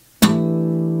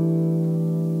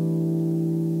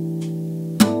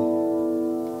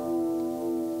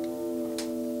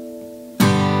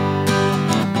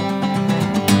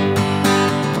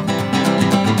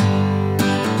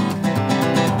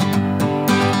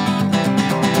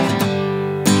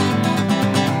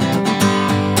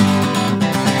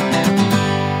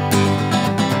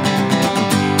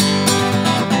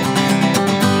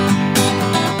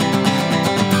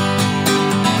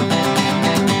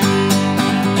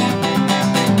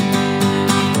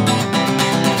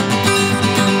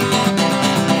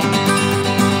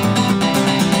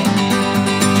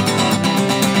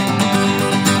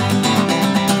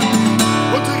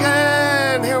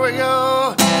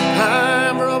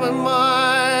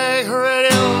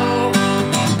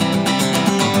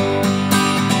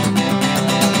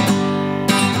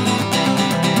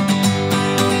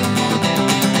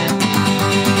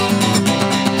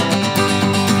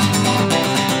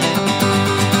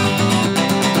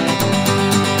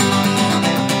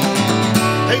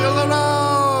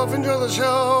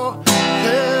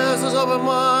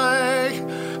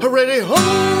ready home.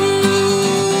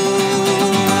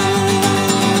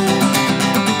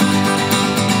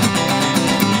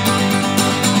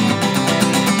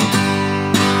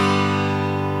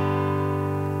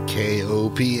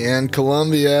 KOPN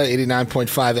Columbia,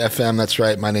 89.5 FM. That's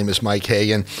right. My name is Mike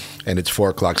Hagan, and it's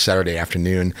 4 o'clock Saturday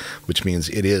afternoon, which means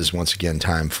it is, once again,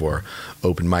 time for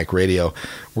Open Mic Radio.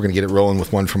 We're going to get it rolling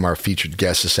with one from our featured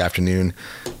guest this afternoon.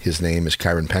 His name is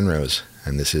Kyron Penrose,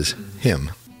 and this is Him.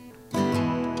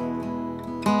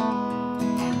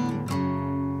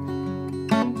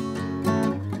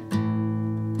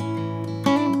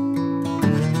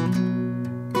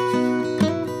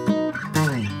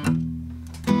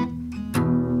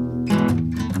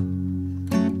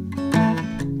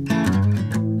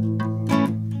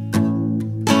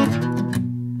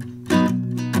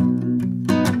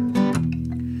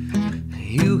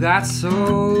 Got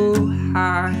so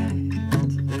high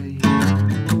today,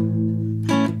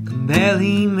 can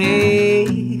barely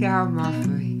make out my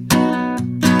face.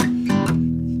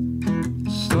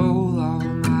 Stole all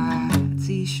my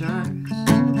t-shirts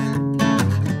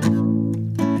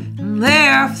and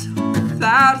left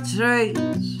without a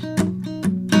trace.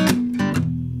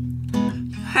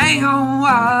 Hang on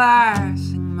while I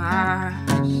sing my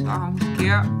song,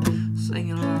 kept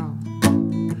singing along,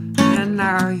 and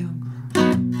now you're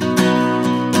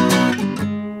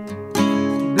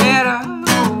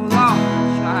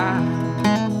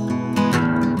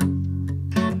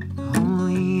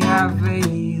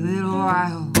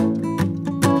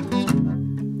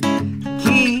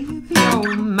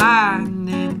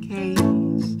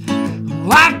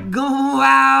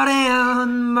out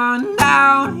and burn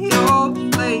down your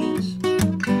place.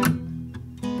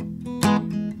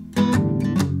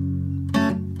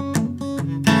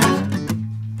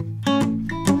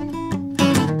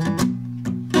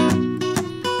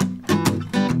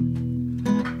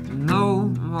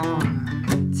 No more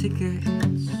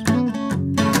tickets,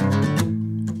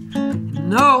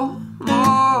 no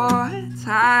more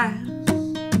time.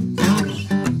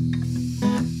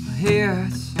 Here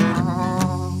it's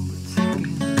all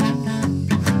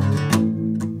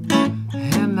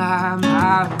I'm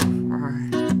out of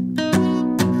words.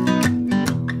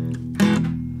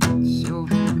 So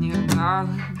when you're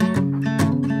darling,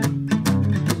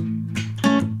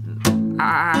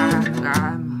 I'm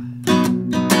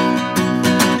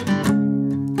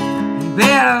you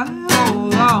better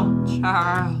hold on,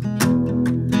 child.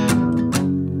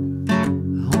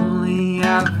 Only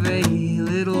have a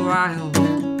little while.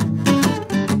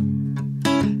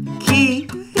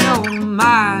 Keep your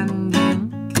mind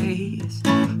in case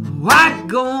I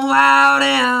go out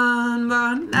and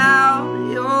burn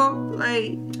out your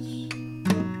place.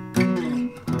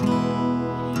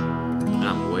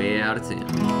 I'm way out of tune.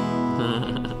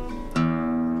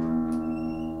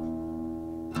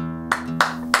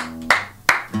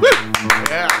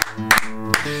 Yeah.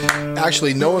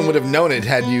 Actually, no one would have known it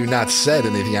had you not said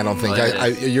anything. I don't think.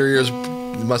 Your ears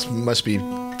must be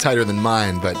tighter than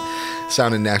mine, but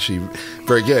sounded actually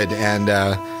very good. And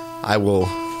I will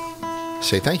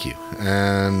say thank you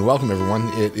and welcome everyone.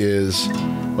 It is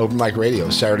Open Mic Radio,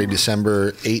 Saturday,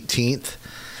 December 18th.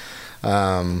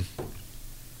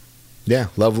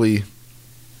 Lovely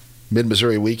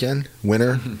mid-Missouri weekend,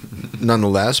 winter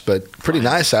nonetheless, but pretty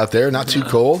nice out there, not too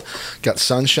cold. Got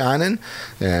sun shining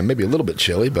and maybe a little bit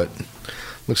chilly, but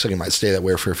looks like it might stay that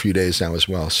way for a few days now as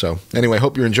well. So anyway,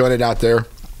 hope you're enjoying it out there.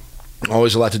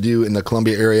 Always a lot to do in the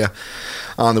Columbia area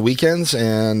on the weekends,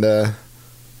 and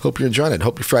hope you're enjoying it.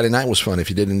 Hope your Friday night was fun. If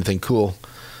you did anything cool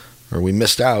or we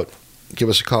missed out, give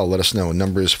us a call. Let us know.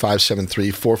 Number is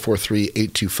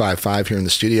 573-443-8255 here in the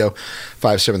studio.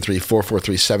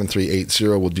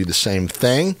 573-443-7380. We'll do the same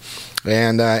thing.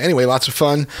 And anyway, lots of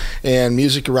fun and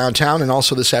music around town, and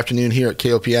also this afternoon here at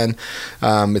KOPN.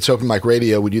 It's Open Mic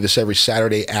Radio. We do this every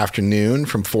Saturday afternoon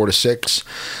from 4 to 6.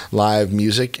 Live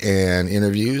music and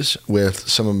interviews with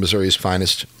some of Missouri's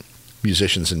finest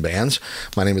musicians and bands.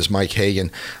 My name is Mike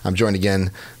Hagan. I'm joined again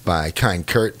by Kind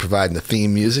Kurt, providing the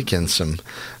theme music and some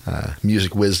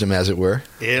music wisdom, as it were.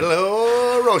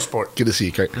 Hello, Rocheport. Good to see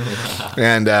you, Kurt.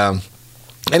 And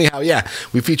anyhow, yeah,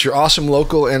 we feature awesome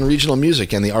local and regional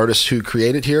music and the artists who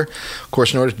create it here. Of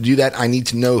course, in order to do that, I need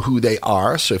to know who they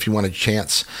are. So if you want a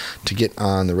chance to get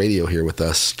on the radio here with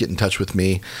us, get in touch with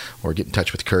me or get in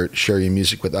touch with Kurt, share your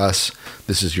music with us.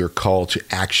 This is your call to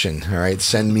action, all right?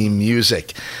 Send me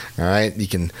music, all right? You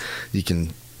can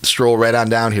stroll right on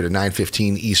down here to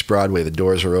 915 East Broadway. The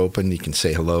doors are open. You can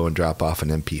say hello and drop off an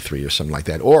MP3 or something like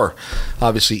that. Or,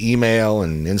 obviously, email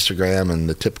and Instagram and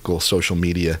the typical social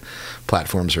media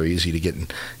platforms are easy to get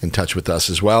in touch with us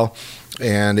as well.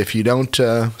 And if you don't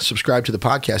subscribe to the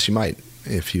podcast, you might.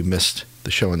 if you missed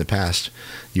the show in the past,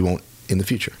 you won't in the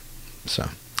future. So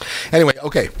anyway,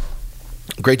 okay.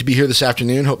 Great to be here this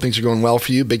afternoon. Hope things are going well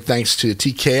for you. Big thanks to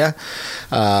TK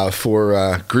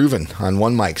for grooving on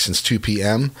one mic since 2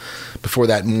 p.m. Before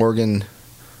that, Morgan,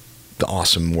 the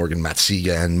awesome Morgan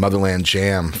Matsiga, and Motherland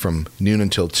Jam from noon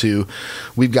until 2.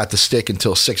 We've got the stick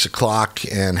until 6 o'clock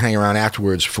and hang around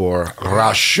afterwards for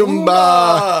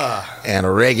Rashumba and a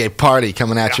reggae party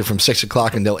coming at you from 6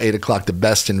 o'clock until 8 o'clock. The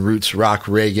best in roots rock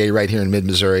reggae right here in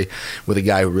mid-Missouri with a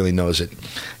guy who really knows it.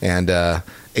 And 8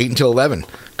 until 11.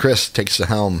 Chris takes the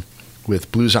helm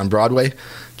with Blues on Broadway.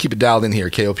 Keep it dialed in here,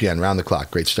 KOPN, round the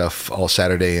clock. Great stuff all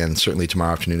Saturday and certainly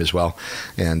tomorrow afternoon as well.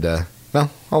 And,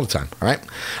 well, all the time, all right?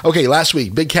 Okay, last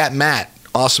week, Big Cat Matt,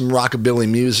 awesome rockabilly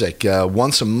music.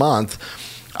 Once a month,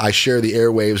 I share the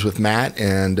airwaves with Matt,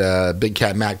 and Big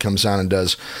Cat Matt comes on and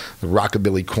does the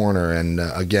Rockabilly Corner. And,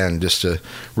 again, just a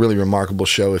really remarkable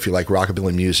show if you like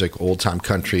rockabilly music, old-time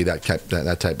country, that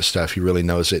type of stuff. He really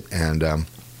knows it, and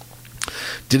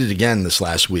did it again this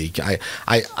last week. I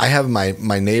have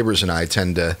my neighbors and I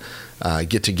tend to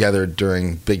get together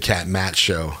during Big Cat Matt's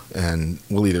show, and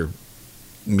we'll either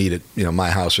meet at my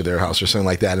house or their house or something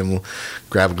like that, and we'll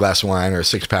grab a glass of wine or a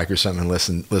 6-pack or something and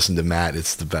listen to Matt.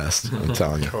 It's the best, I'm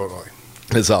telling you. Totally.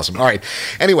 It's awesome. All right.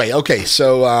 Anyway, okay.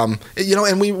 So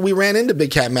and we ran into Big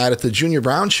Cat Matt at the Junior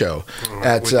Brown show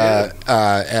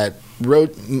at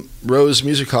Rose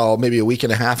Music Hall maybe a week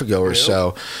and a half ago or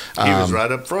so. He was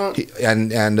right up front,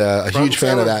 and a huge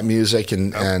fan of that music,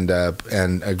 and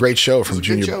a great show from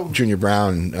Junior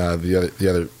Brown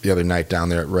the other night down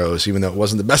there at Rose. Even though it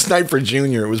wasn't the best night for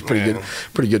Junior, it was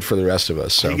pretty good for the rest of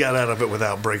us. So he got out of it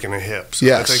without breaking a hip. So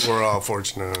yes. I think we're all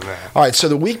fortunate in that. All right. So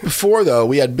the week before, though,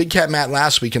 we had Big Cat Matt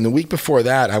last week, and the week before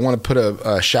that, I want to put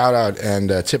a shout out and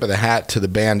a tip of the hat to the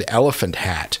band Elephant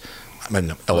Hat.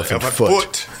 Elephant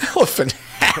Foot. Elephant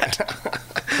Hat.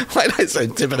 Why did I say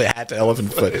tip of the hat to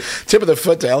Elephant Foot? Tip of the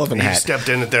foot to Elephant Hat. You stepped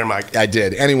in it there, Mike. I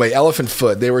did. Anyway, Elephant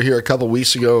Foot. They were here a couple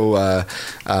weeks ago.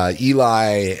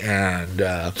 Eli and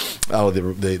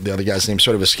the other guy's name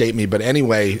sort of escaped me. But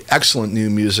anyway, excellent new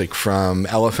music from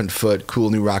Elephant Foot. Cool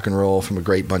new rock and roll from a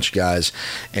great bunch of guys.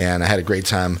 And I had a great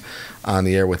time on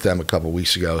the air with them a couple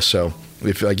weeks ago. So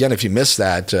if you missed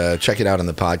that, check it out on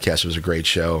the podcast. It was a great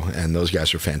show, and those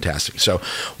guys were fantastic. So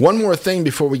one more thing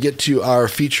before we get to our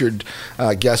featured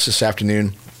guest this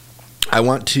afternoon. I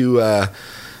want to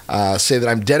say that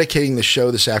I'm dedicating the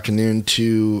show this afternoon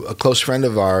to a close friend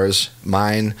of ours,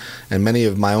 mine, and many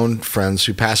of my own friends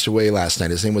who passed away last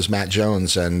night. His name was Matt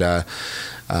Jones, and better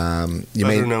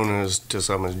known to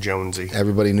some as Jonesy.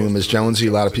 Everybody knew him as Jonesy.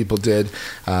 A lot of people did.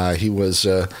 He was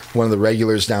one of the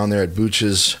regulars down there at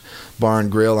Booch's Bar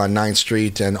and Grill on 9th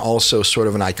Street, and also sort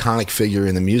of an iconic figure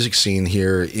in the music scene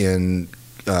here in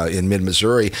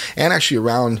mid-Missouri, and actually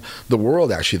around the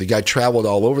world. Actually, the guy traveled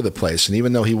all over the place, and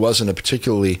even though he wasn't a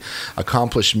particularly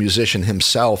accomplished musician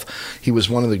himself, he was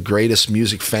one of the greatest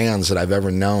music fans that I've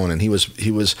ever known, and he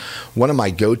was one of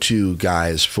my go-to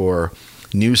guys for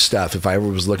new stuff. If I ever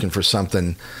was looking for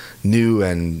something new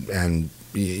and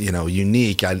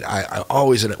unique, I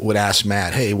always would ask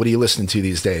Matt, "Hey, what are you listening to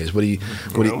these days? What do you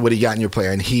got in your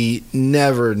player?" And he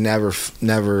never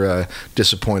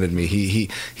disappointed me.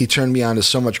 He turned me on to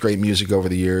so much great music over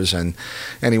the years. And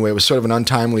anyway, it was sort of an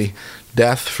untimely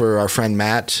death for our friend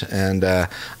Matt, and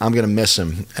I'm going to miss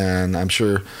him, and I'm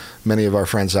sure many of our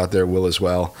friends out there will as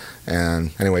well. And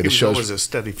anyway, he was always a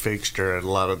steady fixture at a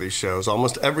lot of these shows.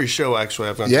 Almost every show, actually,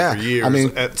 I've done for years. I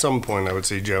mean, at some point, I would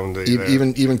see Jones.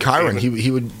 Even Kyron, he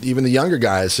would, even the younger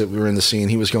guys that were in the scene,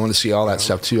 he was going to see all that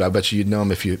stuff too. I bet you'd know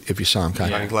him if you saw him.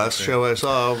 Kyron. The last show I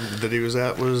saw that he was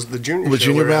at was the Junior show. With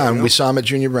Junior Brown, we saw him at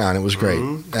Junior Brown. It was great,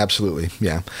 absolutely,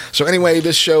 yeah. So anyway,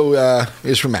 this show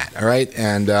is for Matt. All right,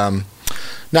 and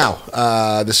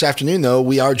now this afternoon, though,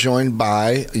 we are joined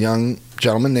by a young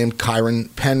gentleman named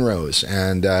Kyron Penrose,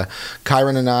 and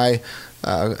Kyron and I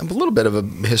have a little bit of a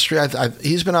history.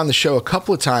 He's been on the show a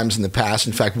couple of times in the past.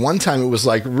 In fact, one time it was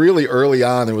like really early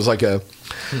on. There was like a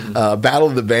Battle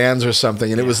of the Bands or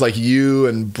something, and it was like you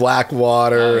and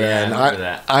Blackwater, and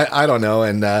I don't know,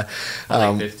 and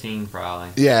like 15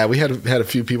 probably. Yeah, we had a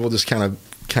few people just kind of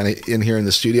in here in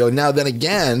the studio. Now then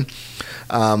again,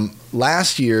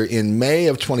 last year in May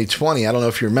of 2020, I don't know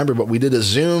if you remember, but we did a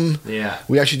Zoom. Yeah.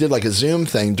 We actually did like a Zoom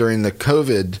thing during the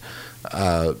COVID,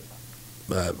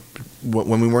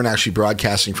 when we weren't actually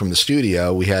broadcasting from the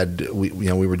studio. We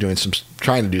were doing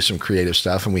trying to do some creative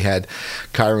stuff, and we had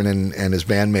Kyron and his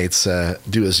bandmates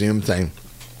do a Zoom thing.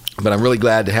 But I'm really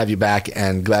glad to have you back,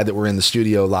 and glad that we're in the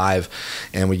studio live,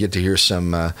 and we get to hear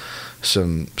some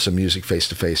music face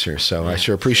to face here. So I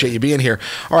sure appreciate you being here.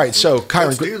 All right, so Kyron,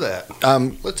 let's do that.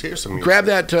 Let's hear some music. Grab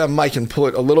that mic and pull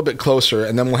it a little bit closer,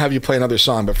 and then we'll have you play another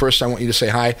song. But first, I want you to say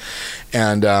hi.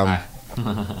 And hi.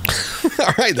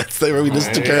 All right, that's the way we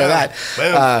just took care of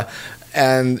that.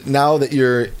 And now that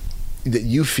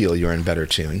you feel you're in better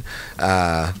tune,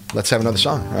 let's have another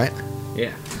song, right?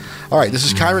 Yeah. All right, this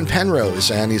is Kyron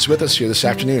Penrose, and he's with us here this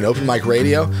afternoon, Open Mic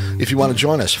Radio. If you want to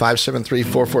join us,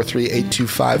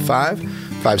 573-443-8255,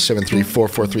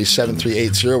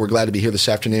 573-443-7380. We're glad to be here this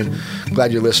afternoon.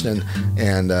 Glad you're listening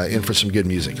and in for some good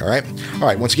music, all right? All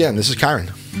right, once again, this is Kyron.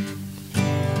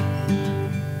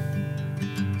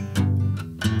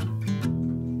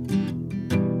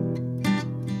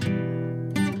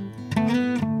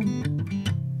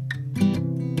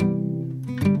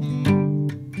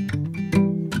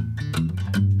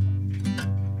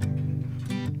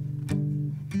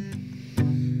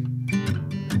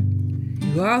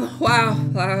 You are the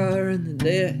wildflower in the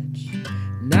ditch,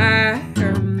 and I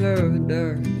am the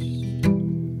dust.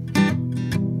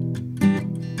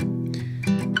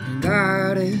 And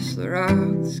God is the rock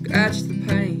that scratches the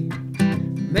pain,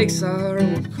 makes our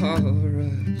old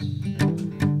chorus.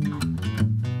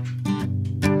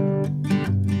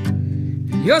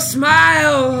 Your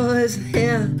smile is the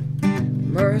hand,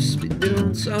 must be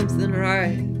doing something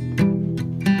right.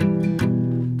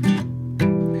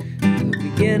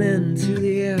 Beginning to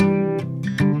the end,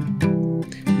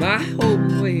 my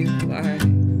home way of life.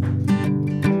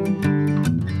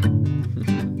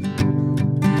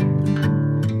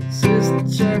 This is the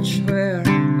church where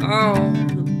all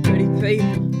the pretty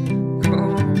people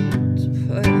come to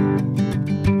play.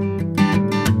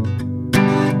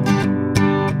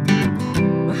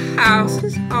 My house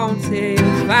is haunted,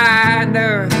 find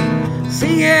her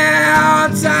singing all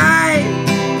the time.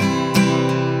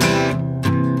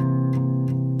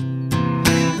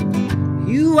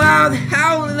 You are the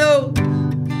howling oak,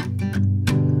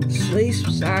 sleeps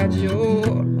beside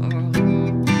your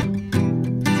mom.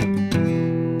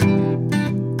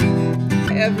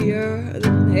 Heavier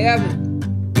than heaven,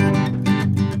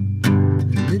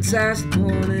 and it's as the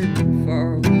morning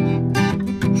falls.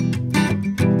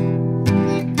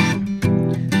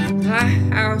 My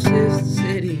house is the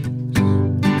city,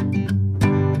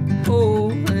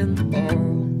 hole in the wall.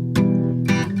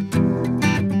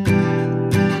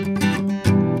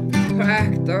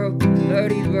 Cracked up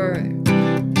dirty bird,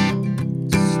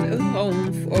 still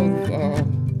home for the fall.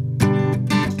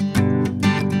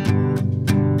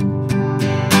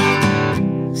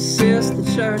 This is the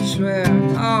church where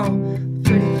all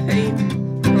pretty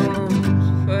people come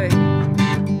to pray.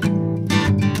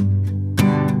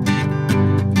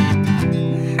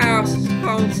 The house is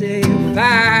haunted,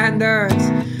 finders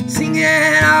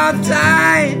singing all the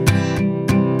time.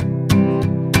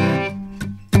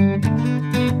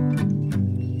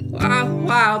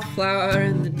 Wildflower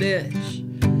in the ditch,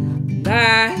 and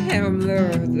I am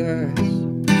the dust.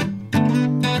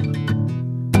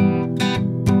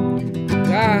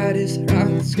 God is the rock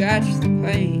that scratches the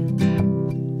pain,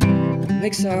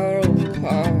 makes our old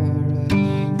chorus.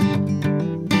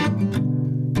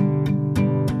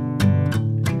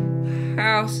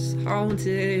 House is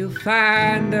haunted, you'll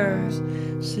find us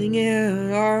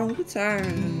singing all the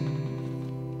time.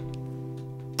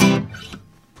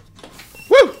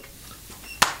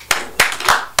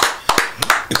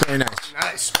 Very nice.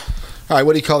 Nice. All right,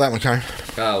 what do you call that one, Karen?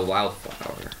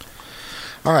 Wildflower.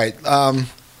 All right.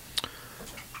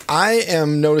 I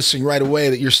am noticing right away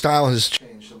that your style has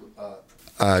changed.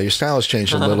 Your style has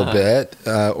changed a little bit,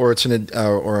 or it's an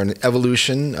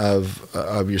evolution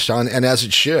of your style, and as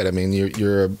it should. I mean,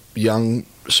 you're a young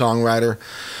songwriter.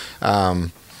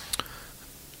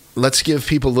 Let's give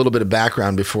people a little bit of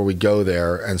background before we go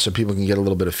there, and so people can get a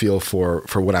little bit of feel for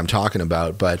what I'm talking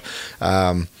about. But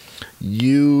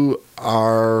you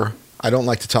are, I don't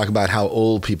like to talk about how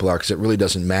old people are because it really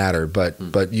doesn't matter,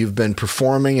 but you've been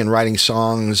performing and writing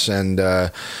songs and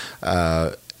doing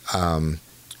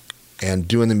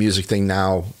the music thing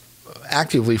now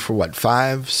actively for what,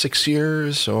 5-6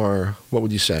 years, or what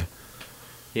would you say?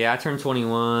 Yeah, I turned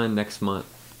 21 next month.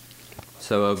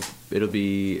 So it'll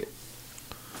be,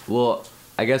 well,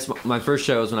 I guess my first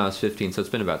show was when I was 15, so it's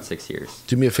been about 6 years.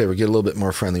 Do me a favor, get a little bit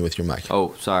more friendly with your mic.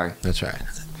 Oh, sorry. That's right.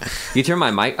 You turn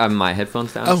my mic, my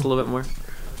headphones down just a little bit more.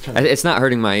 It's not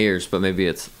hurting my ears, but maybe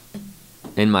it's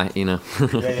in my, Yeah,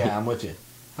 I'm with you.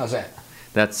 How's that?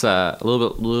 That's a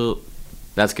little.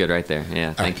 That's good right there.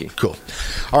 Yeah, thank you. Cool.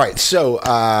 All right, so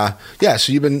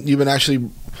so you've been actually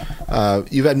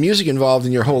you've had music involved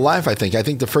in your whole life. I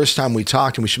think the first time we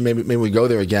talked, and we should maybe we go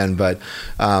there again. But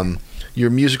your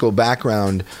musical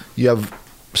background, you have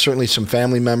certainly some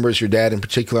family members. Your dad, in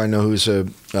particular, I know, who's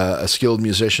a skilled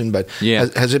musician. But yeah.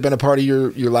 has it been a part of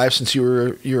your life since you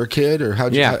were a kid, or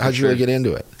how'd you really get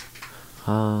into it?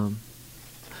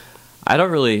 I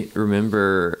don't really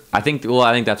remember. I think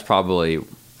that's probably,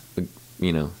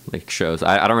 like shows.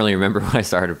 I don't really remember when I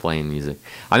started playing music.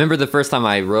 I remember the first time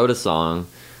I wrote a song,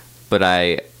 but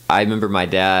I remember my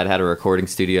dad had a recording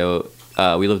studio.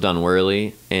 We lived on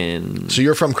Worley, and so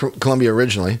you're from Columbia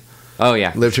originally. Oh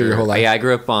yeah, lived here your whole life. Yeah, I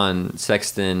grew up on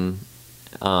Sexton,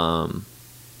 and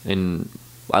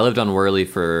I lived on Worley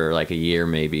for like a year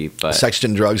maybe. But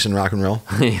Sexton, drugs and rock and roll.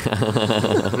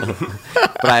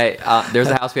 But there's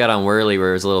a house we had on Worley where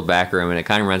it was a little back room, and it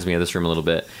kind of reminds me of this room a little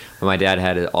bit. But my dad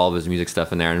had all of his music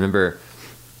stuff in there. And I remember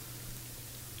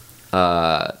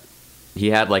he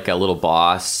had like a little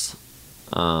Boss,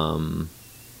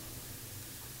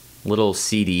 little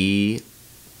CD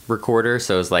recorder.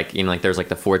 So it was like, like there's like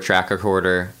the 4-track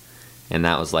recorder, and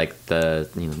that was like the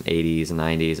 80s and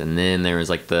 90s. And then there was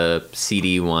like the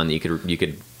CD one that you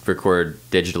could record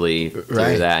digitally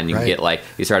through that, and you can get like,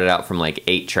 you started out from like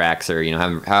 8 tracks or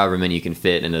however many you can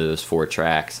fit into those 4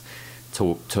 tracks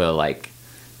to like,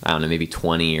 I don't know, maybe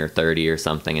 20 or 30 or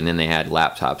something. And then they had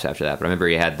laptops after that. But I remember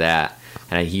he had that,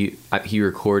 and he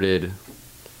recorded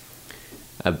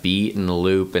a beat and a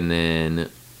loop, and then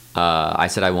I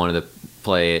said I wanted to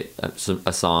play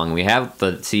a song. We have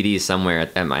the CDs somewhere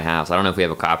at my house. I don't know if we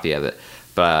have a copy of it,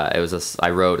 but I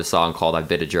wrote a song called "I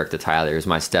Bid a Jerk to Tyler." It was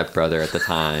my stepbrother at the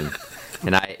time,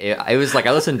 and it was like,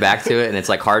 I listened back to it, and it's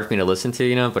like hard for me to listen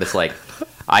to, but it's like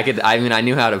I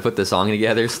knew how to put the song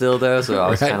together still though, so I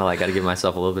was kind of like, got to give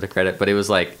myself a little bit of credit. But it was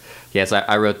like, yes,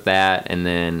 I wrote that, and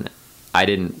then I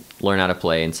didn't learn how to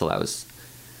play until I was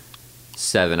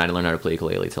 7. I didn't learn how to play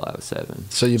ukulele till I was 7.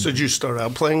 So did you start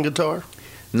out playing guitar?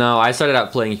 No, I started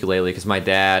out playing ukulele because my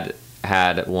dad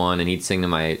had one, and he'd sing to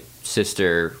my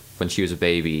sister when she was a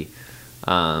baby.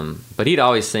 But he'd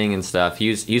always sing and stuff.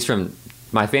 He's from,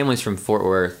 my family's from Fort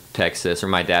Worth, Texas, or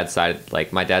my dad's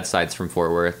side's from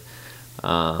Fort Worth.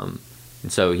 And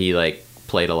so he like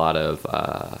played a lot of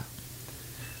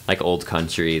like old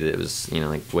country that was,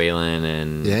 like Waylon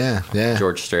and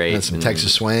George Strait and some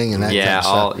Texas swing and that kind of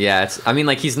stuff. It's, I mean,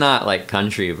 like, he's not like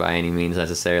country by any means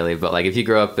necessarily, but like if you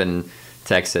grow up in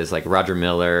Texas, like Roger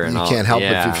Miller and you can't help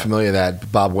but be familiar with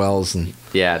that, Bob Wells and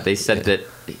they said that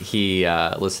he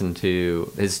listened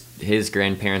to his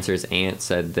grandparents or his aunt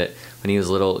said that when he was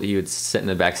little he would sit in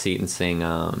the back seat and sing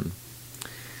oh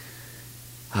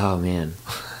man,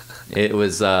 it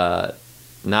was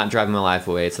Not Driving My Life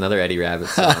Away. It's another Eddie Rabbitt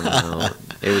song.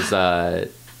 It was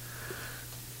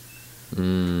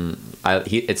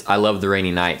I Love the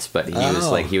Rainy Nights, but he was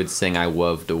like, he would sing I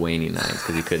Love the Rainy Nights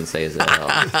because he couldn't say his L.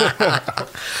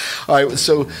 All right,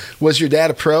 so was your dad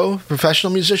a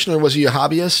professional musician, or was he a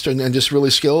hobbyist and just really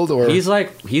skilled? Or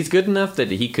he's good enough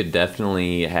that he could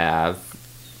definitely have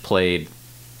played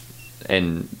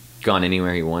and gone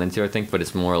anywhere he wanted to, I think, but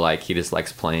it's more like he just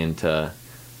likes playing to,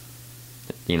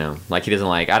 like he doesn't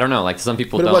like, I don't know, like some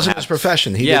people don't. But it wasn't his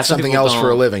profession. He did something else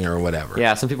for a living or whatever.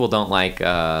 Yeah, some people don't like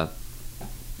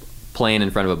playing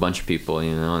in front of a bunch of people,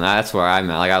 and that's where I'm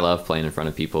at. Like, I love playing in front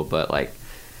of people, but like,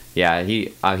 yeah,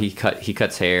 he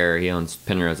cuts hair. He owns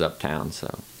Penrose Uptown, so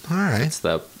all right, it's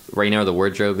the right now the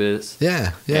Wardrobe is.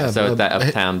 Yeah. So that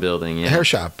Uptown building, a hair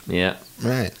shop. Yeah.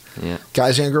 Right. Yeah.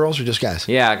 Guys and girls, or just guys?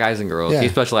 Yeah, guys and girls. Yeah. He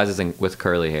specializes with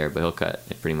curly hair, but he'll cut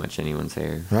pretty much anyone's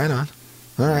hair. Right on.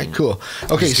 All right, cool.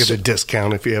 Okay, just get a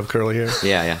discount if you have curly hair.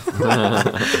 Yeah.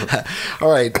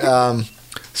 All right.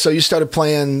 So you started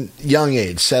playing young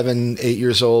age, 7, 8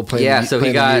 years old, playing. Yeah. So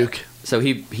playing he got. uke. So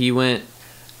he went.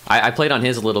 I played on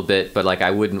his a little bit, but like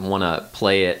I wouldn't want to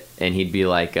play it, and he'd be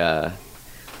like,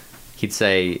 he'd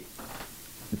say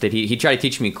that he tried to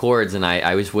teach me chords, and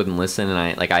I just wouldn't listen,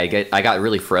 and I got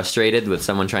really frustrated with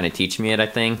someone trying to teach me it, I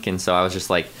think, and so I was just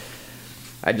like,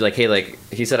 I'd be like, hey, like,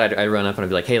 he said I'd run up and I'd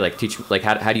be like, hey, like, teach, like,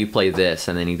 how do you play this?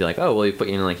 And then he'd be like, oh, well, you put,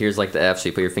 like, here's like the F, so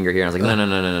you put your finger here. And I was like,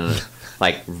 no.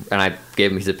 Like, and I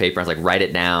gave him a piece of paper. I was like, write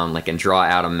it down, like, and draw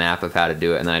out a map of how to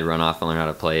do it. And then I'd run off and learn how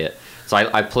to play it. So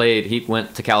I played, he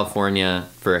went to California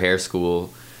for hair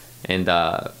school. And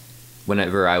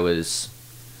whenever I was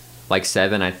like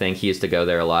 7, I think, he used to go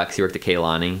there a lot because he worked at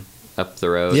Kehlani up the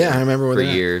road. Yeah, I remember for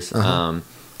years. And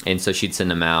so she'd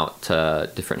send him out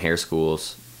to different hair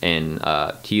schools. And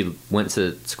he went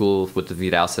to school with the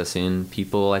Vidal Sassoon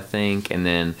people, I think. And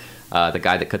then the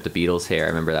guy that cut the Beatles' hair. I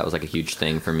remember that was like a huge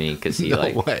thing for me because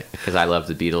because I love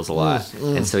the Beatles a lot,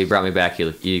 and so he brought me back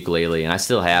ukulele, and I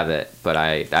still have it, but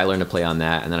I learned to play on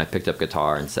that, and then I picked up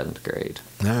guitar in 7th grade.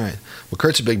 All right. Well,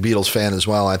 Kurt's a big Beatles fan as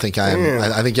well. I think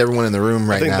I think everyone in the room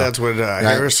right now. I think that's what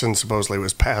Harrison supposedly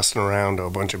was passing around to a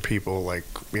bunch of people. Like,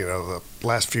 the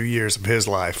last few years of his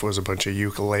life was a bunch of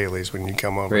ukuleles when you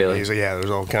come over. Really? He's like, there's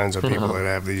all kinds of people that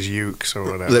have these ukes or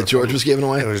whatever. That George was giving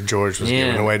away? It was George was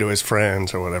giving away to his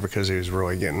friends or whatever because he was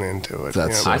really getting into it.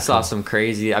 I saw some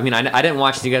crazy. I mean, I didn't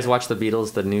watch. Do you guys watch the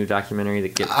Beatles, the new documentary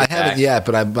that I haven't yet,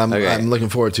 but I'm looking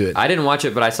forward to it. I didn't watch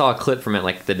it, but I saw a clip from it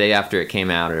like the day after it came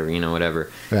out, or whatever.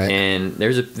 Right. And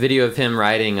there's a video of him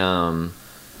writing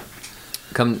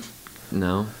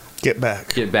Get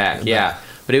Back. Yeah.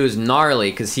 But it was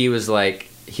gnarly because he was like,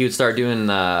 he would start doing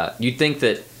you'd think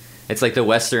that it's like the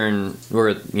Western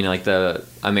or like the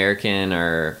American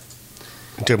or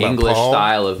English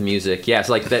style of music. Yeah,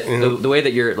 so like that the way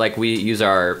that you're like we use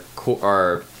our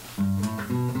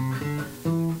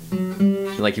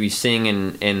like if you sing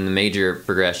in the major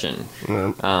progression.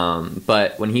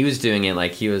 But when he was doing it,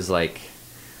 like he was like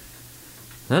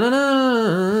and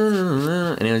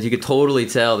you could totally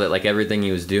tell that like everything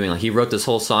he was doing, like he wrote this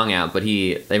whole song out, but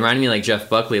they reminded me like Jeff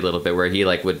Buckley a little bit, where he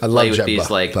like would play with these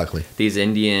these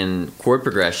Indian chord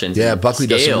progressions. Yeah, Buckley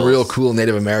does some real cool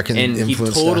Native American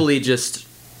influence. He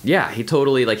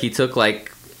totally he took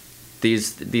like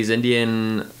these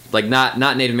Indian, like not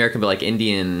Native American, but like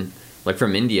Indian, like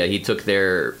from India. He took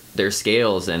their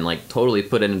scales and like totally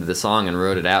put it into the song and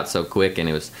wrote it out so quick, and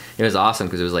it was awesome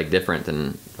because it was like different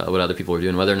than what other people were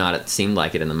doing, whether or not it seemed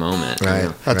like it in the moment.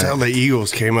 Right. That's how the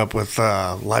Eagles came up with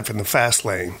 "Life in the Fast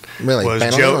Lane." Really,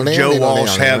 was Joe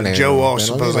Walsh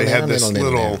supposedly had this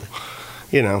little.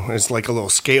 It's like a little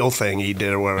scale thing he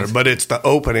did or whatever, but it's the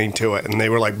opening to it. And they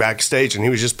were like backstage, and he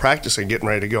was just practicing, getting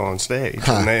ready to go on stage.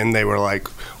 And they were like,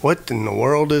 "What in the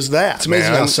world is that?" It's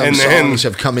amazing how some songs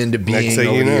have come into being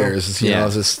over the years. It's,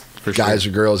 it's just guys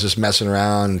or girls just messing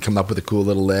around and come up with a cool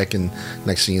little lick, and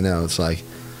next thing you know, it's like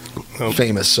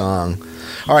famous song.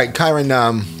 All right,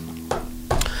 Kyron.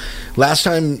 Last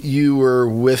time you were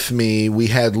with me, we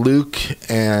had Luke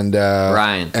and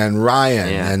Ryan. And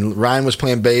Ryan was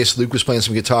playing bass. Luke was playing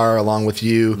some guitar along with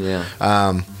you. Yeah.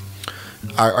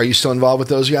 Are you still involved with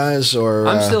those guys? Or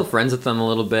I'm still friends with them a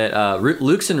little bit.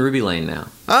 Luke's in Ruby Lane now.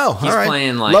 Oh, he's all right.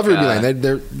 Playing like love Ruby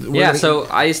Lane. So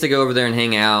I used to go over there and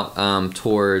hang out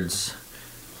towards.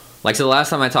 Like, so the last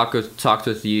time I talked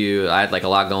with you, I had like a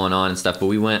lot going on and stuff. But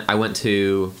I went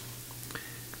to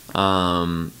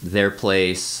their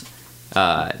place.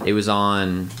 It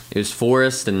was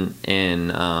Forrest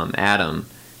and Adam,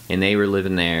 and they were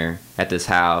living there at this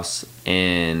house,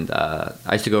 and I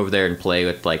used to go over there and play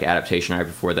with like Adaptation right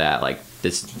before that, like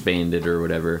Disbanded or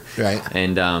whatever. Right.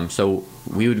 And so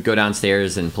we would go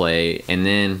downstairs and play, and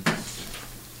then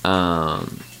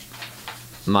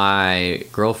my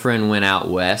girlfriend went out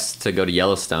west to go to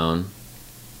Yellowstone,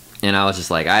 and I was just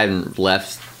like, I hadn't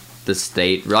left the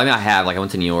state. I mean, I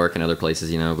went to New York and other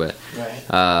places, but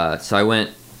so I went.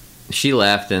 She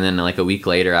left, and then like a week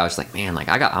later, I was like, man, like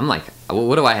I'm like,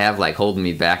 what do I have like holding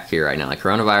me back here right now? Like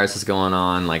coronavirus is going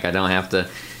on, like I don't have to.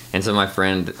 And so I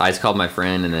just called my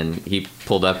friend, and then he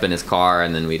pulled up in his car,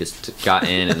 and then we just got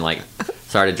in and like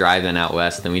started driving out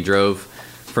west. And we drove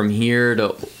from here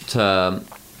to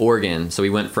Oregon. So we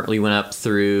went up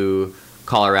through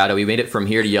Colorado. We made it from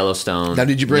here to Yellowstone. Now,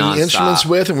 did you bring instruments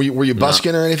with, and were you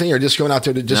busking or anything, or just going out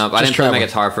there to just? No, I didn't play my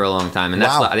guitar for a long time, and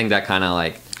I think that kind of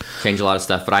like changed a lot of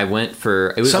stuff. But I went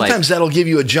for it was sometimes that'll give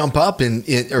you a jump up something.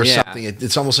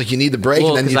 It's almost like you need the break.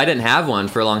 Well, because I didn't have one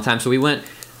for a long time, so we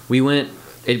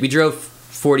drove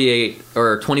 48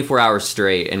 or 24 hours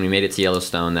straight, and we made it to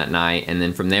Yellowstone that night, and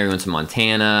then from there we went to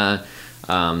Montana.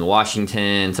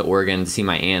 Washington to Oregon to see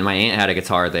my aunt. My aunt had a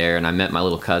guitar there, and I met my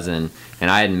little cousin, and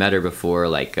I hadn't met her before.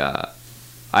 Like, I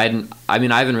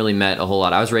haven't really met a whole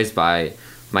lot. I was raised by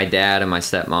my dad and my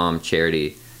stepmom,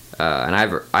 Charity,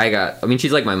 and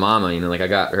she's like my mama, like I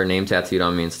got her name tattooed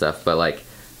on me and stuff. But like,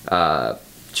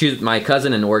 my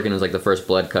cousin in Oregon was like the first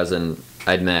blood cousin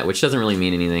I'd met, which doesn't really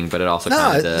mean anything, but it also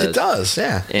kind of does. It does,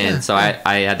 yeah. And so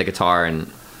I had the guitar,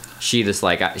 and she just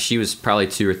like, she was probably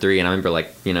 2 or 3, and I remember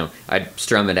like, I'd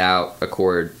strum it out a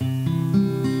chord,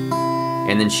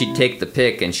 and then she'd take the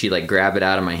pick and she'd like grab it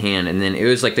out of my hand, and then it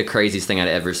was like the craziest thing I'd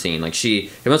ever seen. Like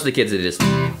most of the kids would just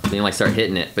like start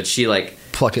hitting it, but she like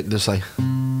pluck it just like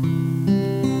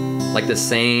the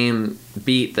same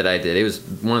beat that I did. It was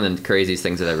one of the craziest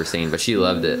things I'd ever seen, but she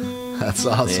loved it. That's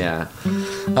awesome. Yeah.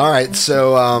 All right,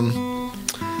 so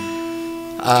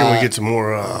can we get some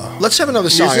more? Let's have another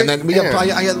song, music? And then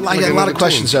I got a lot of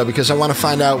questions though, because I want to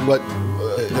find out what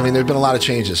I mean, there've been a lot of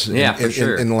changes in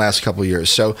the last couple of years.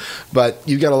 So, but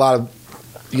you got a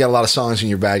lot of songs in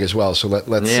your bag as well. So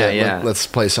let's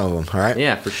play some of them. All right.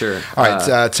 Yeah, for sure. All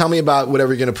right. Tell me about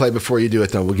whatever you're going to play before you do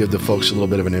it, though. We'll give the folks a little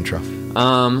bit of an intro.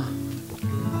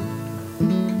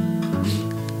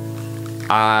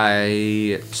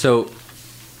 So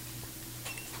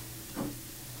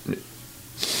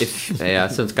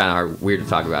it's kind of weird to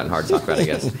talk about and hard to talk about, I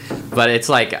guess. But it's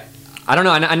like, I don't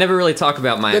know. I never really talk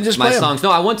about my songs.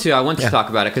 No, I want to talk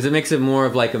about it because it makes it more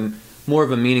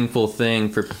of a meaningful thing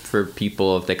for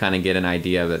people if they kind of get an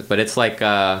idea of it. But it's like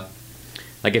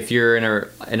if you're in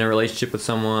a relationship with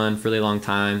someone for a really long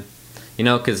time,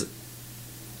 because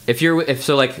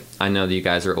I know that you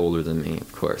guys are older than me,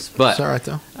 of course, but it's all right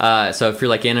though. So if you're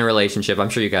like in a relationship, I'm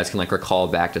sure you guys can like recall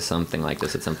back to something like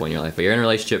this at some point in your life. But you're in a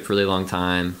relationship for a really long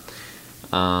time,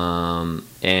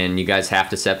 and you guys have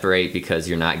to separate because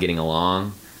you're not getting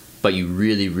along, but you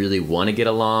really, really want to get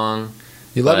along.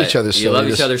 You love each other still. You love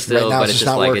each other still, right now, but it's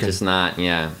just working. It's just not,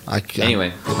 yeah.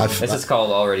 Anyway, this is called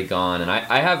Already Gone, and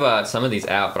I have some of these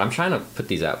out, but I'm trying to put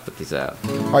these out.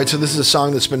 All right, so this is a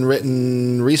song that's been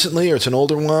written recently, or it's an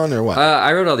older one, or what?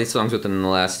 I wrote all these songs within the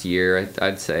last year,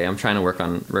 I'd say. I'm trying to work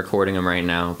on recording them right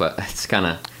now, but it's kind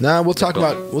of... No, we'll talk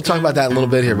about that in a little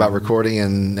bit here, about recording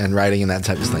and writing and that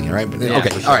type of thing, all right? But, yeah,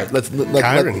 okay, sure. All right, let's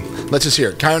just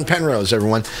hear it. Kyron Penrose,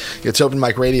 everyone. It's Open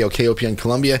Mic Radio, KOPN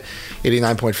Columbia,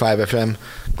 89.5 FM.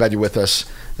 Glad you're with us,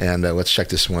 and let's check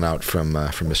this one out from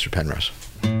Mr. Penrose.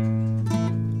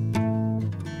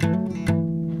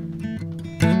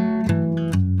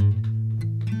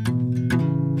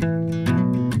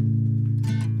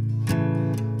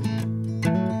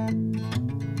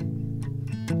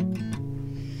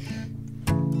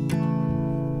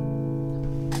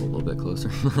 A little bit closer.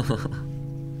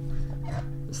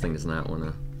 This thing does not want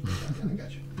to... I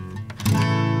got you.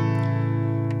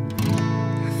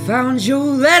 Found your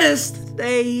letters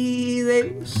today, they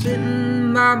were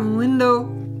sitting by my window.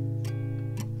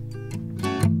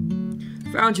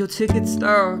 Found your ticket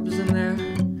stubs and they're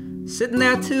sitting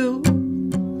there too.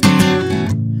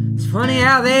 It's funny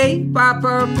how they pop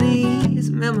up these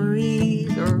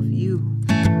memories of you.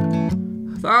 I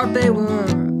thought they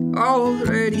were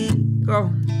already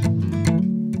gone.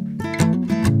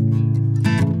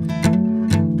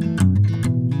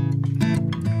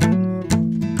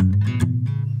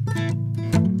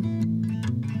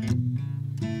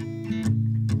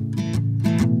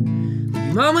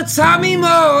 Mama taught me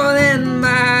more than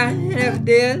I ever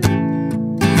did.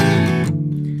 Don't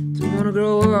wanna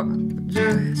grow up, but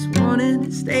just wanting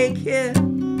to stay a kid.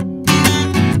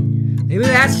 Maybe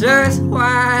that's just why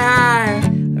I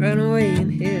ran away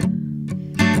and hid.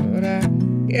 But I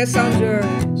guess I'm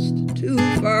just too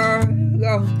far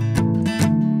gone.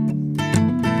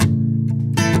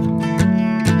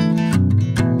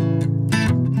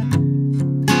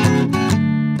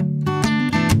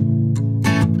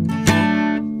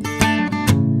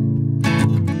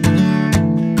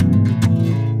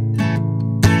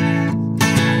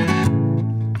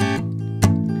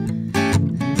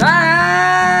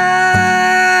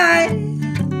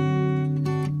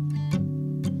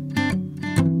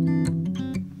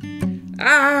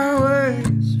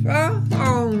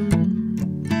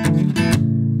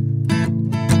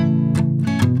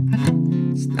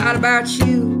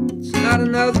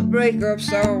 Breakup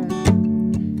song.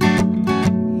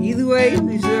 Either way,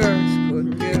 we just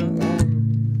couldn't get along.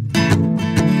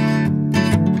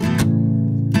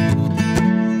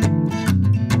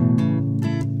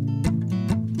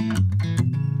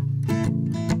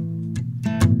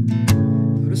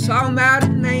 Put a song about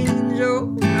an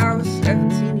angel when I was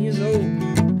 17 years old.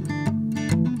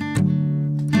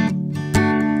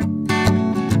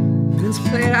 Vince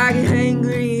played I Get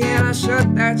Angry and I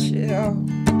shut that shit off.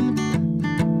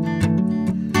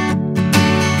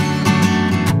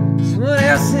 Someone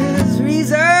else's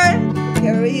reason for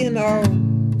carrying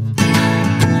on.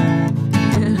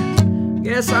 Yeah,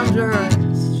 guess I'm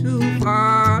just too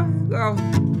far gone.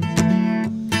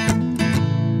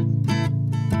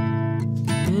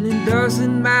 And it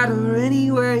doesn't matter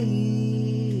anyway,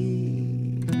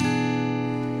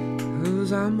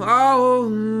 'cause I'm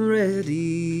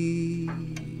already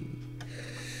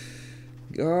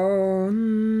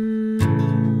gone.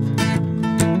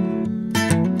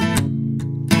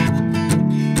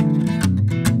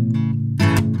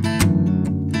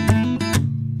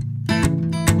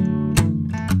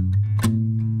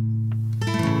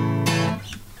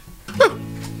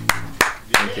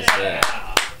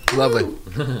 Lovely.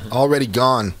 Already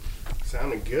Gone.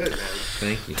 Sounding good, man.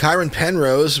 Thank you. Kyron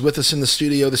Penrose with us in the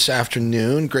studio this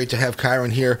afternoon. Great to have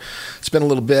Kyron here. It's been a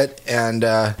little bit, and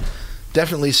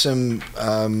definitely some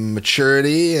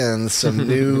maturity and some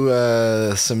new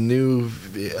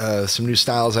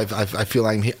styles. I feel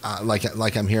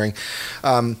like I'm hearing.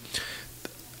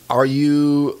 Are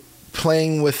you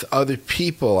playing with other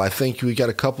people? I think we got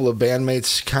a couple of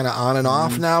bandmates kind of on and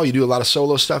off now. You do a lot of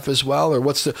solo stuff as well, or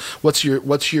what's your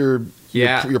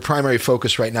primary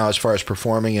focus right now as far as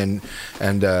performing and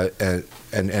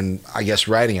I guess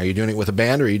writing? Are you doing it with a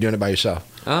band or are you doing it by yourself?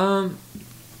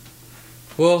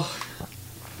 Well,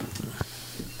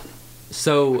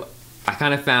 so I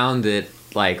kind of found that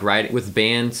like writing with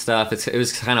band stuff, it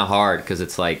was kind of hard because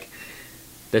it's like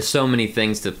there's so many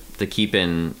things to keep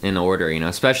in order, you know,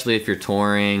 especially if you're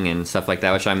touring and stuff like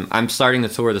that, which I'm starting the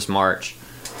tour this March.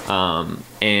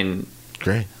 And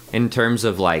great. In terms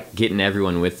of like getting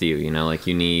everyone with you, you know, like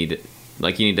you need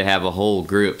to have a whole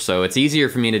group. So it's easier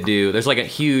for me to do. There's like a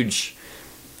huge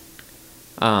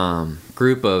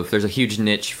there's a huge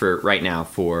niche for right now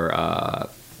for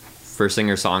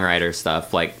singer-songwriter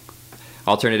stuff, like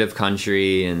alternative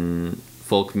country and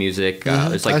folk music.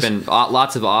 There's like been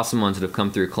lots of awesome ones that have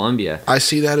come through Columbia. I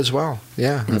see that as well.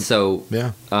 Yeah. And so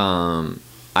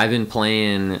I've been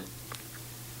playing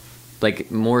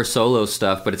like more solo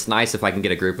stuff, but it's nice if I can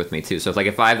get a group with me too. So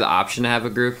if I have the option to have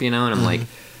a group, you know, and I'm like,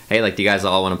 hey, like, do you guys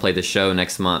all want to play the show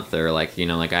next month? Or like, you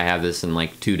know, like I have this in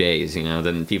like 2 days, you know,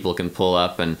 then people can pull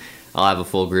up and I'll have a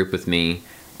full group with me.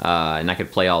 And I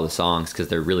could play all the songs because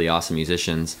they're really awesome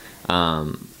musicians.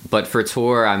 But for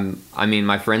tour,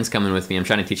 my friend's coming with me. I'm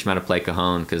trying to teach them how to play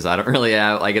cajon because I don't really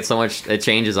have, like, it's so much, it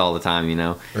changes all the time, you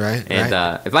know? Right. And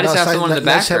if I just have someone in the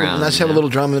background. Let's have a little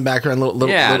drum in the background, little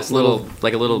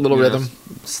rhythm.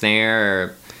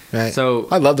 Snare. Right. So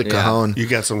I love the cajon. You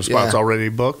got some spots already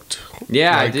booked?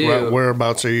 Yeah, like, I do.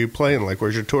 Whereabouts are you playing? Like,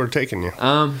 where's your tour taking you?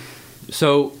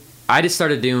 So I just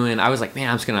started doing. I was like, man,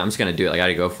 I'm just gonna do it. Like, I got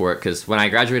to go for it because when I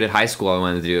graduated high school, I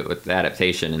wanted to do it with the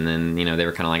adaptation, and then you know they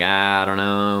were kind of like, I don't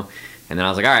know, and then I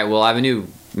was like, all right, well, I have a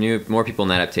more people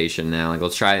in adaptation now. Like,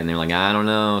 let's try it, and they're like, I don't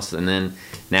know, and then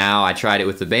now I tried it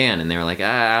with the band, and they were like,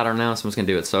 I don't know, so I'm just gonna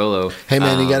do it solo. Hey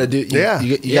man, you got to do.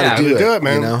 You got to do it,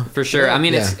 man. You know? For sure. I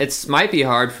mean, it's might be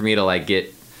hard for me to like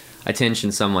get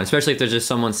attention someone, especially if there's just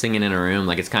someone singing in a room.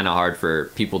 Like, it's kind of hard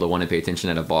for people to want to pay attention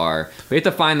at a bar. We have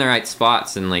to find the right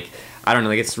spots, and like, I don't know,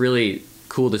 like, it's really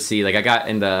cool to see. Like, I got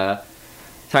into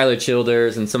Tyler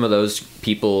Childers and some of those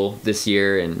people this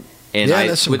year, and I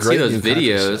would see those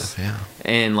videos,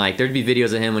 and like there'd be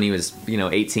videos of him when he was, you know,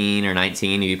 18 or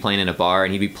 19. He'd be playing in a bar,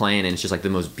 and he'd be playing, and it's just like the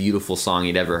most beautiful song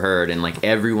he'd ever heard, and like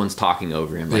everyone's talking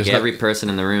over him, like every person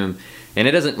in the room, and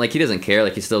it doesn't, like, he doesn't care,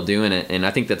 like he's still doing it, and I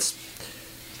think that's.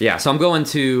 Yeah, so I'm going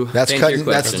to. That's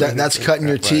cutting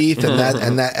your teeth, and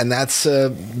that's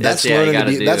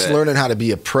learning how to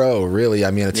be a pro. Really, I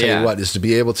mean, I tell you what, is to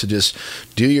be able to just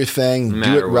do your thing,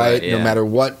 do it right, no matter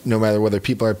what, no matter whether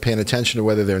people are paying attention or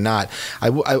whether they're not.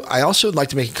 I also would like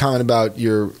to make a comment about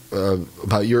your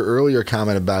earlier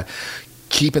comment about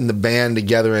keeping the band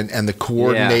together and the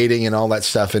coordinating and all that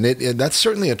stuff, and that's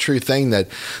certainly a true thing that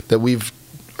we've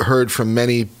heard from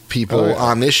many people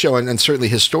on this show, and certainly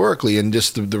historically, and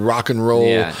just the rock and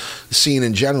roll scene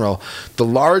in general. The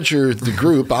larger the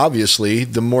group, obviously,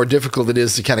 the more difficult it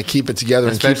is to kind of keep it together.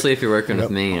 Especially if you're working with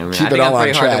me. I mean, I think I'm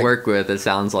pretty hard to work with. It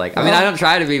sounds like. I mean, I don't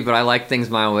try to be, but I like things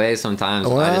my way sometimes.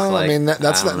 Well, I just like, I mean,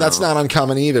 that's not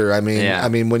uncommon either. I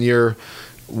mean, when you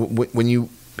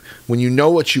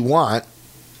know what you want,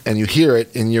 and you hear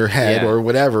it in your head or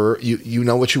whatever, you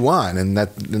know what you want, and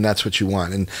that's what you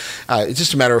want, and it's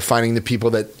just a matter of finding the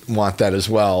people that want that as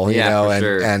well, you know. For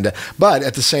sure. And but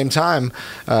at the same time,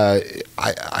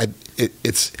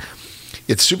 it's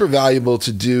super valuable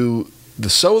to do the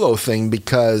solo thing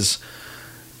because.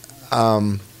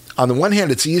 On the one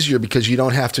hand, it's easier because you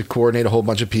don't have to coordinate a whole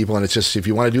bunch of people, and it's just, if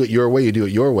you want to do it your way, you do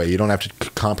it your way. You don't have to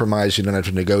compromise. You don't have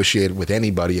to negotiate with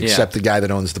anybody except the guy that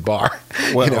owns the bar.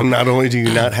 Well, you know? Not only do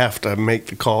you not have to make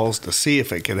the calls to see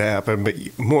if it could happen, but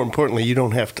more importantly, you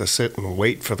don't have to sit and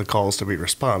wait for the calls to be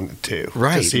responded to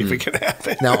see if it can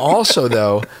happen. Now, also,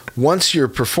 though, once you're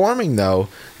performing, though,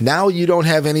 now you don't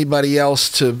have anybody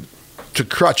else to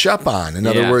crutch up on. In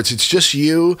other words, it's just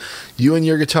you and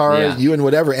your guitar, you and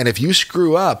whatever. And if you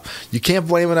screw up, you can't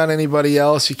blame it on anybody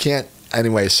else. You can't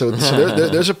anyway. So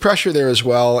there's a pressure there as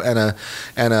well, and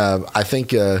I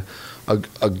think a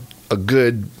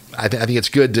good. I think it's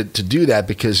good to do that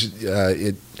because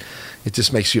it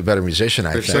just makes you a better musician,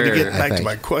 I think. So to get back to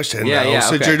my question,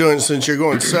 since you're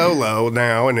going solo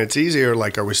now, and it's easier,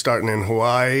 like, are we starting in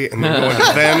Hawaii and then going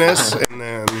to Venice, and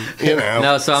then, you know?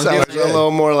 No, so I'm doing a little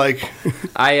more like...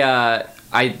 I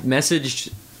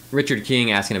messaged Richard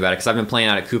King asking about it because I've been playing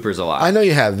out at Cooper's a lot. I know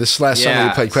you have. This last summer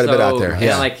you played quite a bit out there.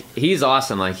 Yeah, like he's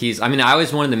awesome. Like I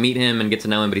always wanted to meet him and get to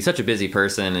know him, but he's such a busy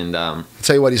person. And I'll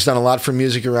tell you what, he's done a lot for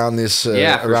music around this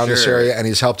this area, and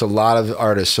he's helped a lot of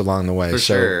artists along the way. He's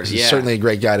certainly a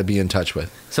great guy to be in touch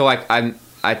with. So I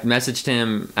messaged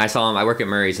him. I saw him. I work at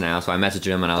Murray's now, so I messaged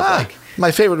him and I was like,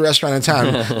 my favorite restaurant in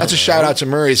town. That's a shout out to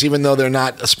Murray's, even though they're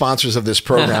not sponsors of this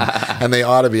program, and they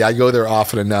ought to be. I go there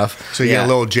often enough. So you get a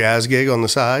little jazz gig on the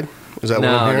side? Is that what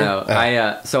I'm hearing? No.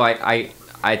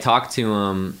 I talked to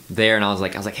him there, and I was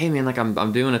like, hey man, like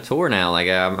I'm doing a tour now. Like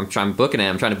I'm trying to book it.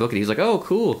 He was like, oh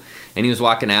cool. And he was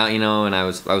walking out, and I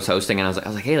was hosting, and I was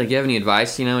like, hey, like, do you have any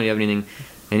advice? Do you have anything?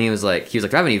 And he was like, do I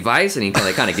have any advice? And he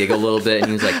kind of giggled a little bit, and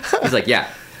he was like, yeah.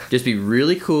 Just be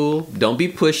really cool. Don't be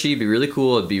pushy. Be really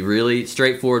cool. Be really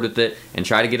straightforward with it, and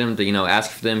try to get them to,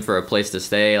 ask them for a place to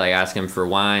stay. Like ask them for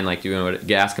wine. Like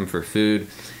ask them for food,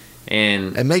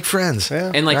 and make friends.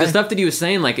 Yeah, and the stuff that he was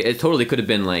saying, like it totally could have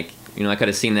been like, I could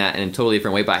have seen that in a totally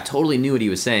different way. But I totally knew what he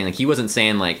was saying. Like he wasn't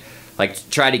saying like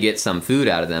try to get some food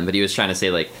out of them, but he was trying to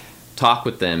say like talk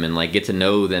with them and like get to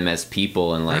know them as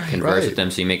people and like converse with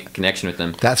them, so you make a connection with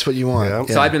them. That's what you want. Yeah.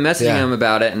 So I've been messaging him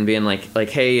about it and being like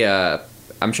hey.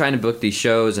 I'm trying to book these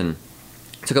shows, and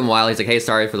it took him a while. He's like, hey,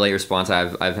 sorry for the late response.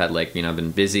 I've had I've been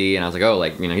busy. And I was like, oh,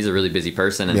 he's a really busy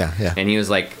person. And, and he was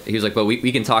like, but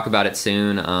we can talk about it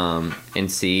soon,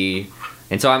 and see.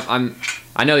 And so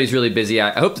I know he's really busy.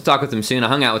 I hope to talk with him soon. I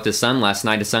hung out with his son last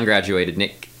night. His son graduated.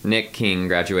 Nick King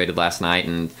graduated last night.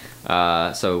 And,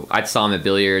 so I saw him at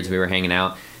billiards. We were hanging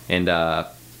out, and, I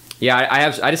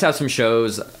just have some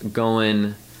shows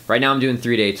going right now. I'm doing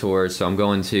 3-day tours. So I'm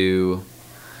going to,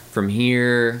 from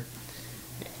here,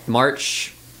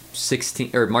 March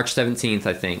 16th or March 17th,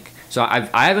 I think. So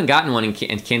I haven't gotten one in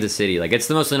Kansas City. Like it's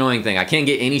the most annoying thing. I can't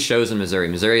get any shows in Missouri.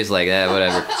 Missouri's like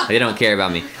whatever. They don't care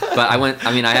about me. But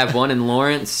I have one in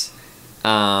Lawrence,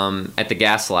 at the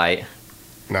Gaslight.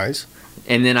 Nice.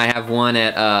 And then I have one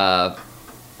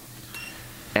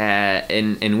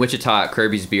in Wichita at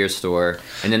Kirby's Beer Store,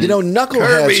 and then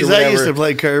Knuckleheads. Kirby's, I used to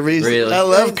play Kirby's. Really? I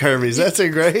love Kirby's. That's a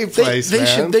great place. They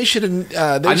should be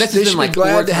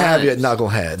glad to have you at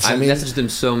Knuckleheads. I messaged them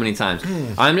so many times.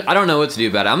 I don't know what to do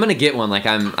about it. I'm gonna get one. Like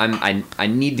I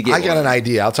need to get. I got an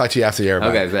idea. I'll talk to you after the air.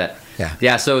 Okay, bet.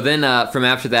 Yeah. So then from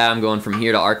after that, I'm going from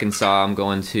here to Arkansas. I'm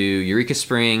going to Eureka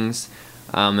Springs.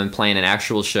 And playing an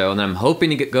actual show, and then I'm hoping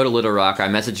to go to Little Rock. I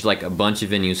messaged like a bunch of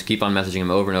venues, keep on messaging them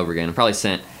over and over again. I probably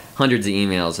sent hundreds of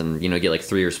emails and get like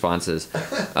 3 responses. So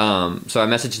I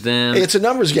messaged them. It's a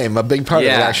numbers game, a big part of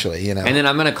it actually. And then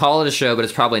I'm gonna call it a show, but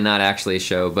it's probably not actually a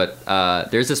show. But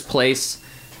there's this place.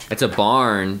 It's a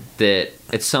barn that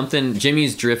it's something Jimmy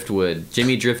Driftwood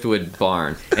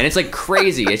Barn, and it's like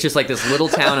crazy. It's just like this little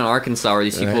town in Arkansas where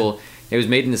these people. It was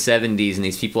made in the 70s, and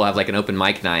these people have like an open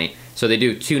mic night. So they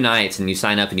do 2 nights, and you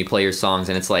sign up and you play your songs,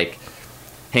 and it's like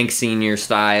Hank Sr.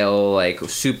 style, like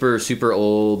super, super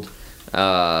old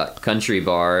country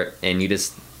bar, and you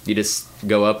just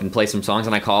go up and play some songs.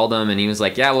 And I called him, and he was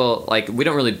like, yeah, well, like we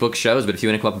don't really book shows, but if you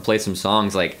want to come up and play some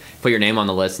songs, like put your name on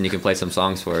the list and you can play some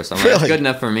songs for us. I'm like, that's good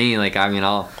enough for me. Like,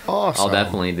 I'll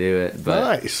definitely do it.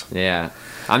 But, nice. Yeah.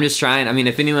 I'm just trying. I mean,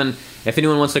 if anyone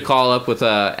wants to call up with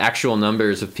actual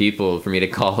numbers of people for me to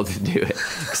call to do it,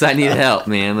 because I need help,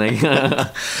 man. Like,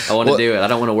 I want to do it. I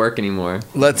don't want to work anymore.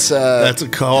 Let's. That's a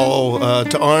call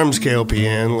to arms,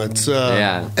 KOPN. Let's.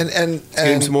 And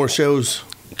get some more shows.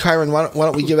 Kyron, why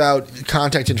don't we give out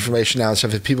contact information now and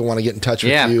stuff if people want to get in touch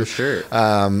with you? Yeah, for sure.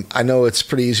 I know it's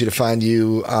pretty easy to find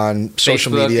you on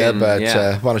social Facebook media, but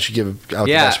why don't you give out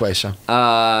the best way? So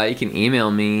you can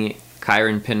email me,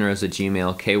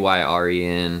 KyronPenrose@gmail,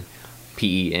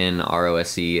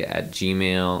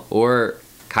 KyronPenrose@gmail, or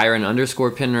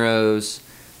Kyron_Penrose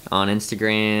on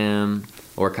Instagram,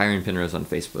 or Kyron Penrose on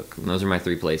Facebook. And those are my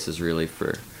 3 places really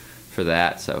for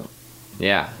that. So,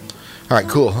 yeah. All right,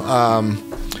 cool.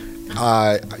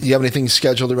 You have anything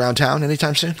scheduled around town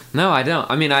anytime soon? No, I don't.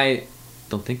 I mean, I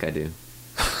don't think I do.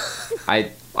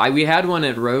 We had one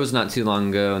at Rose not too long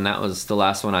ago, and that was the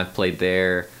last one I've played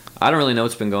there. I don't really know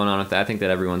what's been going on with that. I think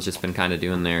that everyone's just been kind of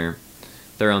doing their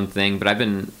own thing. But I've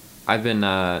been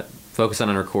focusing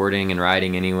on recording and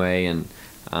writing anyway, and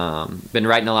been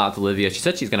writing a lot with Olivia. She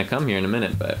said she's going to come here in a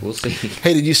minute, but we'll see.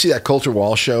 Hey, did you see that Coulter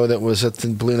Wall show that was at the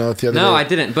Blue Note the other day? No, I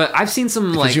didn't. But I've seen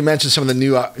some because you mentioned some of the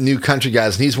new country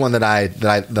guys, and he's one that I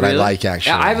really? like actually.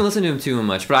 Yeah, I haven't listened to him too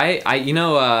much, but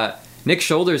I Nick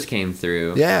Shoulders came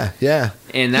through. Yeah.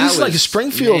 And he's like a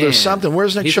Springfield or something.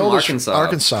 Where's Nick Shoulders? From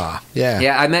Arkansas. Yeah.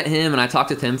 Yeah, I met him and I talked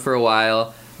with him for a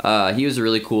while. He was a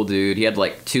really cool dude. He had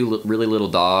like 2 really little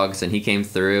dogs, and he came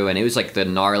through, and it was like the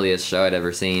gnarliest show I'd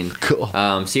ever seen. Cool.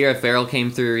 Sierra Farrell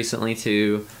came through recently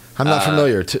too. I'm not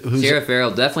familiar. Who's Sierra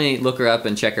Farrell, definitely look her up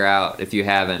and check her out if you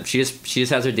haven't. She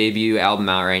just has her debut album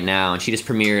out right now, and she just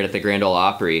premiered at the Grand Ole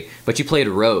Opry. But she played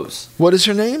Rose. What is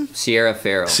her name? Sierra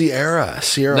Farrell. Sierra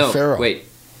Farrell. Wait.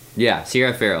 Yeah,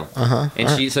 Sierra Farrell.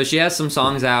 And she has some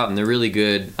songs out, and they're really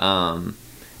good.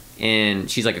 And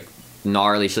she's like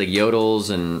gnarly. She like yodels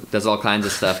and does all kinds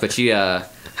of stuff. But she, her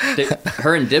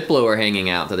and Diplo are hanging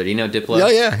out together. Do you know Diplo?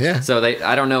 Yeah. So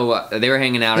I don't know what they were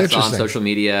hanging out. I saw on social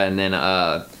media, and then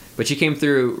but she came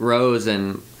through Rose,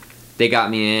 and they got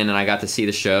me in, and I got to see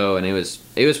the show, and it was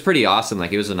pretty awesome.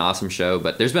 Like, it was an awesome show.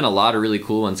 But there's been a lot of really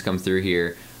cool ones come through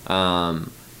here. One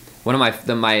of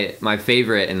my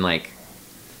favorite and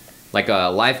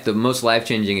the most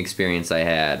life-changing experience I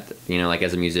had, like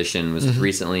as a musician, was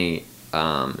recently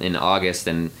in August,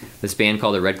 and this band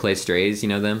called the Red Clay Strays. You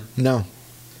know them? No.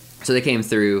 So they came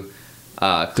through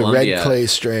Columbia. The Red Clay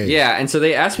Strays. Yeah, and so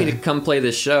they asked me to come play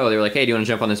this show. They were like, "Hey, do you want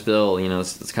to jump on this bill?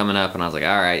 It's coming up." And I was like,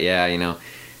 "All right, yeah,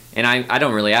 And I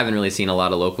haven't really seen a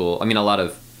lot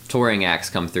of touring acts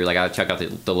come through. Like, I would check out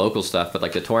the local stuff, but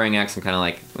like the touring acts, I'm kind of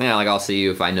like, I'll see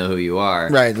you if I know who you are.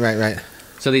 Right.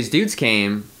 So these dudes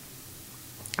came.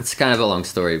 It's kind of a long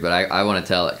story, but I want to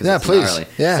tell it. Yeah, it's please. Gnarly.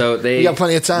 Yeah, so we got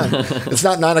plenty of time. It's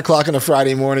not 9:00 on a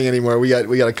Friday morning anymore. We got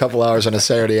a couple hours on a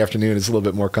Saturday afternoon. It's a little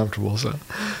bit more comfortable. So,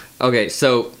 okay.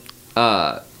 So,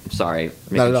 sorry,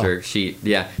 making sure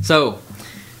So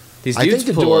these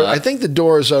dudes pull up. I think the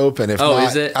door is open. If not,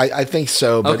 is it? I think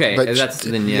so. But, okay, but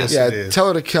then yeah. Yes, it is. Tell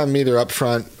her to come either up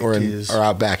front or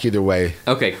out back. Either way.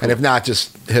 Okay, cool. And if not,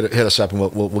 just hit us up and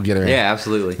we'll get her in. Yeah,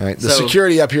 absolutely. All right. The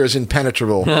security up here is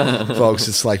impenetrable, folks.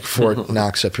 It's like Fort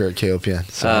Knox up here at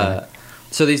KOPN.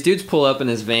 So these dudes pull up in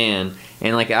this van,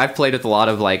 and like I've played with a lot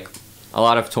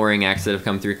of touring acts that have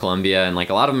come through Columbia, and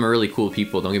like a lot of them are really cool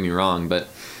people. Don't get me wrong, but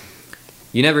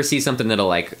you never see something that'll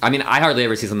I hardly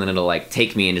ever see something that'll like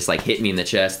take me and just like hit me in the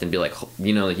chest and be like,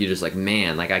 like you're just like,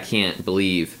 man, like I can't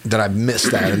believe that I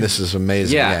missed that, and this is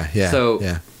amazing. Yeah. So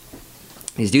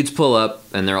these dudes pull up,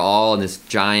 and they're all in this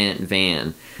giant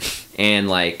van, and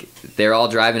like they're all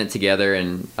driving it together,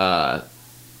 and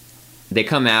they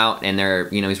come out, and they're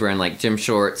he's wearing like gym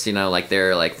shorts, like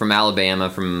they're like from Alabama,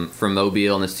 from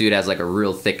Mobile, and this dude has like a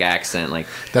real thick accent, like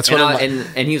that's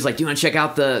and he was like, "Do you want to check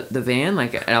out the van?"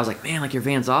 Like, and I was like, "Man, like your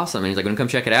van's awesome." And he's like, "Want to come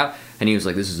check it out?" And he was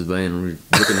like, "This is the van.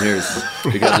 Look in here.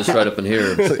 We got this right up in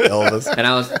here." It's like Elvis.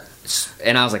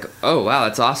 And I was like, "Oh wow,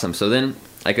 that's awesome." So then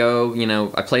I go,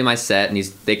 I play my set, and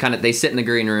they sit in the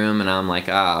green room, and I'm like,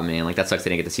 "Ah, man, like that sucks. They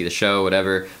didn't get to see the show,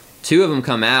 whatever." 2 of them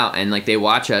come out, and like they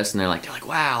watch us, and they're like,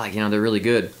 wow, like they're really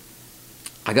good.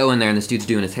 I go in there, and this dude's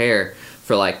doing his hair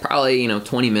for like probably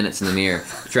 20 minutes in the mirror,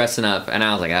 dressing up, and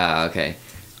I was like, okay.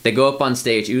 They go up on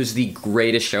stage. It was the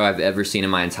greatest show I've ever seen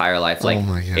in my entire life. Like, oh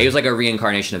my God. It was like a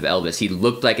reincarnation of Elvis. He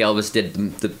looked like Elvis, did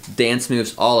the dance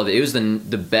moves, all of it. It was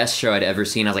the best show I'd ever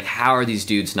seen. I was like, how are these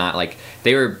dudes not like?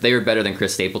 They were better than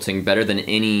Chris Stapleton, better than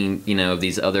any of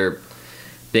these other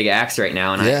big acts right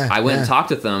now. And I went and talked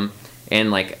with them,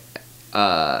 and like.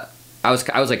 I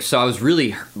was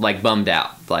really like bummed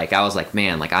out. Like I was like,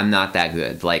 man, like I'm not that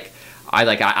good. Like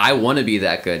I want to be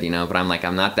that good, but I'm like,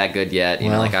 I'm not that good yet.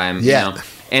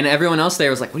 And everyone else there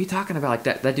was like, what are you talking about? Like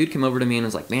that dude came over to me and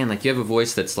was like, man, like you have a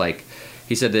voice that's like,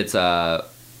 he said that's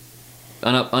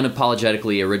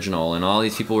unapologetically original, and all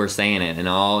these people were saying it, and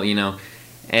all,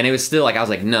 and it was still like, I was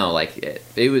like, no, like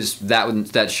it was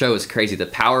that show was crazy. The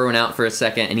power went out for a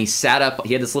second, and he sat up.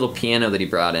 He had this little piano that he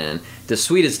brought in. The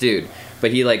sweetest dude,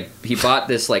 but he bought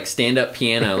this like stand up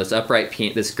piano, this upright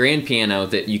this grand piano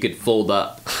that you could fold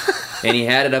up, and he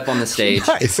had it up on the stage.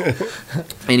 Nice.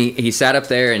 And he sat up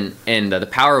there, and the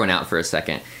power went out for a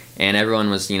second. And everyone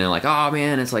was, like, oh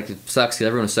man, it's like, it sucks because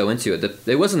everyone was so into it.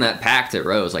 It wasn't that packed at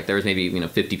Rose. Like there was maybe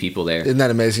 50 people there. Isn't that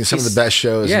amazing? Some of the best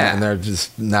shows, and they're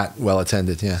just not well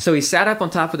attended. Yeah. So he sat up on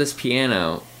top of this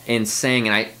piano and sang,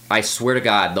 and I swear to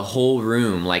God, the whole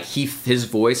room, like his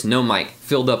voice, no mic,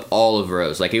 filled up all of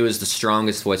Rose. Like it was the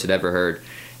strongest voice I'd ever heard.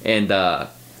 And so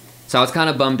I was kind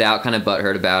of bummed out, kind of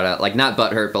butthurt about it. Like not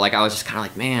butthurt, but like I was just kind of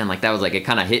like, man, like that was like, it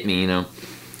kind of hit me,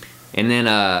 And then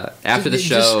after the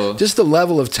show, just the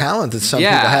level of talent that some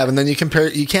people have, and then you can't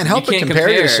help but compare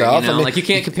yourself. Like you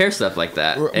can't compare stuff like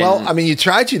that. Well, I mean, you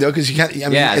try to though, because you can't. I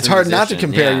mean, it's hard not to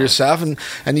compare yourself,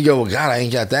 and you go, well, God, I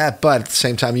ain't got that. But at the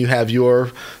same time, you have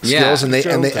your skills, and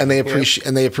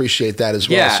they appreciate that as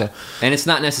well. Yeah, so. And it's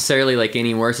not necessarily like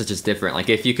any worse. It's just different. Like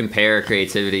if you compare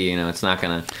creativity, it's not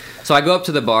gonna. So I go up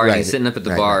to the bar, and he's sitting up at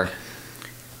the bar,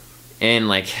 and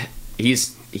like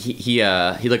he's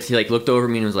he looked over at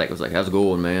me and was like, how's it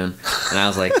going, man? And I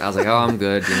was like, oh, I'm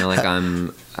good. You know,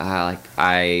 like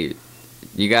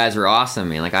you guys are awesome,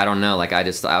 man. Like, I don't know, like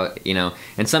you know,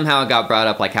 and somehow it got brought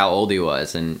up like how old he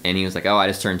was, and he was like, oh, I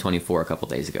just turned 24 a couple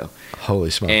days ago. Holy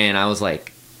smokes! And I was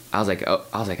like,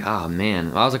 oh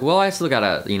man. I was like, well, I still got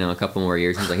a couple more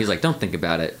years. He's like, don't think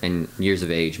about it in years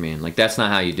of age, man. Like, that's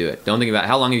not how you do it. Don't think about it.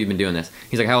 How long have you been doing this?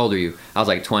 He's like, how old are you? I was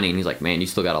like 20, and he's like, man, you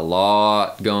still got a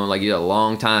lot going. Like, you got a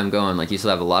long time going. Like, you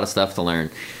still have a lot of stuff to learn.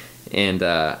 And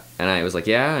I was like,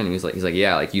 yeah. And he's like,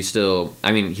 yeah. Like, you still.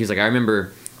 I mean, he's like, I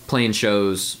remember playing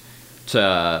shows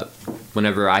to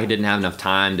whenever I didn't have enough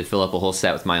time to fill up a whole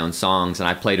set with my own songs, and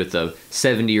I played with a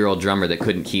 70-year-old drummer that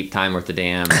couldn't keep time worth a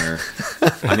damn. Or,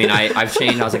 I mean, I've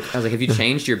changed. I was like, have you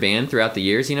changed your band throughout the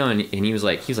years? You know, and he was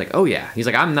like, oh yeah. He's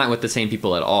like, I'm not with the same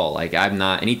people at all. Like, I'm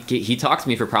not. And he talked to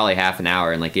me for probably half an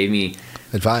hour and like gave me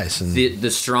advice and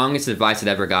the strongest advice I'd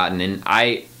ever gotten. And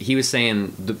he was saying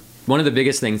one of the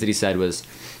biggest things that he said was,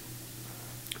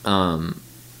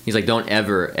 he's like, don't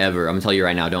ever, I'm gonna tell you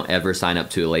right now, don't ever sign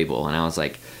up to a label. And I was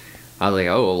like,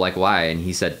 oh, like why? And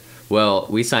he said, well,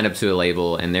 we signed up to a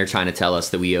label and they're trying to tell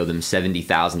us that we owe them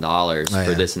 $70,000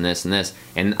 for this and this and this.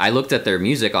 And I looked at their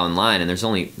music online, and there's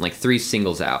only like 3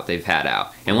 singles they've had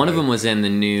out, and one of them was in the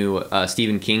new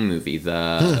Stephen King movie.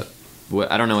 I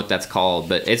don't know what that's called,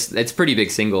 but it's a pretty big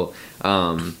single.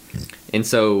 And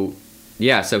so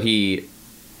yeah, so he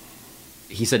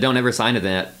said, don't ever sign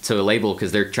to a label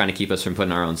because they're trying to keep us from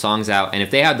putting our own songs out. And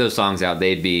if they had those songs out,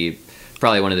 they'd be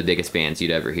probably one of the biggest bands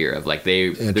you'd ever hear of. Like,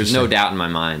 there's no doubt in my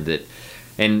mind that.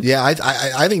 And yeah,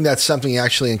 I think that's something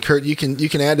actually. And Kurt, you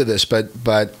can add to this, but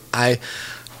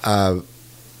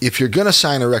if you're going to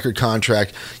sign a record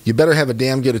contract, you better have a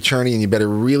damn good attorney, and you better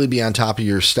really be on top of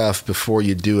your stuff before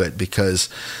you do it, because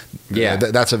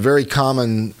that's a very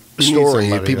common story.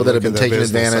 People that have been taken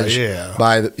advantage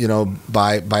by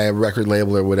a record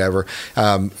label or whatever.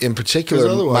 In particular,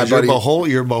 otherwise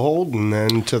you're beholden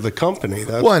then to the company.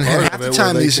 That's and half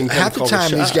the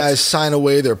time these guys sign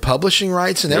away their publishing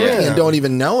rights and everything and don't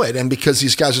even know it. And because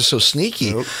these guys are so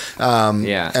sneaky, and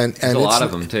there's a lot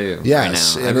of them too.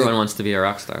 Yes, right now. Everyone wants to be a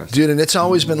rock star, dude, and it's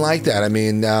always been like that. I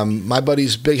mean, my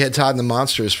buddies Big Head Todd and the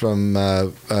Monsters from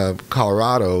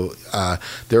Colorado,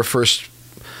 their first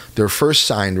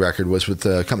signed record was with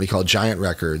a company called Giant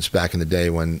Records back in the day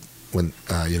when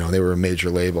they were a major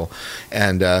label,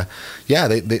 and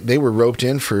they were roped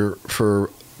in for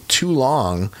too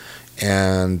long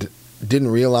and didn't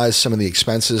realize some of the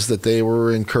expenses that they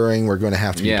were incurring were going to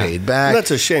have to be paid back. And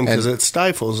that's a shame, because it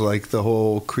stifles like the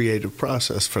whole creative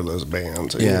process for those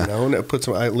bands. And it puts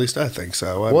them, at least I think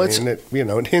so. I mean,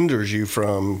 it hinders you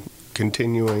from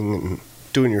continuing and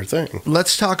doing your thing.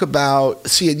 Let's talk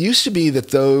about, it used to be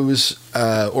that those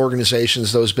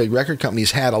organizations, those big record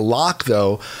companies had a lock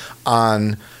though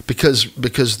on, because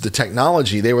the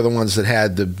technology, they were the ones that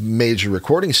had the major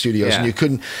recording studios, and you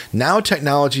couldn't. Now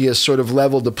technology has sort of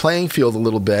leveled the playing field a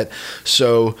little bit,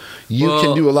 so you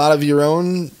can do a lot of your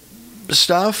own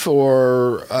stuff,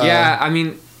 or I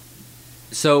mean,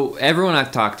 so everyone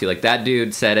I've talked to, like that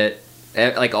dude said it.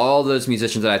 Like, all those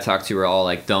musicians that I talked to were all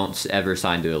like, don't ever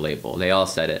sign to a label. They all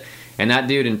said it. And that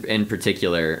dude in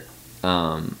particular,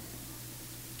 and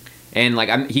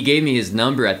like he gave me his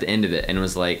number at the end of it, and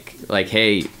was like,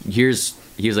 hey, he was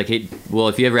like, hey, well,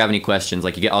 if you ever have any questions,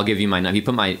 like, I'll give you my number. He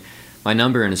put my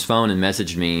number in his phone and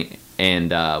messaged me,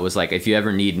 and was like, if you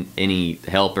ever need any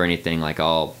help or anything, like,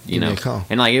 I'll give me a call.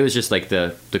 And like, it was just like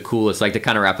the coolest, like, to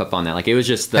kind of wrap up on that, like, it was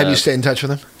just have you stayed in touch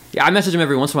with him? Yeah, I message him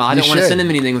every once in a while. I don't want to send him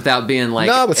anything without being like,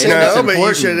 no, but say no, but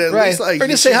you should at least or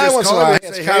just say hi once in a while.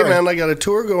 Say, hey man, I got a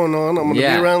tour going on. I'm going to be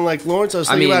around like Lawrence. I was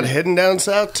thinking about heading down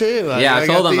south too. I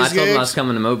told him I was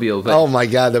coming to Mobile. But oh my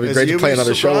God, that'd be great to play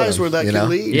another show. Where that could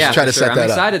lead. Yeah, trying to set that up. I'm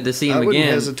excited to see him again. I wouldn't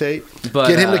hesitate. But,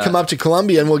 get him to come up to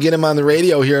Columbia, and we'll get him on the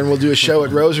radio here, and we'll do a show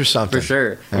at Rose or something. For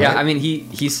sure. Yeah, I mean,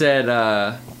 he said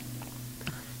to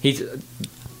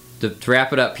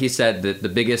wrap it up. He said that the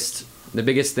biggest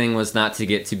thing was not to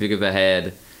get too big of a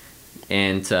head,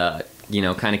 and to,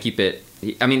 kind of keep it.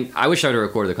 I mean, I wish I would have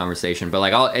recorded the conversation, but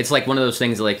like, it's like one of those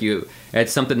things that, like,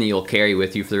 it's something that you'll carry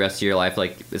with you for the rest of your life.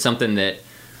 Like, it's something that,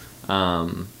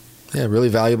 really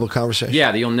valuable conversation.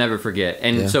 Yeah, that you'll never forget.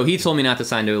 And so he told me not to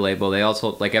sign to a label. They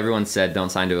also, like everyone said, don't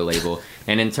sign to a label.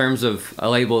 And in terms of a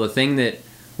label, the thing that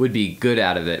would be good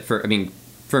out of it,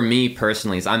 for me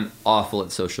personally, is I'm awful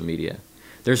at social media.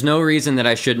 There's no reason that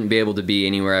I shouldn't be able to be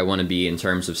anywhere I want to be in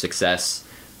terms of success.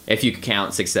 If you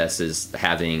count success as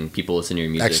having people listen to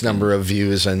your music, X number of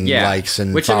views and likes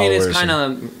and which followers, I mean is kind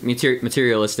of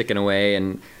materialistic in a way,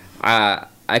 and I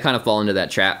I kind of fall into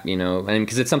that trap, you know, and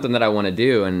because it's something that I want to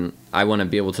do, and I want to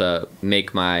be able to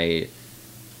make my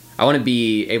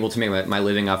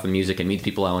living off of music and meet the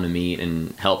people I want to meet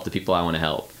and help the people I want to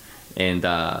help. And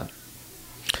so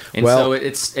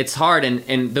it's hard.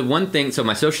 And the one thing, so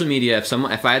my social media,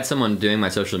 if I had someone doing my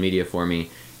social media for me,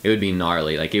 it would be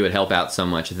gnarly. Like, it would help out so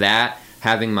much. That,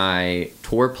 having my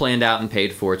tour planned out and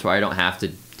paid for, to where I don't have to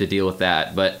deal with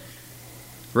that. But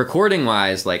recording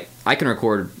wise, like, I can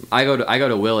record. I go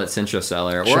to Will at Centro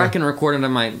Cellar, or I can record it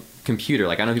on my computer.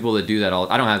 Like, I know people that do that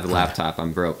I don't have the laptop,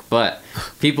 I'm broke, but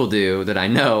people do that I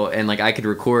know, and like, I could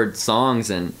record songs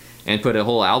and put a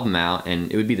whole album out,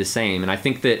 and it would be the same. And I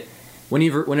think that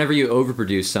whenever you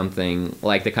overproduce something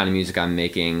like the kind of music I'm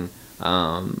making,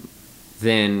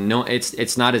 then no,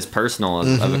 it's not as personal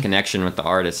of a connection with the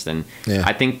artist. And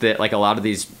I think that, like, a lot of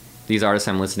these artists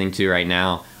I'm listening to right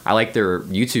now, I like their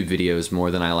YouTube videos more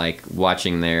than I like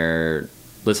listening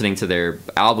to their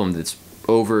album that's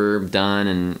overdone.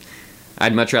 And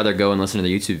I'd much rather go and listen to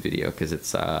the YouTube video, because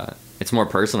it's more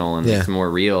personal, and it's more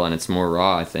real, and it's more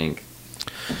raw, I think.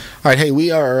 All right, hey, we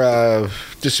are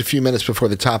just a few minutes before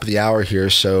the top of the hour here,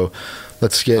 so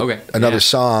let's get another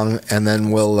song, and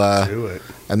then we'll do it.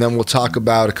 And then we'll talk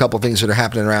about a couple things that are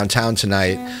happening around town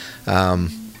tonight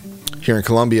here in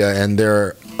Columbia and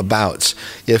thereabouts.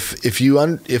 If you're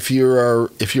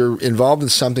involved in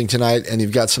something tonight and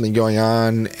you've got something going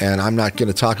on and I'm not going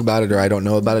to talk about it or I don't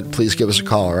know about it, please give us a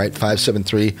call. All right,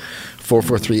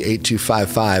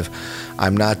 573-443-8255.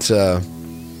 I'm not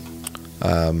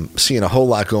seeing a whole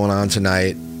lot going on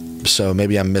tonight, so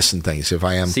maybe I'm missing things. If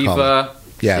I am, SIFA.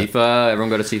 Yeah. SIFA. Everyone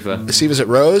go to SIFA. SIFA's at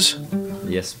Rose?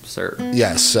 Yes, sir.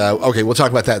 Yes. Okay, we'll talk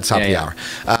about that at the top of the hour.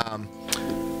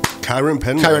 Kyron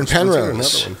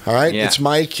Penrose. All right. Yeah. It's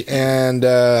Mike and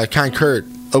Con Kurt.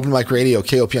 Open Mic Radio,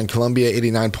 KOPN Columbia,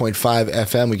 89.5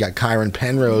 FM. We got Kyron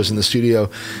Penrose in the studio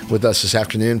with us this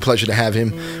afternoon. Pleasure to have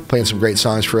him playing some great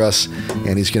songs for us,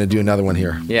 and he's going to do another one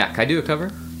here. Yeah. Can I do a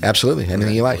cover? Absolutely.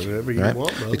 Anything you like. Whatever you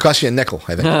want, bro. It costs you a nickel,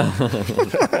 I think.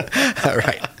 All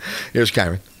right. Here's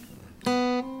Kyron.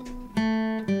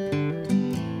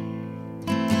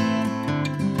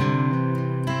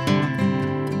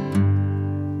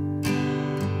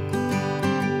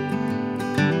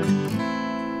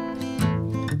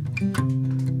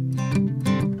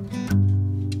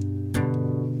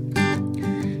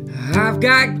 I've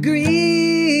got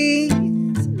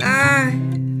greens and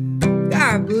I've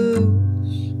got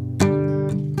blues,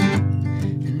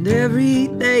 and every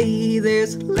day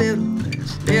there's a little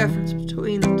less difference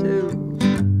between the two.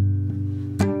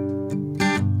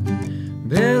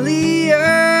 Belly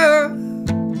up,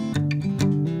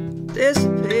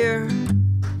 disappear.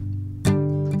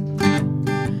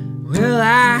 Well,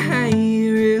 I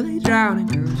ain't really drowning,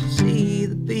 'cause you see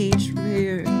the beach from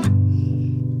here.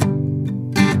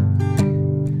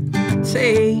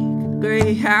 Take a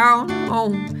Greyhound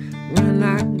home. When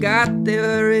I got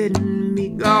there, it'd be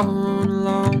gone,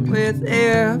 along with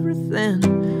everything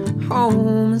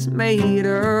home is made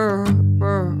of.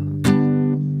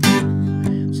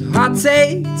 So I'll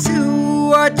take to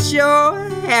what you're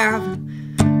having,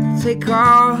 take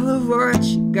all of what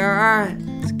you got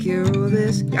to kill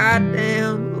this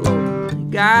goddamn lonely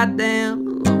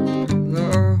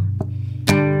love.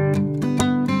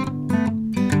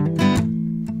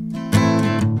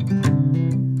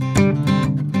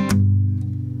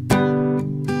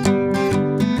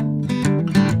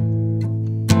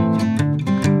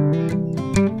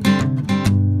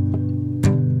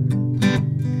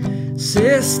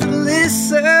 Sister,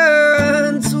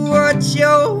 listen to what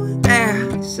your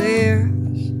dad says.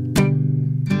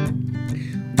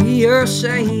 We are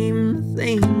ashamed of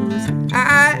things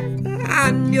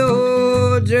on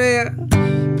your dress.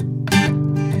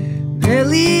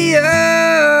 Belly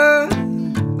up,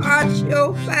 watch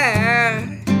your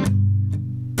back.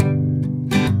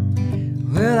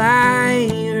 Well, I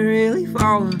ain't really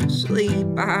falling asleep,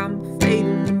 I'm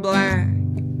fading black.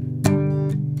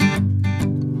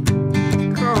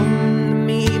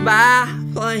 By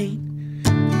plane,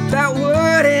 that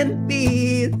wouldn't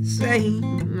be the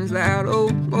same as that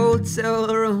old motel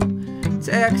room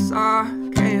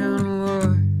Texarkana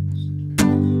was.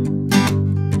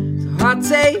 So I'll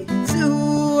take to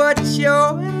what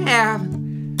you're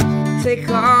having, take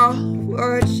all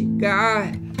what you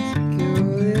got to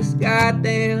kill this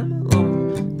goddamn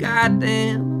lonely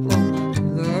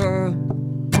love.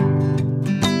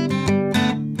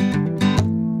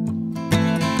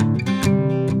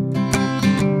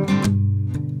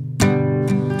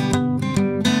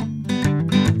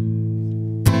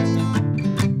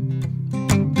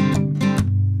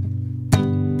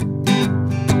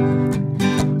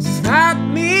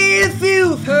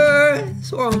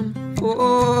 this one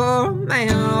for a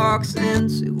man walks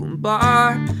into a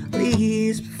bar,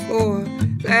 leaves before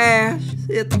the ashes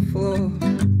hit the floor.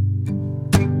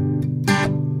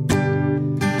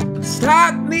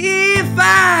 Stop me if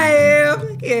I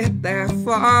ever get that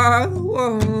far. The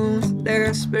world's a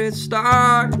desperate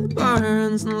star that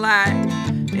burns and light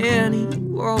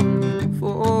anyone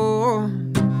for.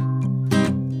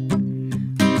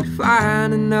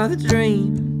 Find another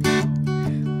dream,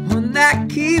 one that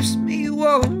keeps me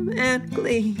warm and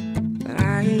clean. But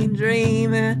I ain't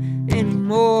dreaming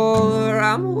anymore,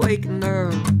 I'm waking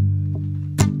up.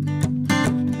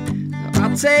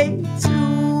 I'll take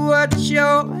to what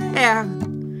you're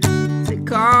having,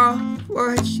 take off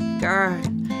what you got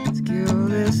to kill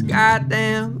this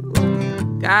goddamn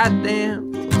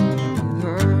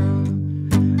girl.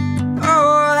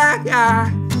 All I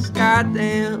got is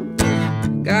goddamn girl.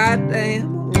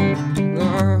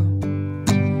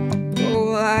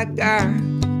 All I got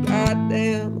is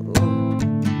goddamn.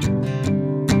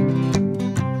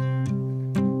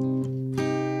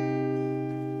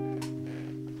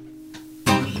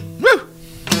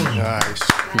 Nice.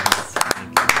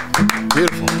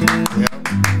 Beautiful.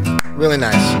 Yeah. Really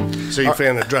nice. So you a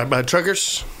fan of Drive-By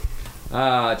Truckers?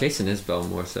 Jason Isbell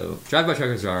more so. Drive-By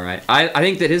Truckers are alright. I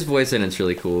think that his voice in it's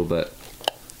really cool, but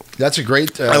That's a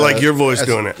great. I like your voice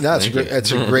doing it. No,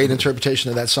 it's a great interpretation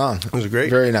of that song. It was great.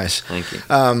 Very nice. thank you.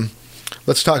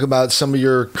 Let's talk about some of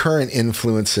your current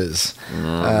influences.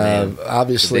 Man.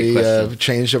 Obviously, It's a big question.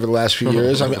 changed over the last few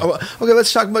years. I mean, okay,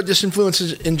 let's talk about just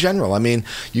influences in general. I mean,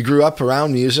 you grew up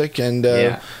around music, and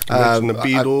You mentioned the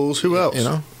Beatles. Who else? You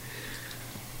know,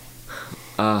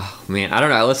 Oh man, I don't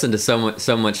know. I listen to so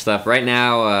much stuff right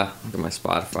now. Look at my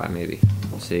Spotify, maybe.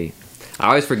 Let's see. I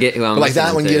always forget who I'm. but like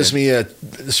that listening one to. gives me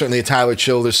certainly a Tyler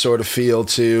Childers sort of feel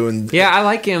too, and Yeah, I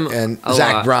like him. and a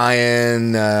Zach lot.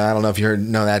 Bryan. I don't know if you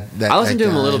know that. I listened that to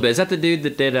him a guy. little bit. Is that the dude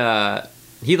that did?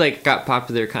 He like got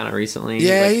popular kind of recently.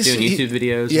 Yeah, like, he's doing YouTube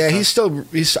videos. and Yeah, stuff.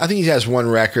 he's. I think he has one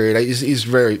record. He's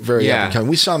very very Yeah. up and coming.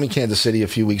 We saw him in Kansas City a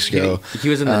few weeks ago. He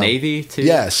was in the Navy too.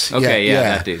 Yes. Okay. Yeah,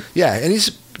 that dude. Yeah, and he's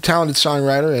a talented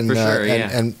songwriter and For sure,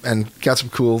 and got some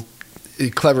cool,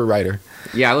 clever writer.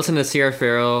 Yeah, I listened to Sierra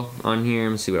Farrell on here.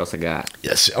 Let me see what else I got.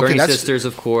 Yes. Okay, Bernie that's Sisters,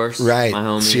 of course. right. My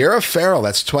homie. Sierra Farrell.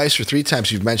 That's twice or three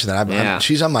times you've mentioned that. Yeah.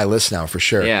 She's on my list now for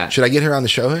sure. Yeah. Should I get her on the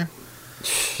show here?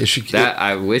 Is she? That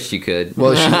I wish you could.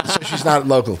 Well, so she's not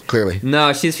local, clearly.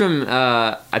 No, she's from.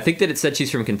 I think that it said she's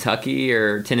from Kentucky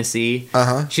or Tennessee.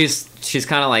 Uh-huh. She's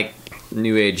kind of like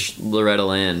new age Loretta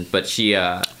Lynn, but she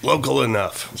Local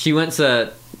enough. she went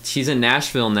to. She's in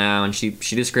Nashville now, and she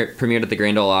just premiered at the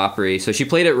Grand Ole Opry. So she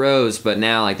played at Rose, but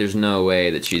now like there's no way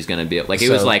that she's gonna be like it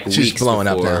So was like she's weeks blowing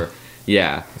up before. now.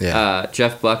 Yeah. Yeah.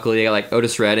 Jeff Buckley, they got like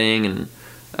Otis Redding and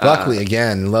Buckley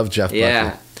again. Love Jeff yeah.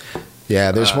 Buckley.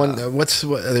 Yeah, there's one.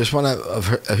 There's one of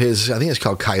his. I think it's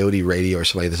called Coyote Radio or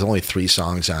something. There's only 3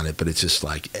 songs on it, but it's just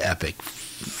like epic,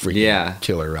 freaking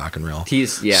killer rock and roll.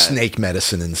 He's Snake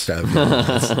medicine and stuff. You know?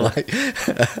 It's like,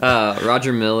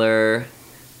 Roger Miller.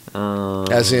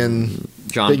 as in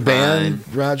John big Prine. band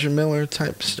Roger Miller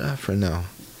type stuff, or no?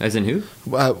 As in who?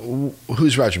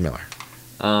 Who's Roger Miller,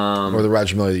 or the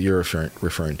Roger Miller that you're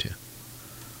referring to?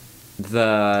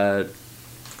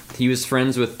 He was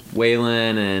friends with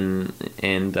Waylon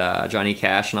and Johnny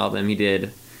Cash and all them. He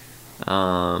did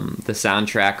the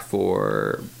soundtrack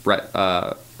for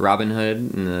Robin Hood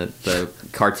and the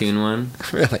cartoon one.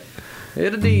 Really? I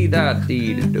love You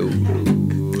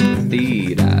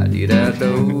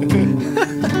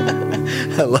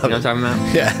know what I'm talking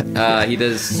about? Yeah. He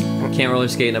does Can't Roller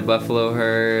Skate in a Buffalo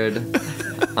Herd.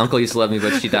 Uncle Used to Love Me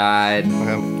But She Died.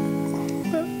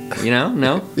 You know?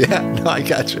 No? Yeah, no, I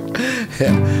got you.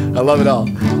 Yeah, I love it all.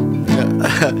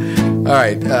 Yeah. All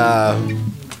right.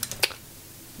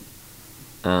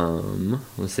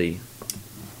 Let's see.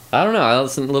 I don't know. I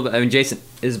listen a little bit. I mean, Jason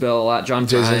Isbell a lot. John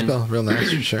Jason Prine. Isbell, real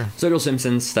nice, for sure. Sturgill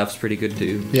Simpson's stuff's pretty good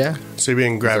too. Yeah. So you've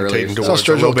been gravitating Saw towards a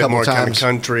Sturgill little a bit couple more kind of times.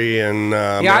 country and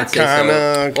Yeah, I'd say so.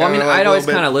 Americana. Well, I mean, kinda like I'd a always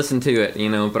little kind of bit. listen to it, you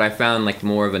know, but I found like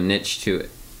more of a niche to it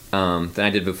than I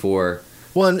did before.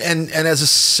 Well, and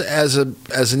as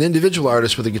an individual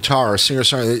artist with a guitar, or singer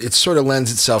songwriter, it sort of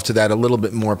lends itself to that a little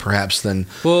bit more, perhaps, than.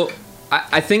 Well,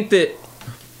 I think that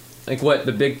like what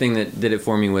the big thing that did it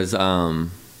for me was like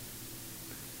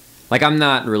I'm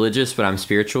not religious, but I'm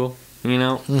spiritual, you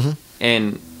know. Mm-hmm.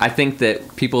 And I think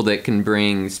that people that can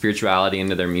bring spirituality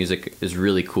into their music is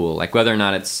really cool. Like whether or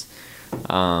not it's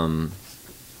like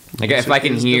if I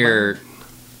can hear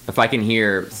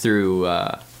through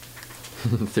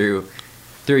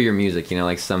through your music, you know,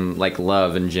 like some like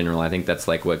love in general. I think that's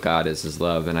like what God is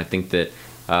love, and I think that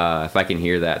if I can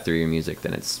hear that through your music,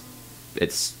 then it's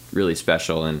it's really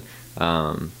special. And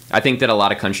I think that a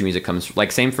lot of country music comes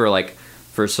like same for like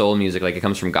for soul music, like it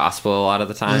comes from gospel a lot of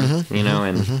the time, you know.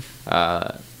 And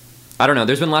I don't know.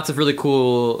 There's been lots of really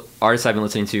cool artists I've been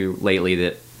listening to lately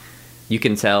that you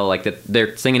can tell like that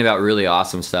they're singing about really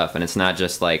awesome stuff, and it's not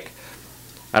just like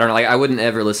I don't know. Like I wouldn't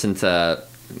ever listen to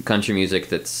country music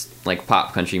that's like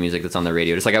pop country music that's on the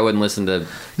radio. Just like I wouldn't listen to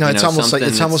it's almost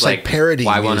like parody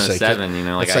music. Y107, you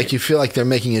know, like it's like you feel like they're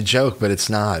making a joke, but it's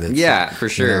not. It's, for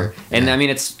sure. You know, and I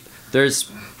mean, there's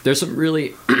some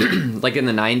really like in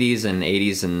the 90s and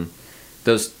 80s and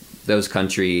those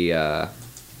country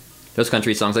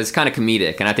songs. It's kind of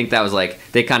comedic, and I think that was like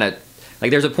they kind of like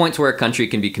there's a point to where country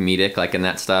can be comedic, like in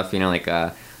that stuff, you know, like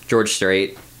George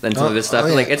Strait. And some of his stuff,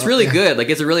 like it's really good. Like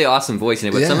it's a really awesome voice in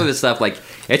it. But some of his stuff, like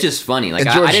it's just funny. Like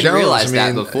I didn't realize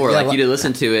that before. Like you did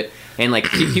listen to it, and like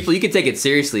people, you can take it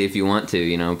seriously if you want to,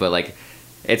 you know. But like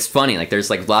it's funny. Like there's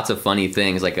like lots of funny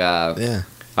things. Like I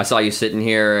saw you sitting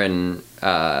here, and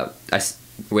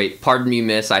wait, pardon me,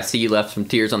 miss. I see you left some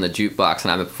tears on the jukebox,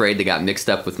 and I'm afraid they got mixed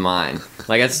up with mine.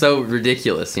 Like that's so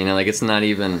ridiculous, you know. Like it's not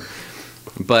even.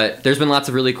 But there's been lots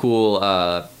of really cool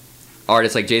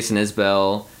artists like Jason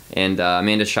Isbell and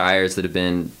Amanda Shires that have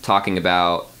been talking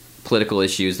about political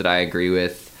issues that I agree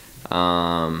with,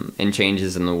 and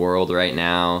changes in the world right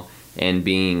now, and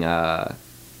being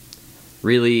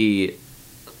really,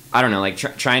 I don't know, like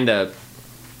trying to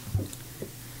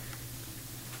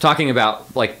talking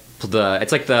about like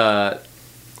the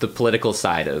political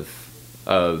side of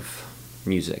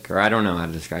music, or I don't know how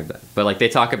to describe that, but like they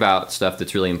talk about stuff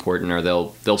that's really important, or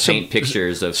they'll paint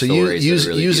pictures of stories.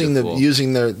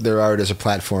 Using their art as a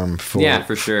platform for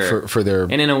for sure for their,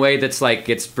 and in a way that's like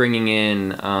it's bringing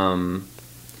in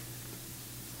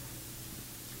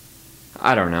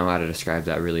I don't know how to describe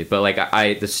that really, but like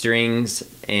the strings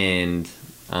and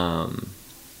the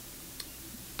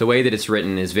way that it's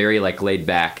written is very like laid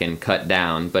back and cut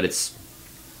down, but it's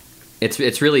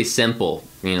really simple,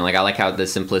 you know. Like I like how the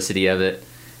simplicity of it,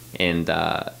 and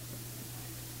the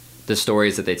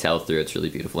stories that they tell through. It's really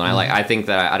beautiful, and I think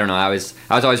that I don't know. I was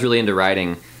always really into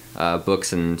writing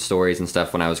books and stories and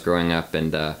stuff when I was growing up,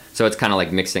 and so it's kind of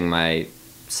like mixing my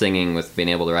singing with being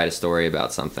able to write a story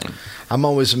about something. I'm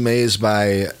always amazed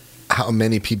by how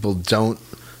many people don't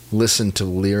listen to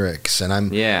lyrics,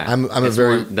 and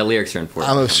the lyrics are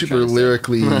important. I'm a super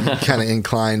lyrically kind of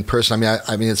inclined person.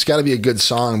 I mean it's got to be a good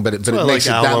song, but it makes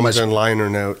it that much. And liner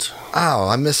notes. Oh,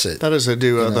 I miss it. That is a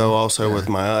duo, though. Also, with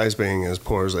my eyes being as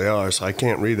poor as they are, so I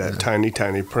can't read that tiny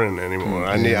print anymore.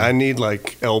 I need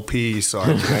like LP so I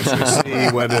can actually see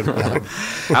what it.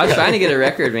 I was trying to get a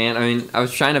record, man. I mean, I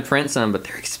was trying to print some, but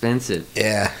they're expensive.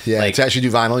 Yeah. Like, to actually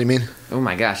do vinyl, you mean? Oh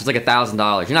my gosh, it's like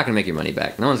 $1,000. You're not gonna make your money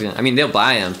back. No one's gonna. I mean, they'll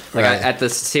buy them. Like at the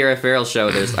Sierra Farrell show,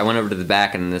 I went over to the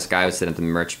back, and this guy was sitting at the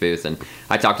merch booth, and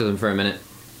I talked to him for a minute,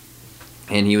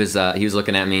 and he was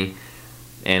looking at me,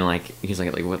 and like he's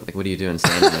like what are you doing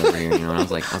standing over here? You know, and I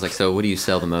was like, so what do you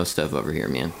sell the most of over here,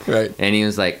 man? Right. And he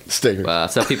was like,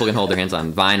 stuff people can hold their hands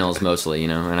on, vinyls mostly, you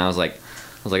know. And I was like,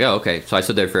 oh okay. So I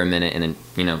stood there for a minute, and then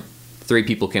 3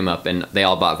 people came up, and they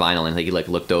all bought vinyl, and he like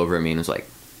looked over at me and was like.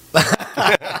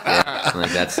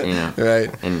 Like that's right,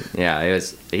 and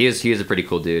he was a pretty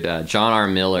cool dude. John R.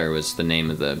 Miller was the name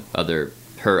of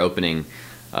her opening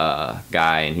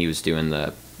guy, and he was doing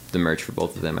the merch for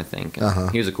both of them, I think.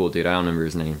 He was a cool dude. I don't remember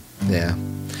his name. Yeah,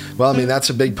 well, I mean that's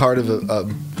a big part of a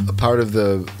part of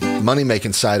the money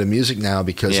making side of music now,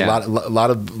 because a lot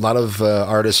of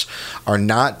artists are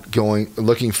not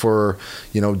looking for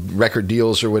record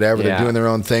deals or whatever. They're doing their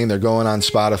own thing. They're going on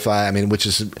Spotify. I mean, which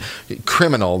is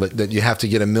criminal that you have to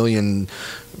get 1 million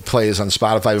plays on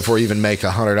Spotify before you even make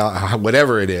 $100,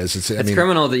 whatever it is. It's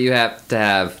criminal that you have to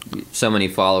have so many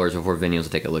followers before venues will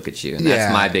take a look at you. And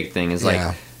that's my big thing. Is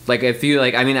like if you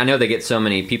I mean, I know they get so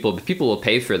many people. People will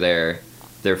pay for their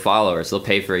followers. They'll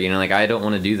pay for like I don't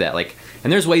want to do that. Like.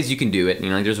 And there's ways you can do it,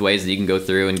 like there's ways that you can go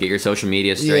through and get your social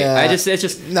media straight. Yeah. It's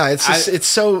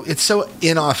so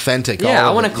inauthentic. Yeah,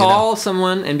 I want to call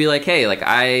someone and be like, hey, like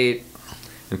I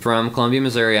am from Columbia,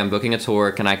 Missouri. I'm booking a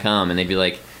tour. Can I come? And they'd be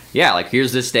like, yeah, like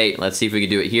here's this date. Let's see if we can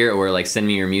do it here, or like send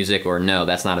me your music, or no,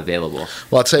 that's not available.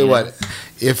 Well, I'll tell you what,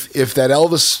 if that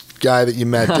Elvis guy that you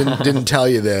met didn't tell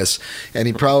you this, and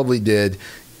he probably did,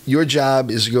 your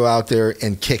job is to go out there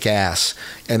and kick ass.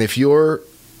 And if you're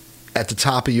at the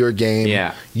top of your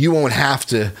game, you won't have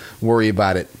to worry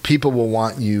about it. People will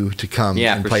want you to come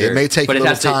and play. Sure. It may take a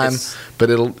little time, but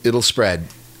it'll spread.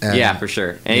 And, for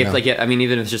sure. And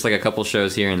even if it's just like a couple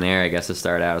shows here and there, I guess to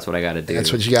start out, that's what I got to do.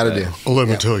 That's what you got to do. Well, let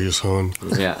me tell you, son.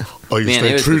 Yeah. You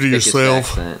stay true to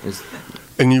yourself,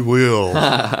 and you will.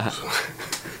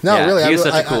 No, Yeah, really, he was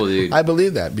such a cool dude. I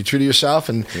believe that. Be true to yourself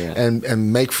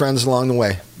and make friends along the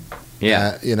way.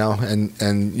 Yeah,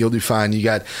 and you'll do fine.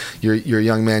 You're a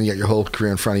young man. You got your whole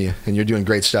career in front of you, and you're doing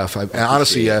great stuff.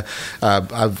 Honestly,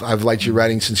 I've liked your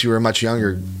writing since you were a much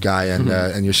younger guy,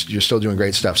 and you're still doing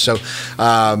great stuff. So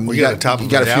we got a top of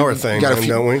the hour thing,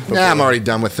 don't we? Nah, I'm already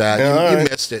done with that. You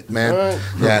missed it, man.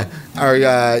 Right.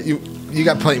 Yeah. You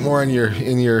got plenty more in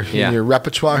your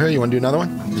repertoire here. You want to do another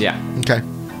one? Yeah. Okay.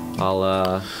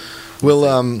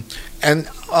 And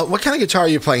what kind of guitar are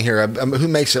you playing here? Who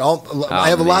makes it? I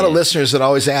have a lot of listeners that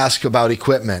always ask about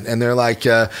equipment, and they're like,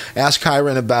 ask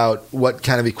Kyron about what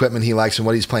kind of equipment he likes and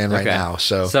what he's playing right now.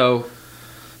 So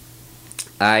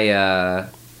I,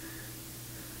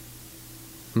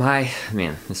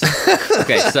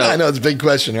 okay, so I know it's a big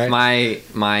question, right?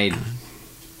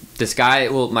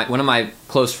 One of my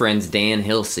close friends, Dan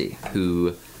Hilsey,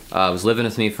 who was living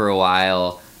with me for a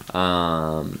while.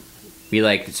 We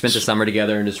spent the summer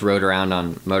together and just rode around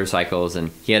on motorcycles,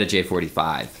 and he had a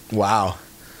J45. Wow.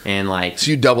 And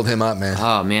so you doubled him up, man.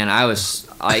 Oh man,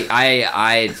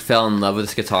 I fell in love with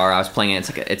this guitar. I was playing it.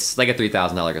 It's like a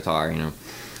 $3,000 guitar,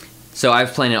 So I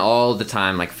was playing it all the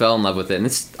time, fell in love with it.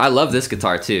 And I love this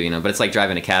guitar too, but it's like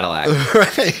driving a Cadillac.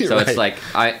 Right. So it's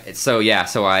I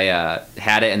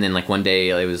had it, and then one day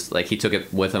it was he took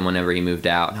it with him whenever he moved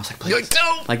out, and I was like, please.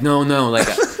 No.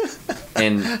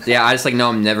 And I just no,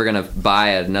 I'm never gonna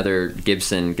buy another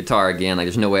Gibson guitar again.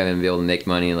 There's no way I'm gonna be able to make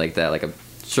money like that. I'm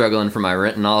struggling for my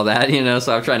rent and all that,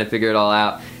 So I'm trying to figure it all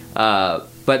out.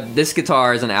 But this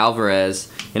guitar is an Alvarez,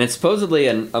 and it's supposedly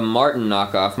a Martin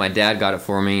knockoff. My dad got it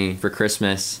for me for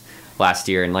Christmas last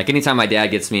year, and anytime my dad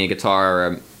gets me a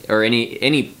guitar or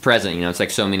any present,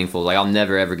 it's so meaningful. I'll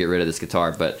never ever get rid of this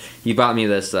guitar. But he bought me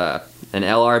this an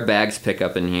LR Baggs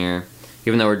pickup in here,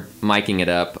 even though we're miking it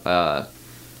up.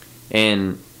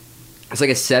 And it's a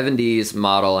 70s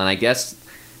model, and I guess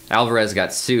Alvarez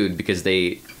got sued because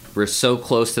they were so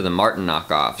close to the Martin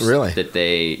knockoffs. Really? That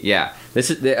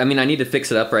I need to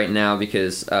fix it up right now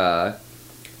because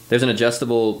there's an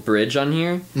adjustable bridge on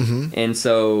here, and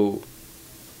so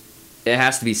it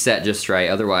has to be set just right.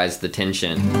 Otherwise, the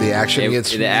tension, the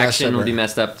action will be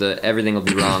messed up. Everything will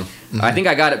be wrong. I think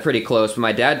I got it pretty close, but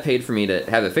my dad paid for me to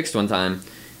have it fixed one time,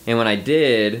 and when I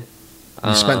did,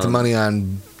 you spent the money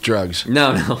on drugs.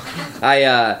 No.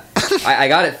 I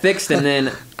got it fixed, and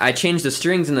then I changed the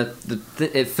strings, and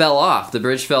it fell off. The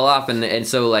bridge fell off, and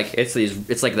so it's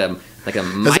like a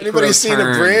micro. Has anybody seen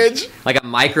a bridge? Like a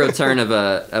micro turn of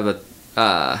a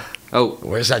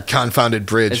where's that confounded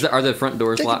bridge? Are the front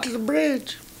doors locked? Take it to the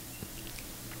bridge.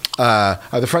 Are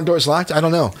the front doors locked? I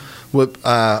don't know.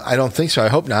 I don't think so. I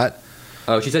hope not.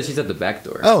 Oh, she's at the back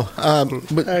door. Oh,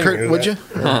 but Kurt, would you?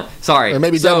 Sorry. Or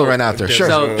maybe Devil ran out there. Sure.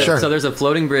 So there's a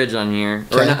floating bridge on here.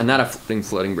 Okay. Or not a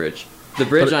floating bridge. The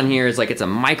bridge on here is it's a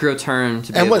micro turn.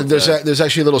 There's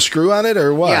actually a little screw on it,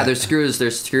 or what? Yeah, there's screws.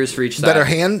 There's screws for each side. That are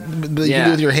you can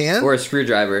do with your hand? Or a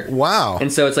screwdriver. Wow.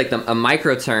 And so it's a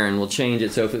micro turn will change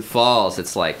it, so if it falls,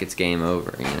 it's game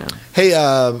over, Hey,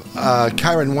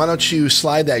 Kyron, why don't you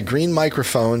slide that green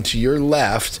microphone to your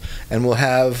left, and we'll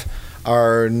have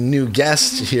our new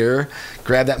guest here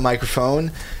grab that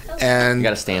microphone, and you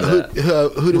gotta stand up.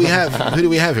 Who do we have? Who do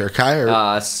we have here,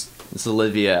 Kai? It's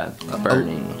Olivia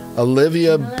Burney.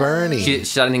 Olivia Burney. She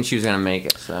didn't think she was gonna make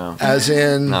it. So as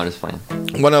in, no, just playing.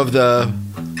 One of the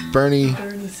Burney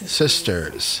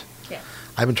sisters. Yeah.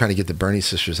 I've been trying to get the Burney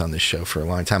sisters on this show for a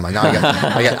long time. I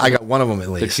got one of them at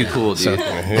least. They're too cool, dude.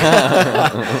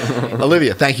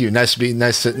 Olivia, thank you. Nice to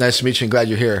meet you, and glad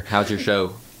you're here. How's your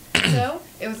show? So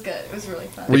it was good. It was really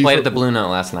fun. We played at the Blue Note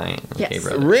last night. Yes.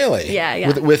 Really?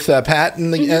 Yeah. With Pat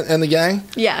and the gang.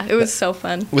 Yeah, it was so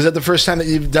fun. Was that the first time that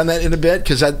you've done that in a bit?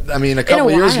 Because a couple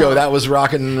of years ago, that was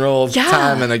rock and roll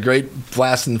time and a great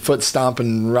blasting, foot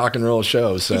stomping rock and roll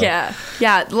show. So yeah.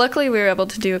 Luckily, we were able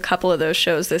to do a couple of those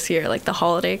shows this year, like the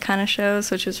holiday kind of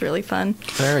shows, which was really fun.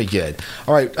 Very good.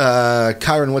 All right,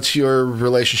 Kyron, what's your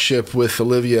relationship with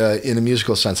Olivia in a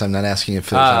musical sense? I'm not asking if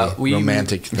there's any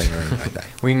romantic thing or anything like that.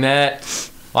 We met.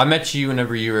 Well, I met you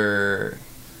whenever you were.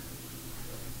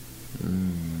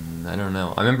 I don't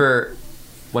know. I remember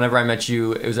whenever I met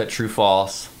you, it was at True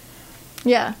False.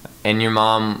 Yeah. And your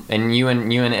mom and you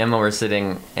and Emma were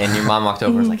sitting, and your mom walked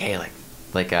over and was like, "Hey, like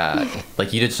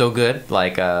you did so good.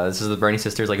 This is the Burney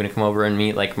sisters. Gonna come over and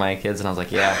meet my kids." And I was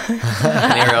like, "Yeah."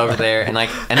 And they were over there, and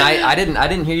I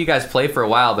didn't hear you guys play for a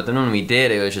while, but then when we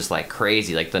did, it was just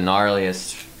crazy, the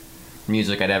gnarliest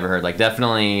music I'd ever heard.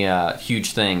 Definitely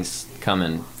huge things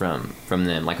coming from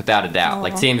them, without a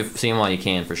doubt. See them while you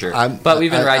can, for sure. But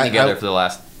we've been riding together for the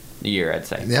last year, I'd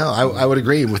say. Yeah, I would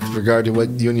agree with regard to what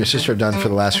you and your sister have done for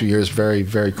the last few years. Very,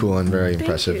 very cool and very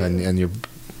impressive. you. And you're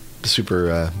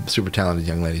super talented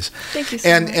young ladies. Thank you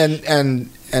so much.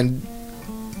 And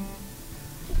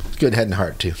good head and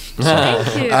heart too.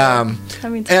 Thank you. That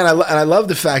means And I love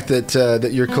the fact that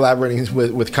you're collaborating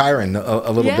with Kyron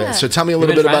a little bit. So tell me a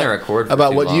little bit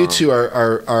about what you two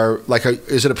are like.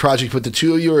 Is it a project with the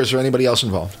two of you, or is there anybody else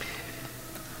involved?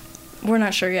 we're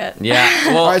not sure yet. Yeah.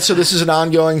 Well, All right, so this is an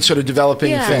ongoing sort of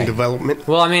developing thing. Development.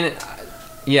 well, I mean,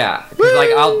 yeah. 'Cause,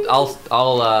 like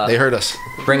I'll They heard us.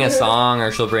 bring a song,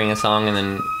 or she'll bring a song, and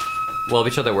then we'll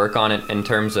each other work on it in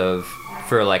terms of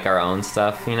for like our own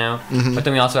stuff, you know. Mm-hmm. But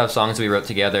then we also have songs we wrote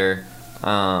together.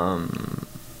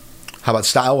 How about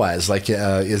style-wise? Like,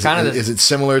 is it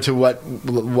similar to what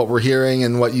we're hearing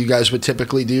and what you guys would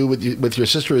typically do with your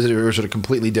sister, or is it a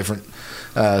completely different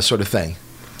sort of thing?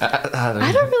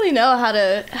 I don't really know how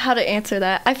to answer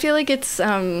that. I feel like it's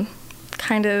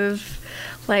kind of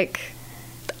like,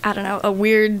 I don't know, a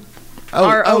weird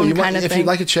our own kind of if thing. you'd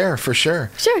like a chair, for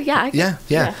sure. Sure, yeah.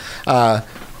 Yeah.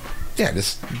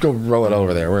 Just go roll it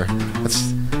over there.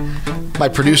 My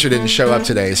producer didn't show up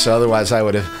today, so otherwise I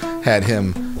would have had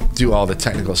him do all the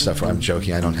technical stuff. I'm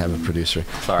joking. I don't have a producer.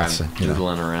 Sorry, I'm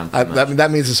doodling around.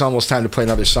 That means it's almost time to play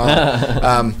another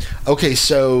song. Okay,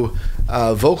 so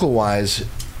vocal-wise,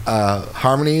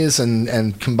 harmonies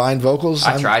and combined vocals.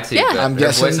 I try to. Yeah. But I'm her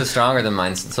guessing. voice is stronger than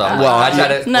mine, so I try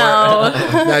to. No.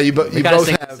 Now you gotta both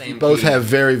sing the have same both key. have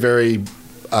very, very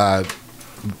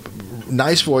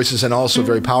nice voices and also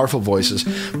very powerful voices.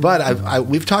 But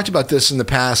we've talked about this in the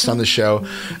past on the show.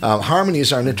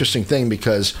 Harmonies are an interesting thing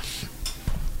because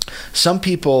some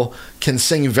people can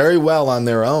sing very well on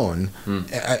their own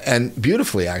and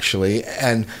beautifully, actually.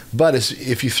 But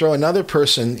if you throw another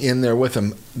person in there with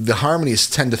them, the harmonies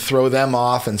tend to throw them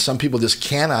off, and some people just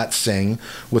cannot sing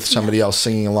with somebody else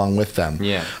singing along with them.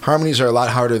 Yeah. Harmonies are a lot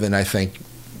harder than I think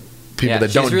people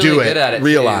that don't really do good at it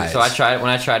realize. Too. So when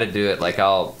I try to do it, like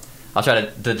I'll try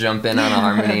to jump in on a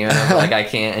harmony, whenever, like I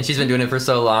can't. And she's been doing it for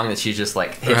so long that she just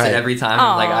like hits it every time.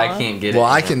 And, like I can't get it.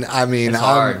 Well, it's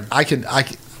hard. I can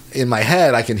in my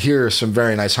head I can hear some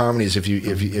very nice harmonies if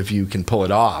you can pull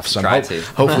it off. So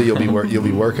hopefully you'll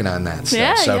be working on that stuff.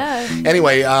 Yeah, so yeah.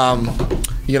 anyway,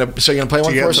 you're gonna play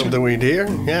one Do you for have us? something we'd hear?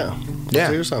 Yeah. Yeah.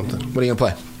 Let's hear something. What are you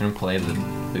gonna play? I'm gonna play the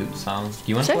boot song. Do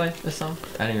you want to Sure. play this song?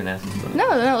 I didn't even ask. No,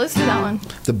 let's do that one.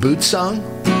 The Boot song?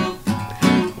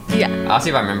 Yeah. I'll see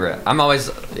if I remember it. I'm always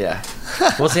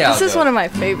We'll see how This is one of my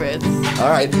favorites. All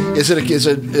right. Is it a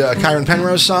Kyron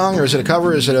Penrose song, or is it a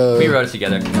cover? Is it a? We wrote it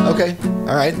together. Okay.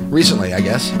 All right. Recently, I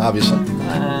guess. Obviously.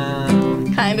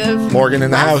 Kind of. Morgan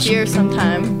in the house. Last year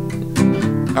sometime.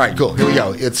 All right. Cool. Here we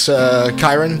go. It's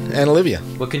Kyron and Olivia.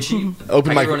 What can she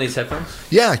Open I mic- give her one of these headphones?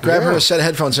 Yeah. Grab her a set of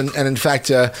headphones, and in fact,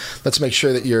 let's make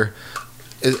sure that you're.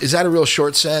 Is that a real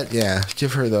short set? Yeah.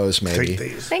 Give her those maybe. Take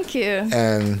these. Thank you.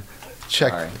 And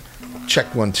check. Sorry.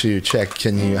 Check 1 2. Check.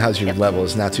 How's your level?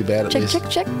 Is not too bad at least.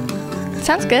 Check.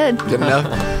 Sounds good. Good enough?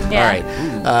 Yeah.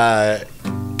 All right.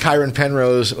 Kyron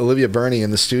Penrose, Olivia Burney in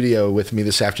the studio with me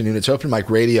this afternoon. It's Open Mic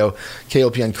Radio,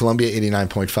 KOPN Columbia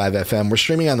 89.5 FM. We're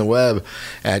streaming on the web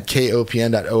at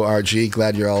kopn.org.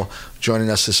 Glad you're all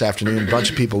joining us this afternoon. A bunch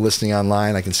of people listening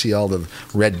online. I can see all the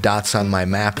red dots on my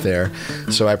map there.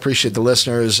 So I appreciate the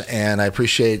listeners, and I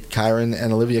appreciate Kyron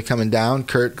and Olivia coming down.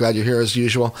 Kurt, glad you're here as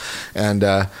usual. And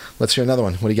let's hear another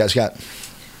one. What do you guys got?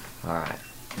 All right.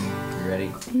 You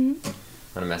ready? I'm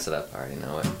gonna mess it up. I already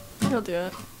know it. He'll do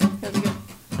it. He'll be good.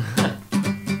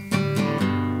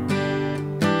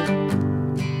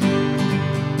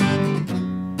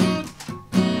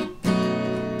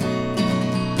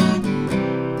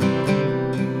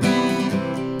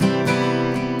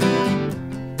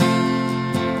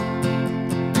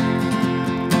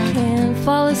 Can't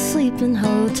fall asleep in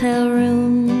hotel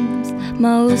rooms.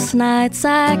 Most nights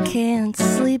I can't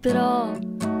sleep at all.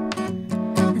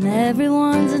 And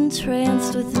everyone's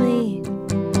entranced with me,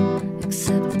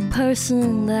 except the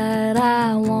person that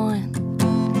I want.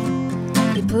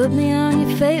 You put me on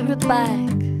your favorite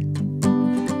bike,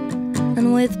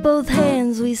 and with both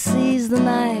hands we seize the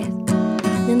night.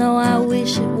 You know, I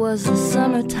wish it was the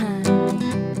summertime,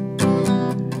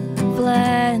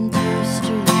 flying through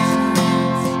street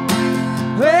signs.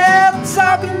 Well,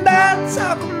 talking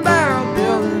about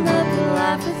building Up your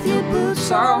life with your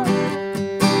boots on.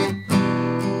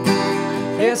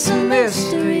 it's a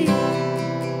mystery.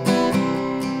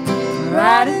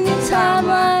 Right in your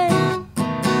timeline.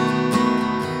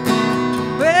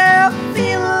 Well,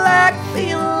 feel like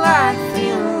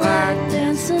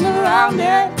Dancing around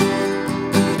it.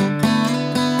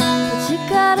 But you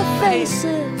gotta face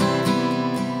it.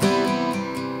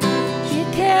 You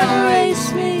can't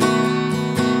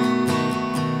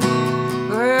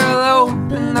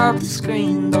open up the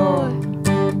screen door.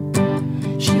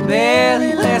 She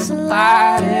barely lets the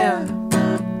light in.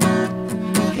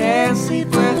 Can't sleep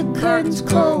with the curtains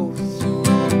closed.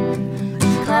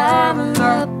 She's climbing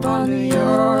up under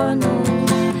your nose.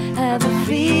 Have a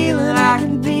feeling I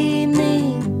can be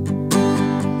me.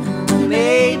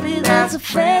 Maybe that's a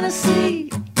fantasy.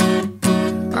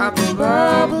 Popping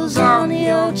bubbles on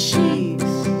your cheeks.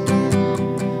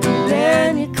 And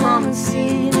then you come and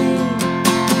see me.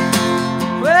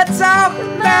 We're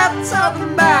talking about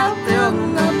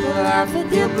building up a life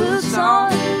with your boots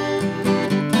on.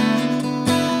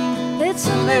 It's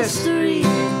a mystery,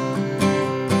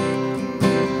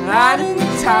 right in the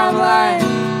timeline.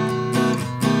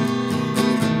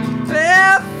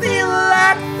 Well, feeling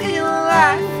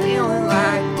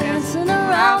like dancing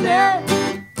around it.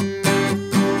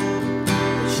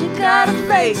 But you gotta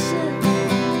face it.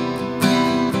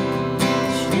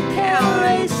 She can't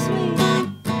erase me.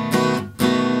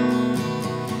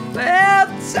 Well,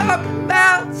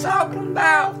 talking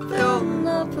about building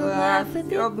up a life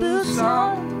with your boots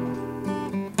on.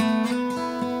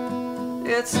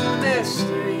 It's a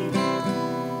mystery,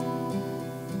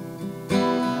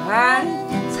 right in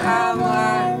the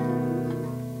timeline.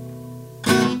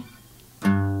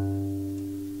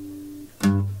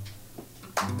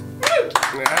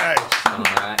 Nice. All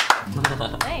right.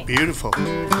 Beautiful.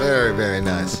 Very, very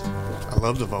nice. I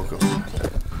love the vocals. You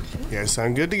guys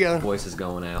sound good together. Voice is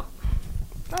going out.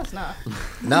 No, it's not.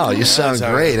 No, you sound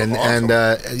great, and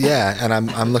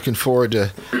I'm looking forward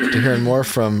to hearing more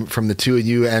from the two of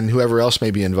you and whoever else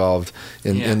may be involved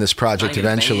in this project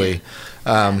eventually.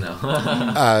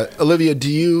 Olivia,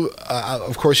 do you?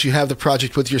 Of course, you have the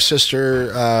project with your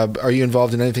sister. Are you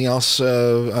involved in anything else?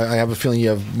 I have a feeling you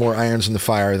have more irons in the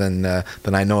fire than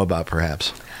I know about,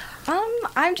 perhaps.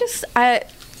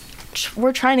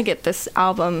 We're trying to get this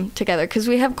album together because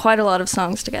we have quite a lot of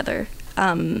songs together.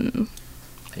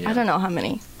 Yeah. I don't know how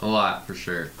many. A lot, for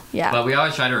sure. Yeah. But we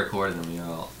always try to record them, you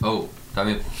know. Well,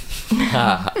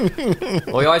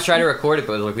 we always try to record it,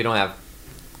 but like we don't have.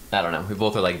 I don't know. We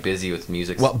both are like busy with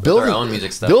music. Well, with building our own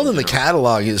music stuff. Building the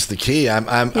catalog is the key.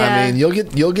 I mean,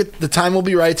 you'll get the time will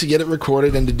be right to get it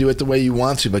recorded and to do it the way you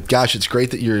want to. But gosh, it's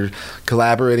great that you're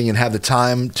collaborating and have the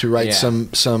time to write some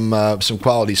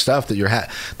quality stuff that you're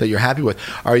happy with.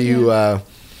 Are you?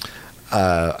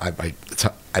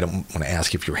 I don't want to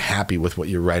ask if you're happy with what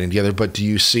you're writing together, but do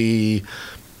you see,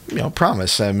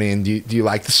 promise? I mean, do you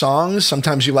like the songs?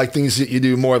 Sometimes you like things that you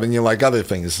do more than you like other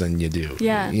things than you do.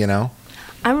 Yeah.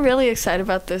 I'm really excited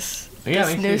about this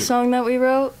new song that we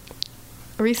wrote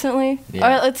recently.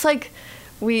 Yeah. Or it's like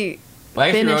we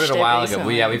actually wrote it a while ago.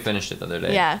 recently. We finished it the other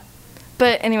day. Yeah.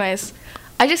 But anyways,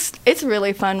 it's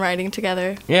really fun writing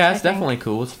together. Yeah, it's definitely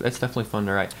cool. It's definitely fun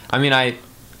to write. I mean, I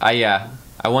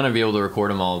want to be able to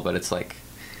record them all, but it's like,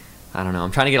 I don't know.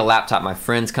 I'm trying to get a laptop. My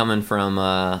friend's coming from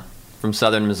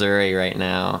Southern Missouri right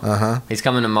now. Uh-huh. He's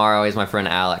coming tomorrow. He's my friend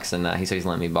Alex, and he said he's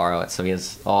letting me borrow it. So he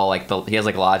has he has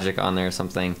like Logic on there or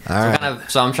something.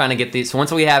 So I'm trying to get these. So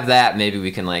once we have that, maybe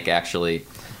we can like actually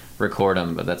record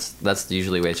them. But that's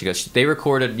usually the way it should go. They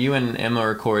recorded. You and Emma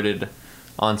recorded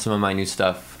on some of my new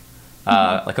stuff.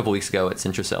 A couple weeks ago at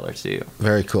Centroseller too.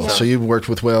 Very cool. So you've worked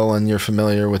with Will, and you're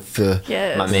familiar with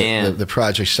my man, the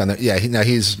projects on there. Yeah,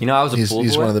 he's I was a pool boy.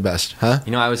 He's one of the best, huh?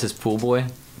 I was his pool boy.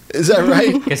 Is that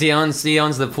right? Because he owns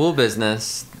the pool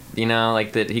business.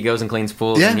 Like that he goes and cleans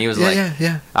pools. Yeah, and he was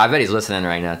yeah. I bet he's listening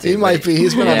right now too. He might be.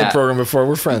 He's been on the program before.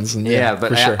 We're friends. And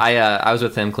but for sure. I was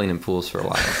with him cleaning pools for a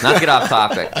while. Not to get off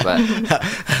topic, but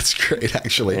that's great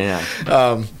actually. Yeah.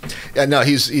 No,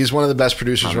 he's one of the best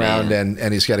producers around,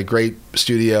 and he's got a great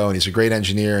studio, and he's a great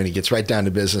engineer, and he gets right down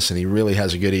to business, and he really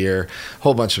has a good ear. A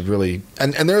whole bunch of really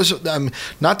and there's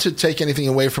not to take anything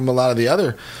away from a lot of the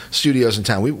other studios in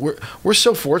town. We're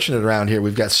so fortunate around here.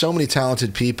 We've got so many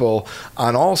talented people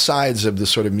on all sides of the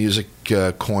sort of music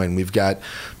coin. We've got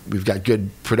good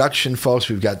production folks.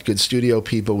 We've got good studio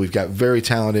people. We've got very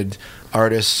talented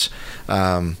artists.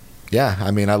 I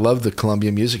mean, I love the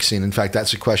Columbia music scene. In fact,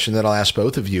 that's a question that I'll ask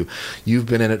both of you. You've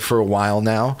been in it for a while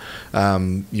now.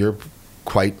 You're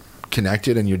quite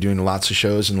connected, and you're doing lots of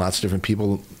shows and lots of different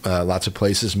people, lots of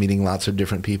places, meeting lots of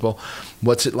different people.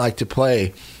 What's it like to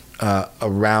play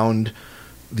around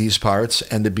these parts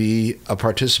and to be a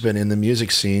participant in the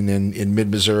music scene in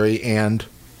mid-Missouri and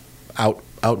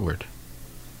outward?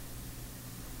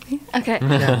 Okay.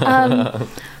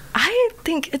 I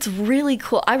think it's really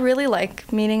cool. I really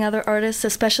like meeting other artists,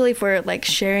 especially if we're like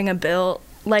sharing a bill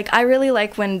like I really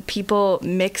like when people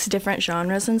mix different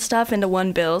genres and stuff into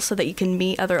one bill so that you can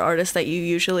meet other artists that you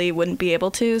usually wouldn't be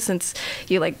able to, since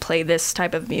you like play this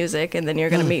type of music and then you're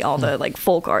going to meet all the like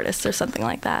folk artists or something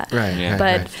like that. Right. Yeah.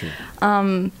 But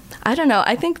I don't know.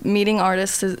 I think meeting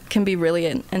artists can be really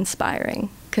inspiring,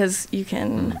 because you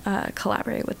can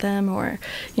collaborate with them, or,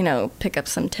 you know, pick up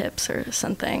some tips or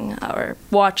something, or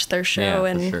watch their show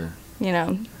and, you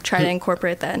know, try to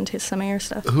incorporate that into some of your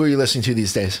stuff. Who are you listening to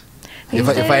these days? If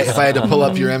I had to pull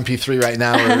up your MP3 right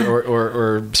now,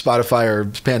 or Spotify or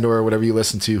Pandora or whatever you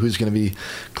listen to, who's going to be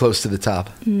close to the top?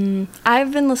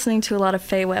 I've been listening to a lot of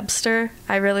Faye Webster.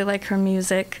 I really like her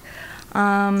music.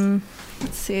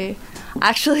 Let's see.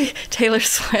 Actually, Taylor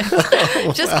Swift.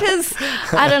 Just because,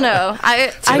 I don't know.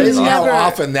 I amazing never... how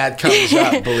often that comes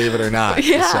up, believe it or not.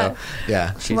 Yeah. So,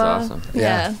 yeah. She's awesome.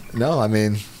 Yeah. No, I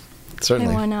mean,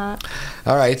 certainly. Hey, why not?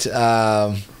 All right.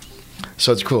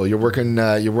 So it's cool. You're working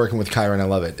with Kyra, and I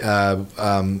love it.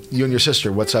 You and your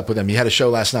sister, what's up with them? You had a show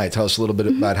last night. Tell us a little bit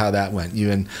about how that went.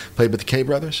 You played with the K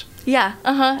Brothers? Yeah.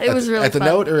 It was really fun. At the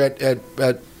Note or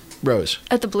at Rose?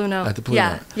 At the Blue Note. At the Blue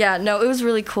Note. Yeah. No, it was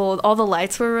really cool. All the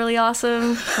lights were really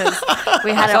awesome, because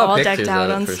we had it all decked out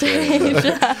on stage.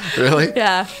 Really?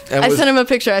 Yeah. I sent him a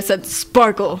picture. I said,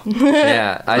 "Sparkle."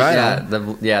 Yeah.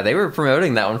 They were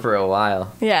promoting that one for a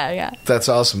while. Yeah. That's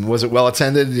awesome. Was it well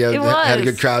attended? It was. Had a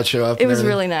good crowd show up? It was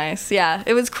really nice. Yeah.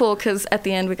 It was cool, because at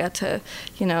the end we got to,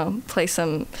 you know, play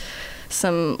some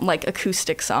like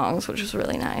acoustic songs, which was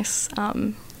really nice.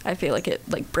 I feel like it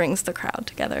like brings the crowd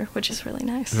together, which is really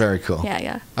nice. Very cool.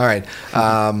 Yeah. All right.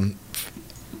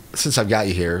 Since I've got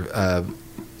you here,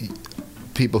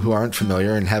 people who aren't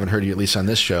familiar and haven't heard you, at least on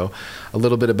this show, a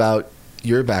little bit about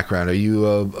your background. Are you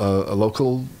a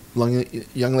local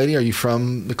young lady? Are you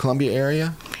from the Columbia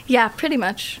area? Yeah, pretty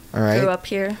much. All right. Grew up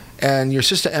here. And your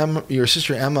sister Emma,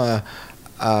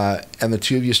 and the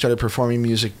two of you started performing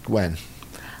music when?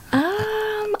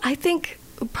 I think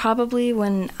probably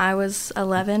when I was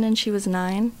 11 and she was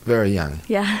 9. Very young.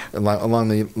 Yeah. Along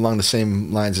the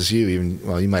same lines as you,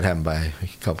 you might have them by a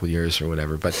couple of years or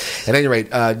whatever. But at any rate,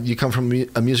 you come from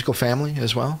a musical family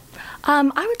as well?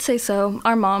 I would say so.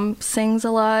 Our mom sings a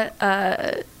lot.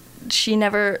 She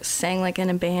never sang like in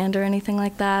a band or anything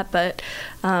like that, but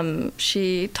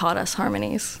she taught us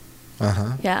harmonies.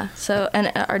 Uh-huh. Yeah. So,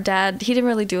 and our dad, he didn't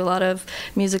really do a lot of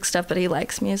music stuff, but he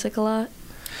likes music a lot.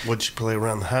 What'd you play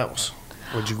around the house?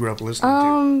 What'd you grow up listening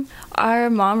to? Our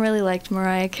mom really liked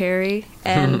Mariah Carey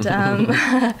and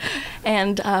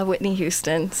and Whitney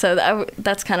Houston. So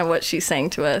that's kind of what she sang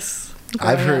to us.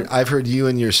 I've heard you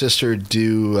and your sister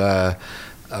do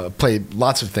play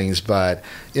lots of things, but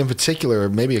in particular,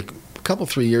 maybe a couple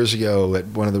 3 years ago at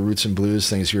one of the Roots and Blues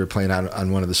things, you were playing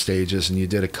on one of the stages, and you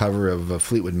did a cover of a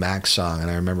Fleetwood Mac song,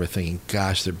 and I remember thinking,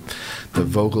 gosh, the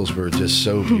vocals were just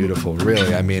so beautiful.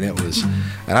 Really, I mean, it was,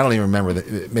 and I don't even remember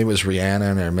maybe it was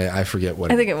Rhiannon, or I forget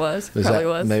what. I think it was. Probably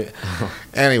was. Maybe,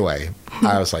 anyway,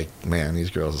 I was like, man,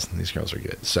 these girls are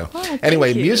good. So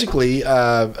anyway, musically,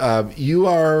 you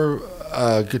are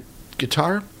a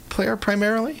guitar player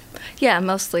primarily. Yeah,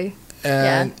 mostly.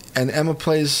 And Emma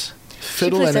plays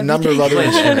fiddle and a number of other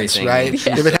instruments, right?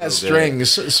 Yeah. If it has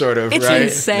strings, sort of, it's right?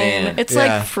 It's insane. Man. It's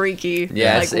like freaky,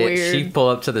 like weird. She'd pull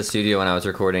up to the studio when I was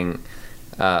recording,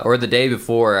 or the day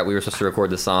before we were supposed to record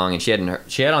the song, and I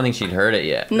don't think she'd heard it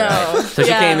yet. No. Right? So she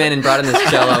came in and brought in this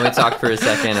cello, and we talked for a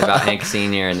second about Hank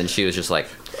Sr., and then she was just like,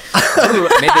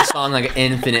 made the song like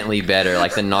infinitely better,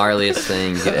 like the gnarliest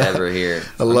thing you could ever hear.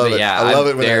 I love it. Yeah, I love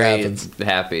it when that happens. Very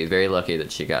happy, very lucky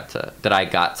that I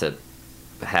got to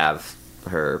have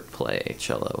her play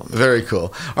cello. Very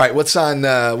cool. All right, what's on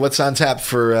tap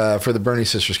for the Bernie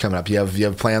Sisters coming up? You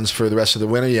have plans for the rest of the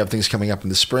winter? You have things coming up in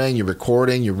the spring? You're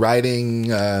recording? You're writing?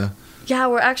 Yeah,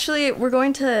 we're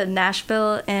going to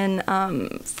Nashville and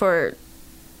for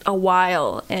a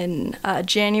while in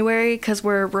January, because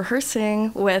we're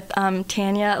rehearsing with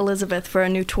Tanya Elizabeth for a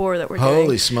new tour that we're doing.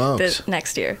 Holy smokes!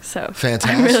 Next year. So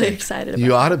fantastic. I'm really excited about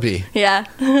You ought to be. Yeah.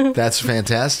 That's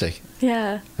fantastic.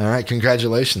 Yeah. All right,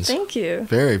 congratulations. Thank you.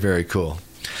 Very, very cool.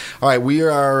 All right, we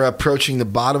are approaching the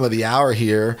bottom of the hour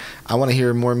here. I want to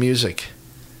hear more music.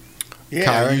 Yeah,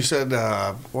 Kyra? You said,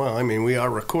 we are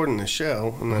recording the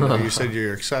show, and then you said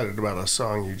you're excited about a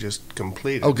song you just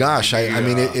completed. Oh, gosh. If you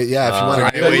want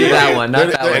to do that one,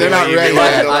 not that one. They're not ready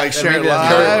yet. Share it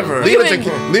live?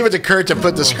 Leave it to Kurt to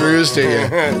put the screws to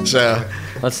you. So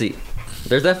let's see.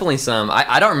 There's definitely some.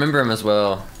 I don't remember them as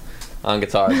well. on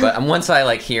guitar. But once I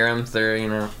like hear them, they're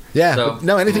Yeah, So,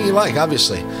 no, anything you like,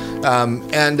 obviously.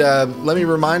 And let me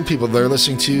remind people they're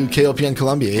listening to KOPN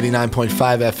Columbia, 89.5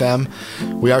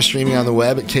 FM. We are streaming on the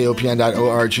web at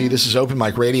kopn.org. This is Open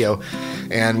Mic Radio,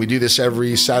 and we do this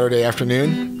every Saturday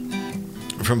afternoon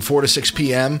from 4 to 6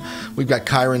 p.m. We've got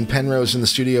Kyron Penrose in the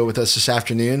studio with us this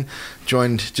afternoon,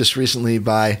 joined just recently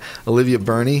by Olivia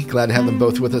Burney. Glad to have them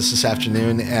both with us this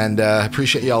afternoon, and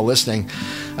appreciate you all listening.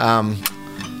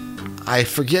 I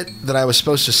forget that I was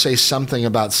supposed to say something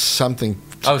about something.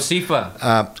 Oh,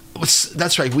 SIFA.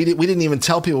 That's right. We didn't even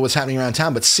tell people what's happening around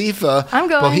town. But SIFA, I'm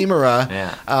going. Bohemara,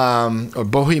 Yeah. or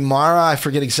Bohemara, I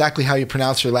forget exactly how you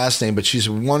pronounce her last name, but she's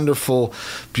a wonderful,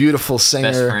 beautiful singer.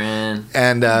 Best friend.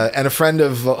 And a friend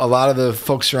of a lot of the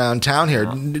folks around town here.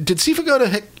 Did SIFA go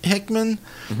to Hickman?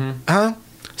 Mm-hmm. Huh?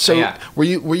 So Yeah. were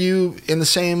you in the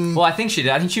same? Well, I think she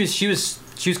did. I think she was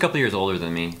a couple years older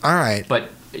than me. All right.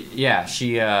 But yeah,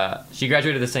 she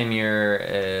graduated the same year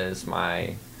as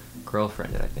my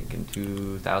girlfriend did, I think, in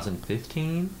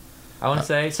 2015, I want to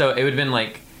say. So it would have been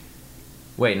like,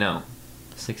 wait, no,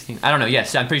 16. I don't know.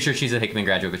 Yes, I'm pretty sure she's a Hickman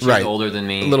graduate, but she's Right. older than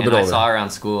me. A little bit older. I saw her around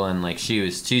school, and like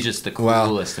she's just the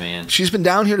coolest, man. She's been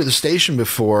down here to the station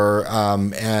before,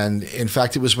 and in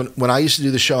fact, it was when I used to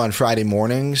do the show on Friday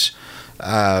mornings.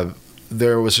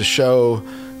 There was a show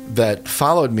that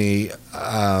followed me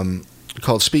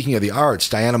called Speaking of the Arts.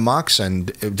 Diana Moxon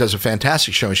does a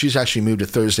fantastic show, and she's actually moved to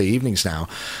Thursday evenings now.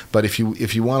 But if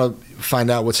you want to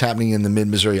find out what's happening in the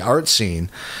mid-Missouri art scene,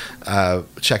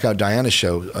 check out Diana's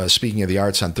show, Speaking of the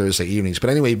Arts, on Thursday evenings. But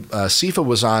anyway, SIFA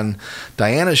was on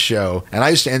Diana's show, and I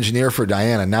used to engineer for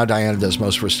Diana. Now Diana does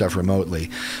most of her stuff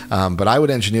remotely. But I would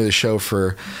engineer the show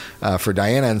for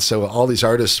Diana, and so all these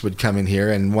artists would come in here,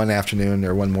 and one afternoon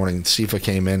or one morning, SIFA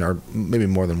came in, or maybe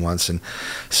more than once, and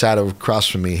sat across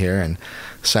from me here and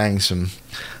sang some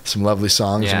lovely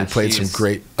songs, Yeah, and we played some she's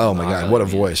great. Oh my God, what a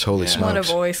voice! Holy Yeah. smokes! What a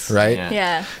voice. Right?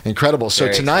 Yeah. Incredible. So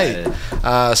Very tonight,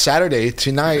 Saturday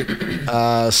tonight,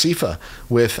 SIFA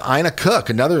with Ina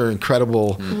Cook, another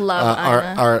incredible Love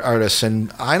Ina. artist.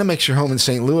 And Ina makes her home in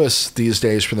St. Louis these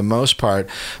days for the most part,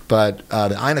 but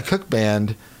the Ina Cook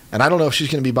Band. And I don't know if she's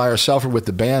going to be by herself or with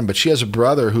the band, but she has a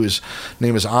brother whose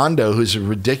name is Ando, who's a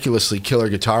ridiculously killer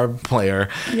guitar player.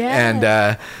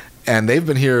 Yeah. And they've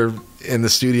been here in the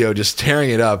studio just tearing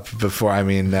it up before. I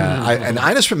mean, and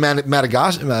Ina's from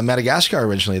Madagascar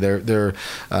originally. They're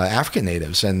African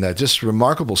natives, and just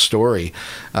remarkable story,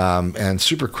 and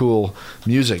super cool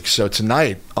music. So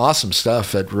tonight, awesome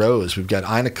stuff at Rose. We've got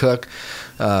Ina Cook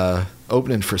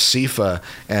opening for SIFA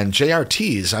and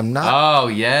JRTs. I'm not. Oh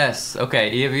yes.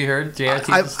 Okay. Have you heard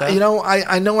JRT's stuff?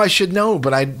 I know I should know,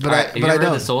 but I Have you I heard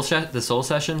don't. the soul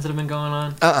sessions that have been going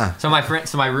on? So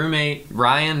my roommate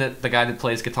Ryan, the guy that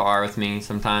plays guitar with me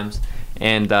sometimes,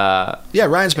 and Yeah,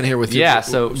 Ryan's been here with you. yeah.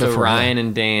 So before, Ryan yeah.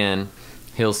 and Dan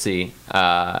Hilsey.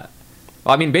 Well,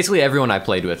 I mean, basically everyone I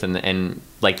played with and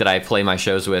like that I play my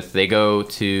shows with, they go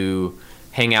to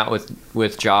hang out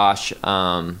with Josh.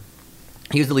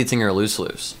 He was the lead singer of Loose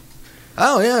Loose.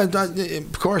 Oh yeah,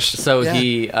 of course. So yeah.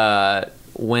 he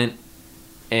went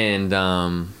and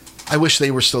I wish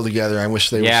they were still together. I wish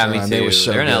they were. yeah, still me on. too. They were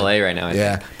so They're in good. LA right now. I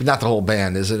Yeah, think. but not the whole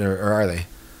band, is it, or are they?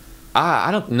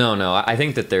 I don't. No. I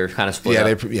think that they're kind of split Yeah,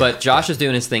 up. they- yeah, but Josh is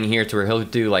doing his thing here to where he'll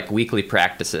do like weekly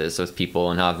practices with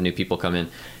people and he'll have new people come in,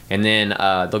 and then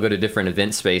they'll go to different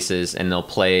event spaces and they'll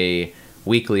play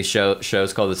weekly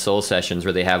shows called the Soul Sessions,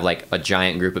 where they have like a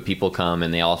giant group of people come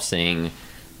and they all sing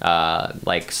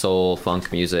like soul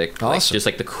funk music. Like, Awesome. just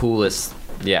like the coolest.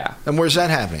 Yeah. And where's that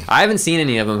happening? I haven't seen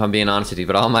any of them, if I'm being honest with you,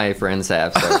 but all my friends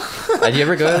have. So. Did you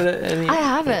ever go to any? I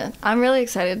haven't. I'm really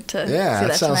excited to see Yeah, that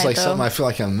that sounds tonight, like though. something I feel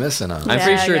like I'm missing on. I'm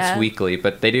pretty Yeah, sure yeah. it's weekly,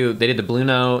 but they did the Blue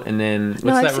Note, and then what's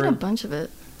No, I've that seen a room? bunch of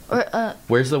it. Or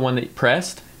Where's the one that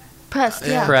Pressed? Pressed,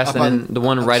 yeah. Pressed, Up and on- then the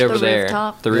one right the over there,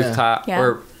 rooftop. the Yeah. rooftop. Yeah.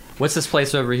 Or what's this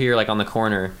place over here, like on the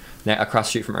corner, across the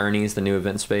street from Ernie's, the new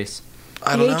event space?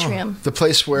 I The don't know. atrium. The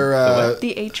place where.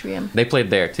 The atrium. They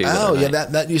played there too. the Oh other yeah,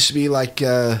 night. that used to be like.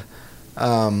 That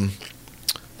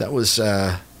was.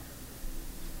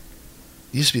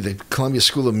 Used to be the Columbia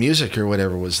School of Music or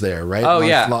whatever was there, right? Oh,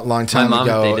 yeah. long time My mom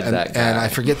ago. dated that And guy. I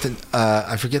forget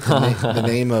the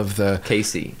name of the.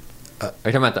 Casey. Are you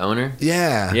talking about the owner?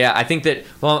 Yeah. Yeah, I think that.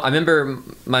 Well, I remember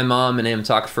my mom and him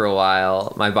talked for a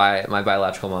while. My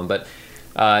biological mom, but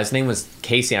His name was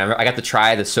Casey. And I got to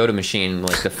try the soda machine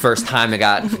like the first time it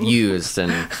got used,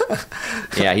 and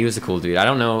yeah, he was a cool dude. I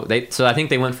don't know. So I think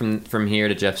they went from here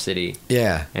to Jeff City.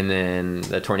 Yeah. And then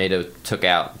the tornado took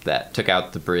out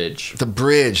the bridge. The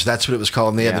bridge, that's what it was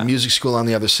called. And they had Yeah. the music school on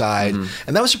the other side,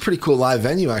 and that was a pretty cool live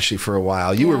venue actually for a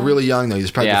while. You were really young though. You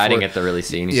was probably I before- didn't get to really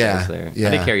see any Yeah, shows there. yeah.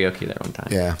 I did karaoke there one time.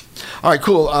 Yeah. All right,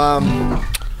 cool.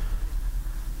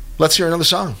 Let's hear another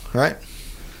song. All right.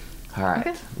 All right.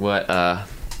 Okay. What?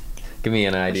 Give me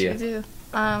an What idea. should we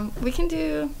do? We can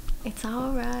do It's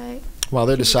Alright. While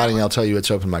they're deciding, I'll tell you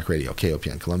it's Open Mic Radio,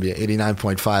 KOPN Columbia,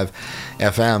 89.5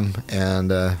 FM,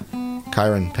 and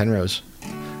Kyron Penrose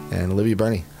and Olivia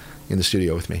Burney in the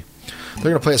studio with me. They're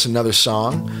going to play us another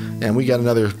song, and we got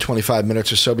another 25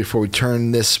 minutes or so before we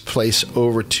turn this place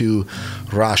over to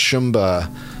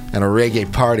Rashumba and a reggae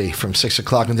party from 6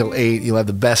 o'clock until 8. You'll have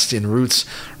the best in roots,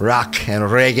 rock, and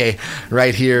reggae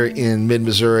right here in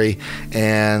mid-Missouri.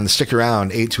 And stick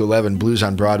around, 8 to 11, Blues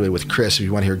on Broadway with Chris. If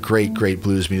you want to hear great, great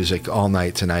blues music all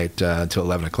night tonight until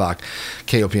 11 o'clock.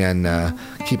 KOPN,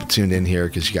 keep it tuned in here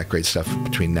because you got great stuff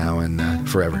between now and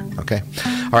forever, okay?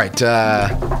 All right,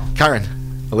 Kyron,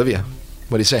 Olivia,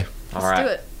 what do you say? All Let's right. do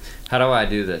it. How do I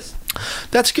do this?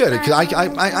 That's good. 'Cause I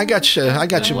got you. I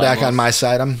got you back on my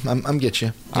side. I'm get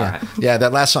you. All Yeah. right. Yeah.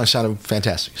 That last song sounded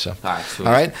fantastic. So. All right, sweet.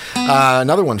 All right.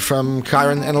 Another one from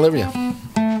Kyron and Olivia.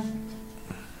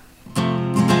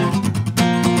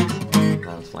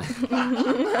 That was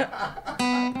fine.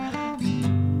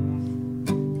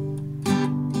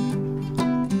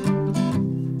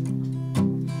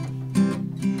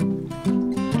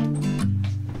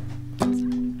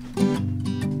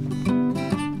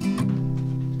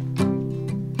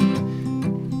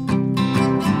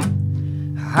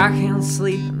 I can't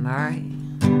sleep at night.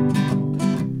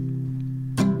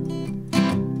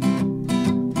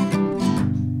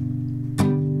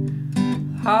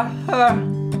 Hot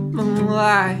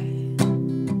moonlight.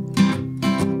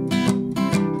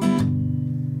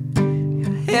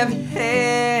 Your heavy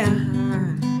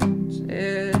hands,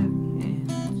 heavy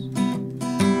hands.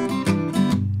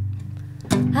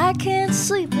 I can't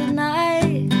sleep at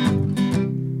night.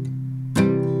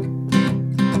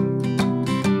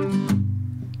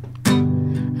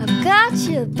 I've got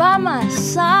you by my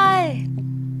side.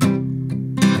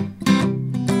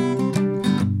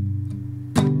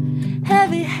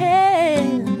 Heavy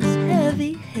hands,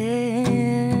 heavy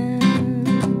hands.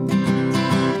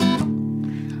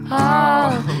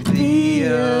 I'll be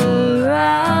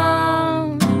around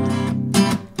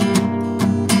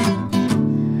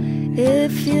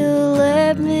if you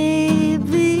let me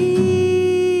be.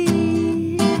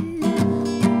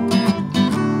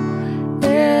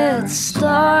 It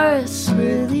starts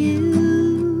with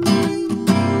you.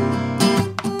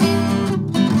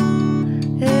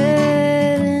 It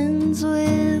ends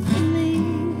with me.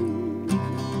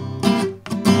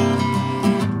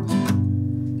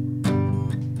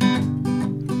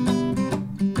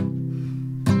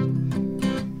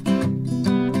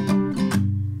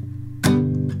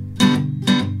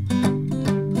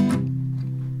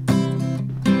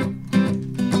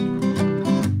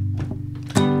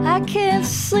 I can't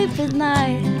sleep at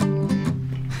night.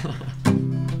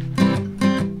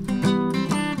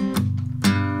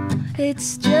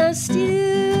 It's just you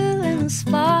in the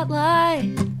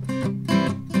spotlight.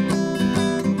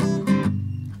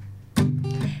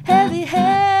 Heavy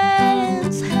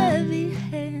hands, heavy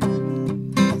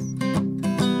hands.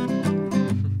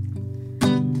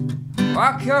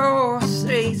 Walk your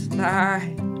streets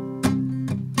tonight.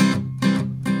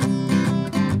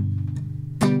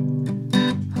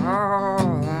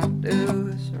 All I do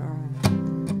is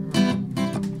wrong.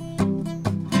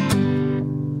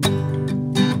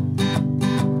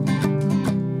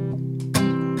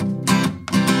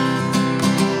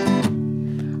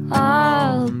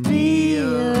 I'll be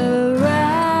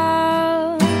around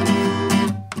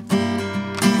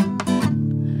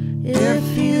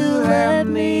if you let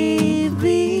me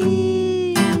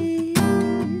be.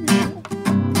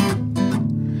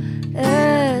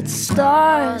 It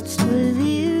starts with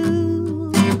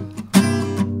you.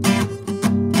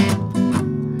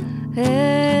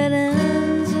 It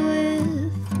ends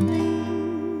with me.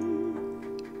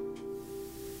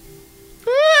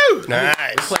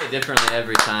 Nice. Play it differently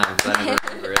every time because I never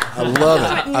remember it. I love it.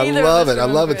 I Neither of love us it. I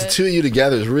love it. remember The it. two of you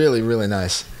together is really, really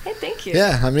nice. Hey, thank you.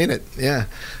 Yeah, I mean it. Yeah,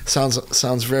 sounds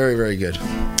very, very good.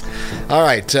 All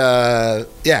right,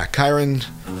 yeah, Kyron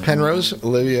Penrose,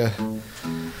 Olivia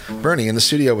Burney in the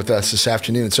studio with us this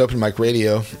afternoon. It's Open Mic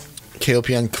Radio,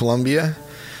 KOPN Columbia,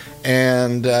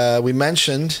 and we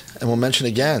mentioned, and we'll mention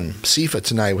again, SIFA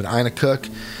tonight with Ina Cook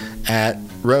at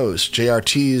Rose,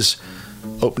 JRT's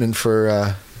opening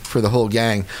for the whole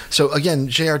gang. So again,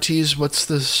 JRT's, what's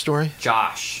the story?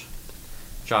 Josh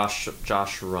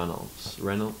Reynolds.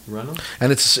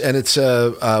 And it's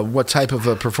what type of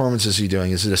a performance is he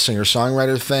doing? Is it a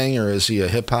singer-songwriter thing, or is he a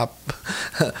hip-hop?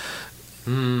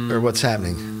 Or what's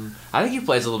happening? I think he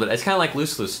plays a little bit. It's kind of like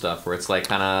loose stuff, where it's like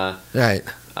kind of right.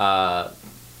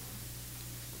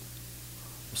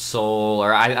 Soul,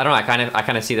 or I don't know. I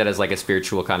kind of see that as like a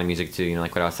spiritual kind of music too. You know,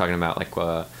 like what I was talking about, like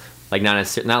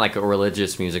not like a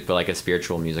religious music, but like a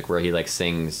spiritual music where he like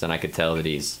sings, and I could tell that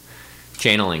he's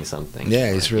channeling something.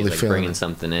 Yeah, he's really like feeling bringing it.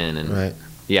 something in, and right.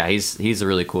 Yeah, he's a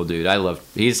really cool dude.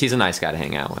 He's a nice guy to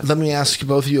hang out with. Let me ask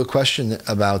both of you a question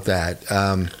about that.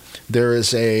 There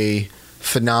is a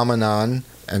phenomenon,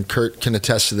 and Kurt can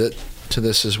attest to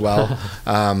this as well.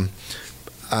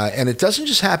 And it doesn't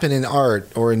just happen in art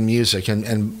or in music.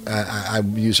 And I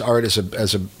use art as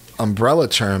a umbrella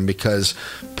term, because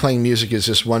playing music is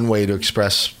just one way to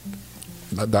express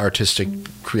the artistic,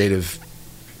 creative,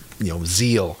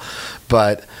 zeal.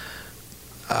 But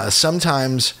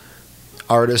sometimes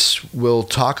artists will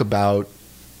talk about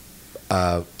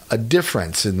a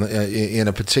difference in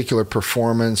a particular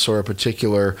performance or a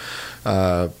particular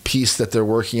piece that they're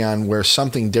working on, where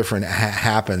something different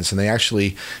happens, and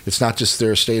it's not just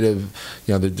their state of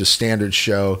the standard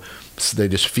show. So they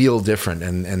just feel different,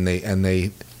 and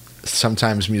they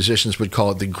sometimes musicians would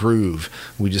call it the groove.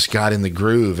 We just got in the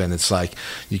groove, and it's like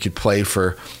you could play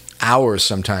for hours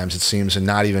sometimes, it seems, and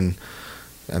not even.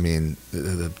 I mean,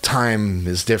 the time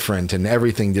is different, and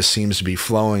everything just seems to be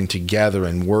flowing together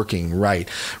and working right.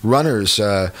 Runners,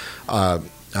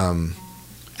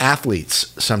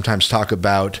 athletes sometimes talk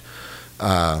about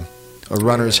a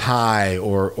runner's high,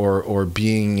 or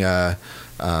being. I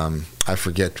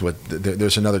forget what.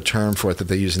 There's another term for it that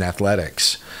they use in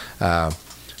athletics,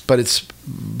 but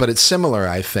it's similar,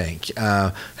 I think.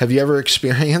 Have you ever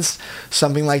experienced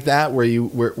something like that, where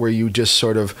you just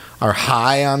sort of are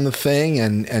high on the thing,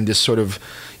 and just sort of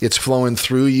it's flowing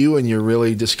through you, and you're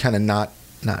really just kind of not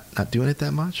doing it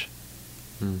that much?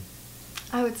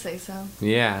 I would say so.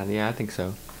 Yeah, I think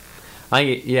so.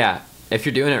 If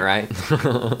you're doing it right.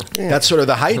 That's sort of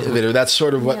the height of it, or that's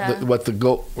sort of what the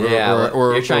goal.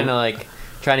 Or you're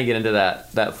trying to get into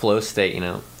that flow state,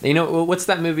 what's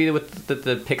that movie with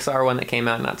the Pixar one that came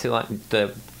out not too long,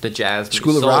 the jazz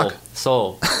School of Rock?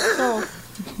 Soul.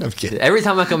 I'm kidding. Every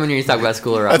time I come in here, you talk about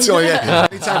School of Rock. That's the only.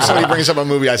 Anytime somebody brings up a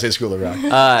movie, I say School of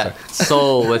Rock.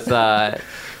 Soul with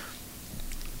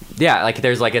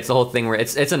it's the whole thing where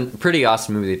it's a pretty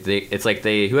awesome movie. It's like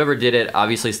whoever did it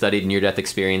obviously studied near-death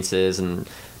experiences and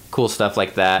cool stuff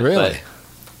like that. Really?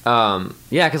 But,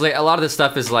 because like a lot of this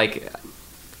stuff is like,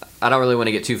 I don't really want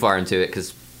to get too far into it,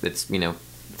 because it's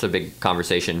it's a big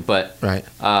conversation. But right.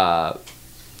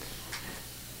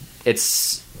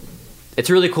 It's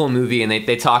a really cool movie, and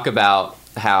they talk about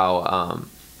how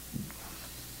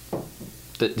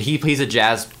he's a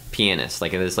jazz pianist.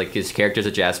 Like it's like his character's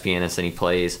a jazz pianist, and he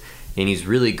plays, and he's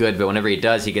really good. But whenever he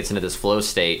does, he gets into this flow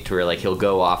state to where like he'll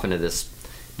go off into this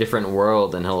different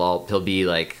world, and he'll be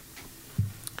like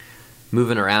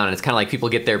moving around. And it's kind of like people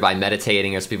get there by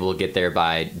meditating, or some people get there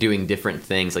by doing different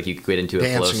things. Like you could get into a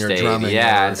dancing flow state, or drumming,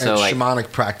 and so like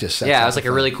shamanic practice. It was like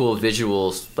a really cool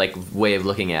visuals like way of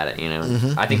looking at it.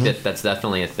 I think that's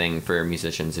definitely a thing for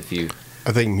musicians.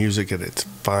 I think music at its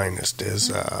finest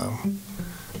is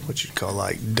what you'd call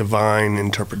like divine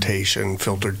interpretation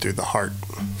filtered through the heart.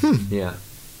 Yeah,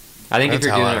 I think if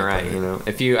you're doing it right,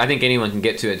 I think anyone can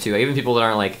get to it too. Even people that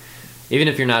aren't even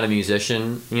if you're not a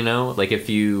musician, like if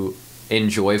you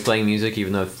enjoy playing music,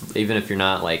 even if you're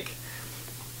not like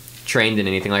trained in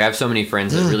anything. Like I have so many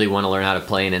friends that really want to learn how to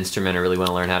play an instrument, or really want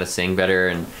to learn how to sing better,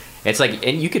 and it's like,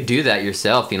 and you could do that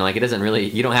yourself. Like it doesn't really,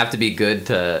 you don't have to be good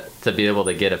to be able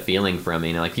to get a feeling from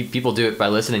it. Like people do it by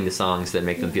listening to songs that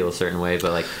make them feel a certain way.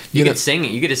 But like you could sing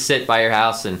it, you could just sit by your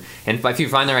house, and if you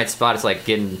find the right spot, it's like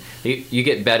you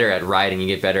get better at writing, you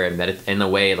get better at in the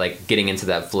way like getting into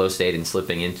that flow state and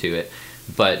slipping into it.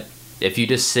 But if you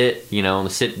just sit,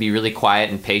 be really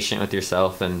quiet and patient with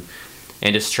yourself, and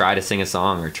just try to sing a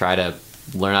song, or try to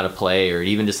learn how to play, or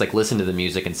even just like listen to the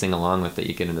music and sing along with it,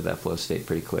 you get into that flow state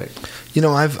pretty quick.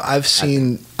 I've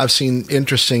seen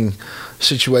interesting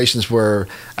situations where,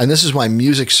 and this is why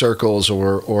music circles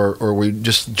or we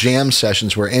just jam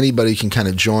sessions where anybody can kind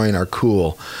of join are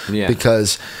cool. Yeah.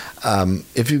 Because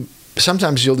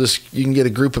sometimes you can get a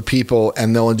group of people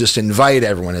and they'll just invite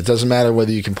everyone. It doesn't matter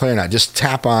whether you can play or not. Just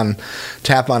tap on a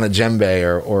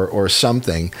djembe or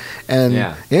something.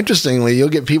 And interestingly, you'll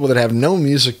get people that have no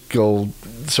musical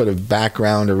sort of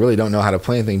background or really don't know how to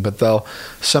play anything, but they'll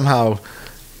somehow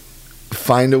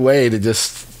find a way to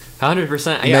just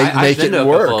 100%. Yeah, make it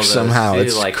work somehow.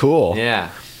 It's like, cool.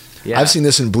 Yeah. Yeah. I've seen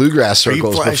this in bluegrass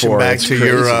circles before. Are you flashing back to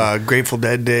your Grateful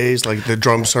Dead days, like the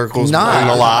drum circles? Not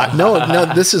a lot. No.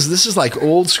 This is like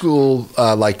old school,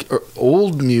 like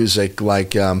old music,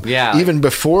 like even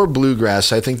before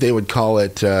bluegrass. I think they would call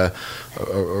it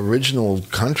original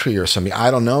country or something. I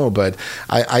don't know, but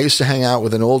I used to hang out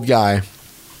with an old guy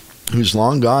who's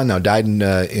long gone now, died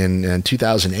in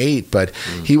 2008, but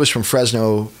he was from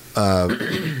Fresno.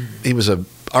 He was a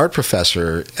art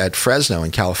professor at Fresno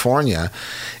in California,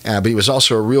 but he was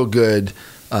also a real good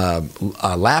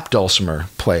lap dulcimer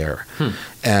player.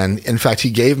 And in fact,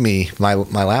 he gave me my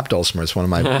lap dulcimer. It's one of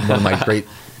my great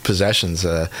possessions,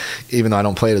 even though I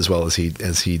don't play it as well as he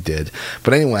did.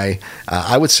 But anyway,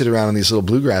 I would sit around in these little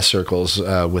bluegrass circles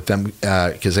with them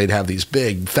because they'd have these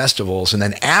big festivals, and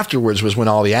then afterwards was when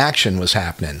all the action was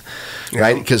happening,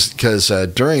 right? Because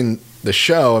during the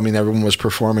show, I mean, everyone was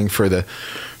performing for the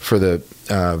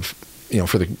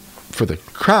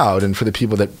crowd and for the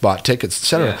people that bought tickets,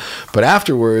 etc. Yeah. But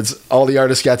afterwards, all the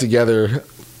artists got together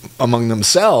among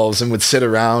themselves and would sit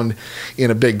around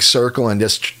in a big circle and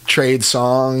just trade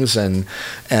songs and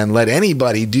let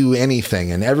anybody do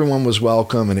anything, and everyone was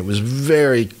welcome, and it was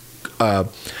very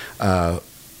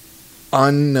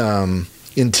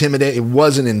intimidating. It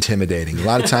wasn't intimidating. A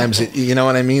lot of times, you know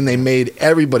what I mean? They made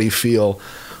everybody feel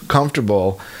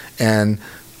comfortable, and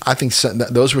I think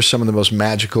those were some of the most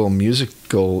magical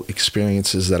musical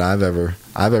experiences that I've ever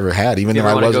had. Even though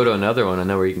I want to go to another one, I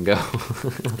know where you can go.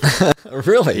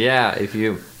 Really? Yeah,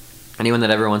 anyone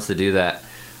that ever wants to do that,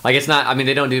 like it's not. I mean,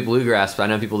 they don't do bluegrass, but I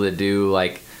know people that do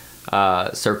like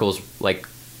circles. Like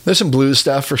there's some blues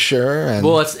stuff for sure. And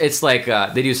well, it's like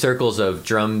they do circles of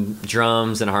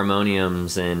drums and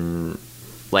harmoniums and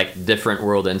like different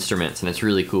world instruments, and it's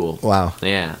really cool. Wow.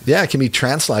 Yeah. Yeah, it can be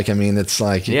trance-like. I mean, it's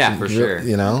like for sure.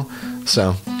 You know.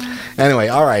 So, anyway,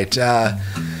 all right.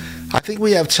 I think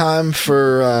we have time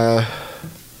for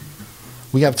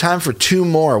two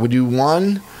more. We do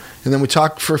one, and then we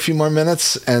talk for a few more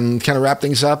minutes and kind of wrap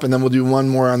things up, and then we'll do one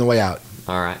more on the way out.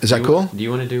 All right. Is that cool? Do you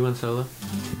want to do one solo?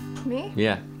 Me?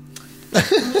 Yeah. Sure.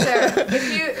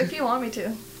 If you want me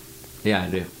to. Yeah, I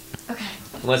do. Okay.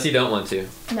 Unless you don't want to.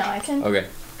 No, I can. Okay.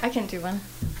 I can do one.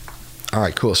 All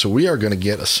right, cool. So we are going to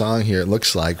get a song here, it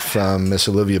looks like, from Miss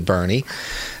Olivia Birney.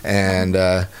 And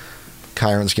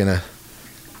Kyron's going to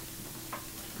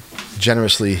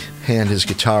generously hand his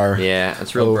guitar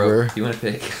it's real over. broke. You want to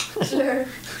pick? Sure.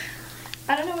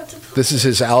 I don't know what to play. This is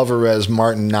his Alvarez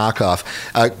Martin knockoff.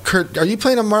 Kurt, are you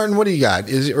playing a Martin? What do you got?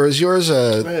 Is yours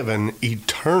a... I have an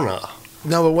Eterna.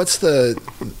 No, but what's the...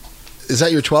 Is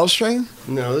that your 12-string?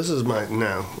 No, this is my...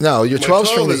 No. No, your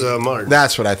 12-string is a Martin.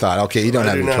 That's what I thought. Okay, you don't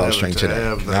have your 12-string today.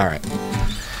 All right.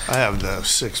 I have the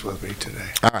 6 with me today.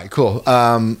 All right, cool.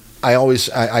 I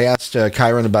asked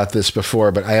Kyron about this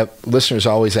before, but listeners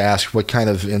always ask what kind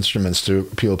of instruments do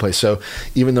people play. So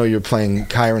even though you're playing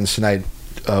Kyron's tonight,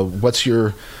 what's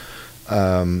your...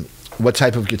 what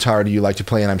type of guitar do you like to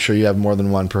play? And I'm sure you have more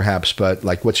than one, perhaps, but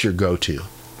like, what's your go-to?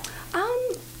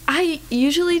 I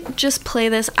usually just play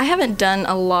this. I haven't done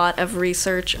a lot of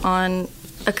research on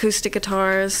acoustic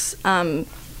guitars,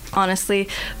 honestly,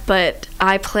 but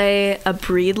I play a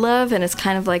Breedlove, and it's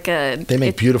kind of like a... They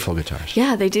make beautiful guitars.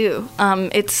 Yeah, they do.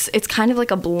 It's kind of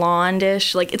like a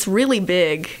blondish, like it's really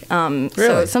big. Really?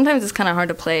 So sometimes it's kind of hard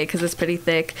to play because it's pretty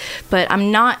thick, but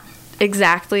I'm not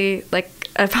exactly like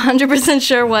 100%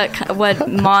 sure what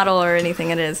model or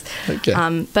anything it is. Okay.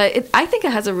 But I think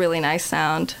it has a really nice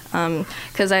sound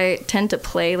because I tend to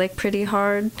play like pretty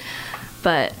hard.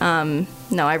 But no,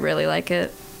 I really like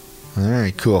it. All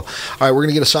right, cool. All right, we're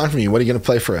gonna get a song from you. What are you gonna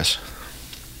play for us?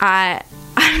 I'm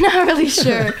not really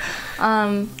sure.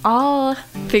 I'll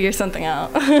figure something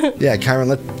out. Yeah, Kyron,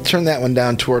 let's turn that one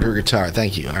down toward her guitar.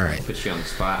 Thank you. All right. Put you on the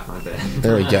spot, my bad.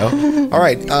 There we go. All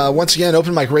right. Once again,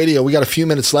 Open Mic Radio. We got a few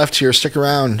minutes left here. Stick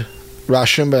around.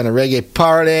 Rashumba and a reggae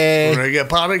party. Reggae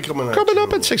party coming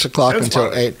up at 6 o'clock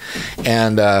until 8.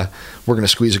 And we're going to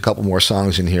squeeze a couple more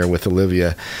songs in here with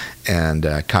Olivia and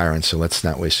Kyron, so let's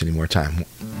not waste any more time.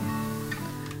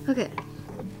 Okay.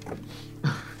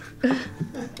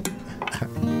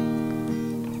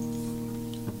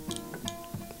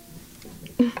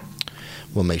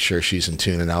 We'll make sure she's in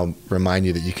tune, and I'll remind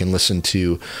you that you can listen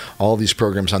to all these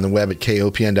programs on the web at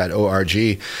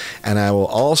kopn.org. And I will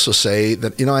also say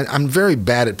that, I'm very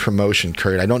bad at promotion,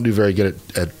 Kurt. I don't do very good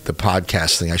at the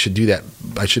podcast thing. I should do that.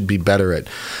 I should be better at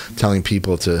telling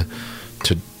people to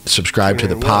subscribe to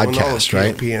the podcast,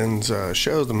 right? KOPN's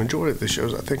shows, the majority of the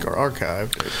shows, I think, are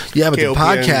archived. Yeah, but the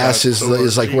podcast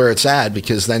is like where it's at,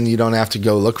 because then you don't have to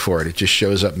go look for it. It just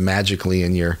shows up magically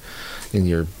in your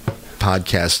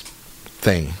podcast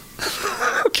thing.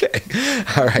 Okay.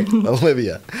 All right.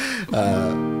 Olivia.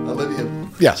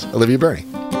 Yes, Olivia Burney.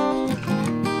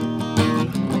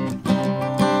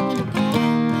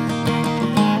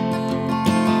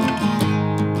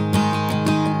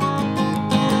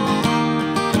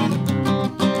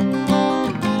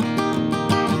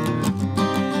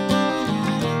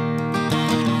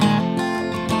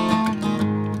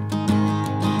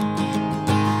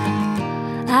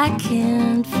 I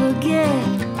can't forget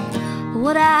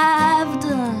what I've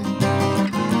done,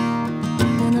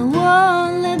 and it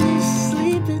won't let me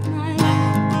sleep at night.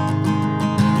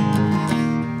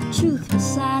 Truth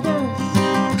beside us,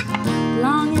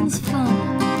 longing's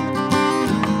fun.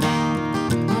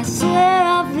 I swear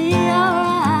I'll be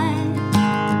alright.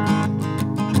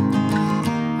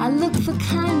 I look for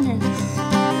kindness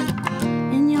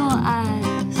in your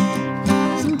eyes.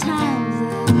 Sometimes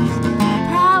there's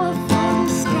power for the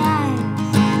skies.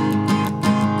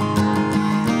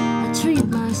 I treat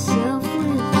myself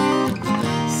with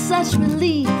such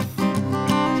relief,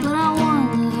 but I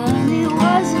wonder, honey,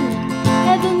 was it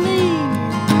ever me?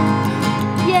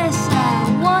 Yes, I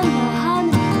wonder,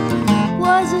 honey,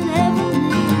 was it ever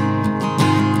me?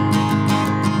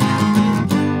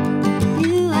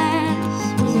 You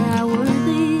asked, was I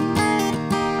worthy?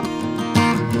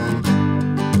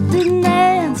 Didn't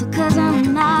answer 'cause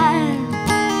I'm not.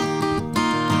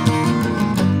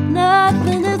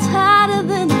 Nothing is harder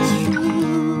than the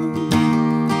truth,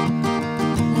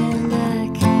 and I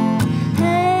can't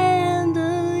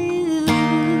handle you.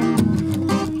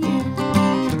 Yeah.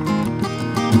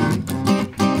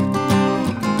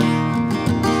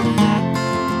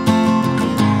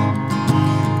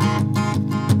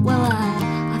 Well, I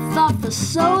thought for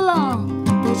so long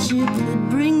that you could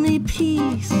bring me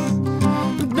peace,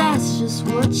 but that's just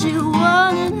what you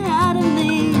wanted out of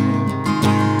me.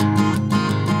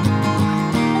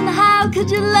 And how could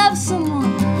you love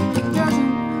someone that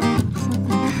doesn't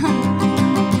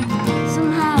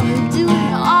somehow we do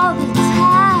it all the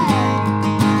time?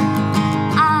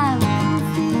 I'm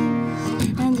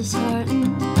confused and disheartened,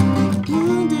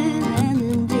 wounded and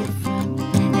indifferent.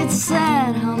 It's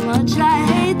sad how much I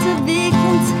hate to be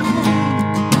content.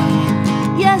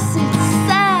 Yes, it's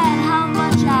sad how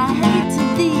much I hate to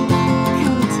be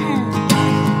content.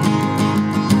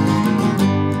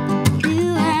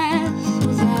 You asked,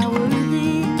 was I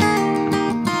worthy?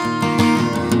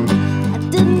 I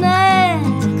didn't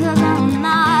answer 'cause I'm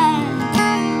not.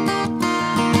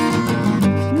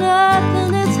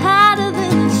 Nothing is harder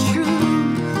than the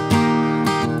truth,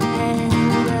 and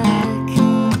I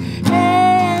can't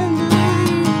handle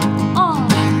it. Oh,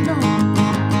 no.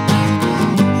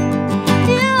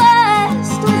 You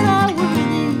asked, was I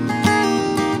worthy?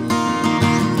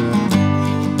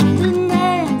 Didn't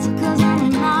answer 'cause I'm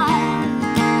not.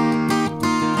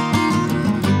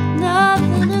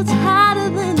 Nothing is harder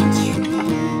than the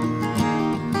truth,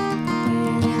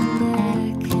 and I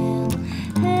can't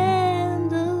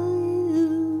handle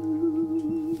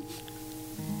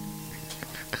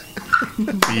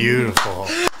you. Beautiful.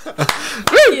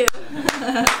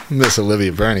 Miss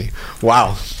Olivia Burney.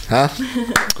 Wow. Huh?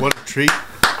 What a treat.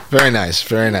 Very nice.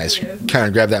 Very nice.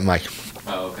 Karen, grab that mic.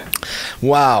 Oh, okay.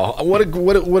 Wow, what a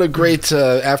great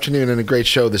afternoon and a great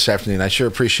show this afternoon. I sure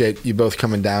appreciate you both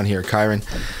coming down here, Kyron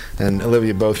and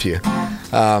Olivia, both of you.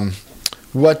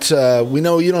 We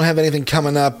know you don't have anything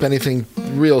coming up, anything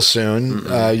real soon.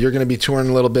 You're going to be touring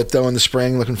a little bit though in the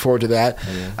spring. Looking forward to that.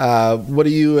 What do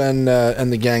you and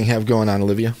the gang have going on,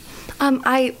 Olivia?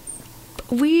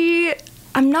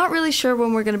 I'm not really sure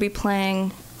when we're going to be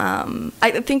playing.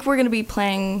 I think we're going to be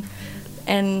playing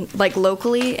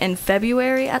locally in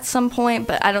February at some point,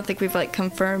 but I don't think we've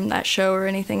confirmed that show or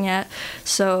anything yet.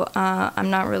 So I'm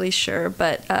not really sure,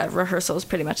 but rehearsal is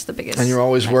pretty much the biggest. And you're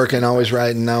always working, always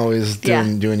writing, always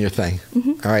doing your thing.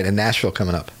 Mm-hmm. All right, and Nashville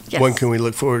coming up. Yes. When can we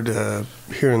look forward to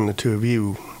hearing the two of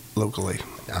you locally,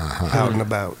 out and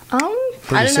about? I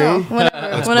don't know.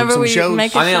 Whenever we shows.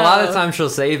 make a I mean, show. a lot of times she'll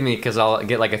save me because I'll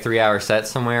get like a 3-hour set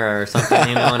somewhere or something,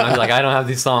 and I'll be like, I don't have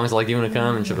these songs. Like, do you want to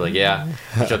come? And she'll be like, yeah.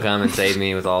 And she'll come and save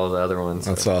me with all of the other ones.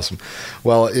 That's awesome.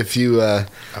 Well, if you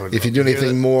do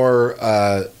anything more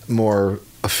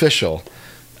official,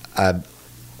 I'd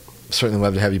certainly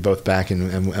love to have you both back,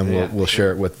 and we'll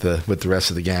share it with the rest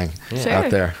of the gang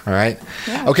out there. All right.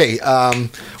 Yeah. Okay.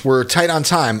 We're tight on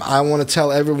time. I want to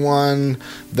tell everyone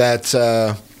that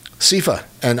Sifa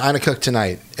and Ina Cook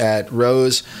tonight at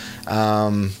Rose,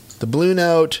 the Blue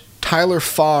Note, Tyler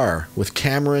Farr with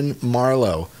Cameron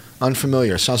Marlowe.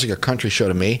 Unfamiliar. Sounds like a country show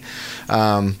to me.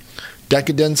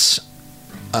 Decadence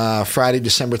Friday,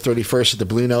 December 31st at the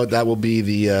Blue Note. That will be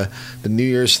the New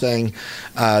Year's thing.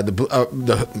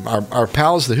 Our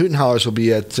pals, the Hoot and Hollers, will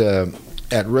be at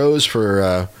Rose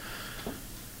for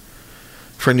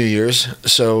New Year's.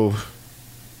 So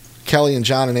Kelly and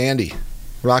John and Andy,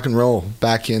 rock and roll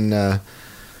back in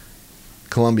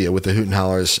Columbia with the Hoot and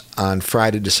Hollers on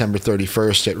Friday, December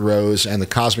 31st at Rose, and the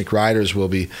Cosmic Riders will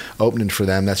be opening for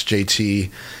them. That's JT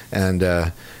and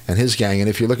his gang. And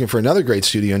if you're looking for another great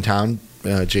studio in town,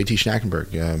 JT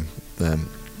Schnackenberg, the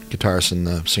guitarist and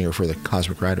the singer for the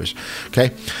Cosmic Riders.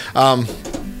 Okay.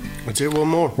 Let's hear one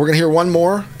more. We're going to hear one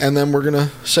more, and then we're going to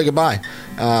say goodbye.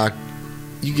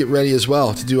 You get ready as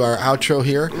well to do our outro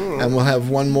here, and we'll have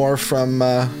one more from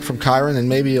Kyron and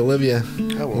maybe Olivia.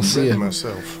 We'll see you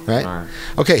myself. Right?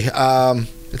 Okay.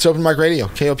 It's Open Mic Radio,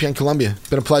 KOPN Columbia.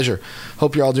 Been a pleasure.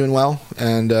 Hope you're all doing well,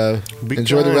 and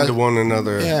enjoy the rest to one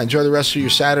another. Yeah, enjoy the rest of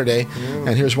your Saturday. Yeah.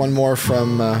 And here's one more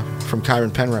from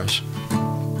Kyron Penrose.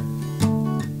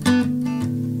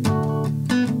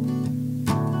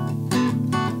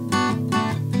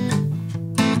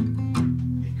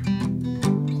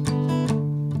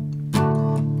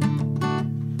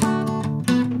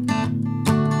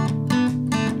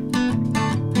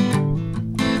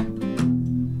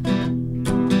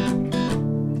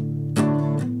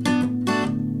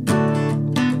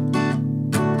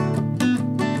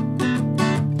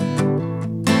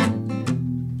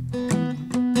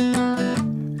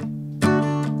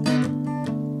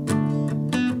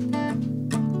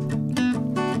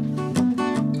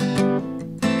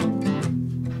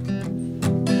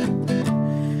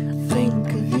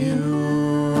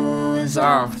 As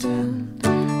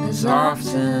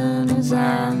often as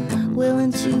I'm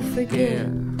willing to forget.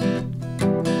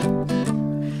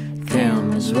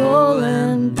 Cameras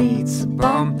rolling, beats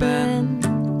bumping,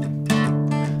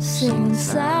 singing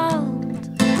sound.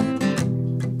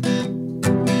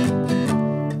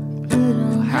 You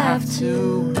don't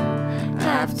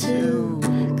have to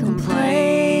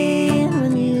complain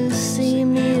when you see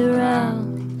me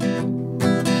around.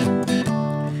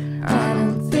 I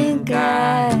don't think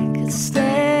I could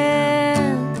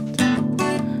stand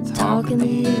talking to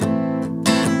you.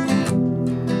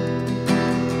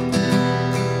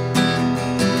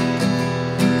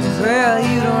 Well,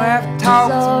 you don't have to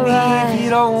talk to me if you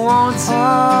don't want to.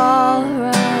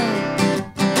 Alright,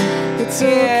 it's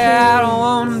okay. Yeah, I don't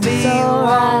want to be the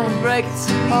one to break it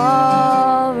to you.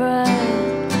 Alright,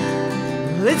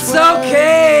 it's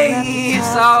okay.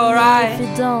 It's alright.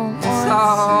 It's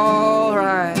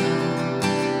alright.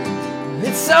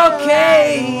 It's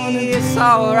okay. It's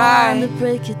alright.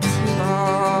 It's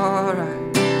alright.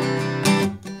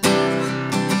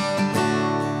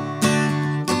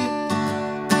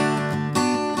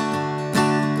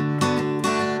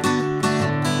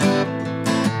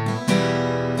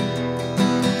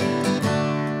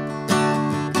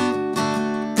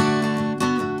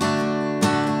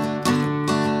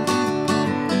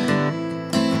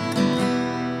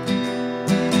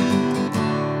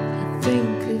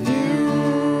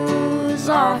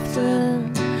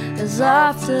 As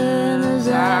often as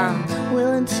I'm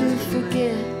willing to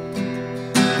forget.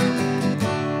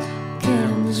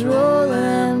 Cameras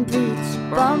rolling, beats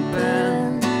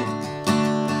bumping,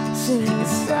 singing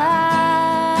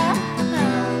sound.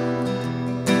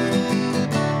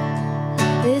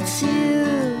 It's you,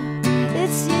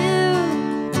 it's you.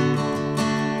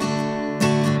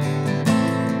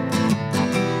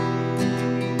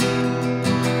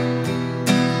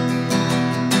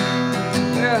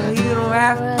 Well, you don't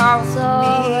have to talk to me,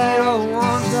 you don't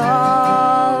want to.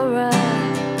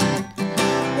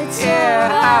 Yeah,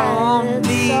 I don't want to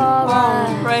be one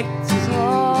to break it to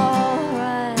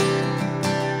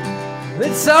you.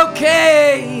 It's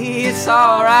okay, it's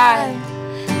alright.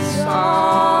 It's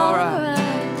alright.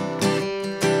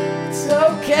 It's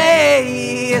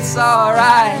okay, it's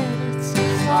alright. It's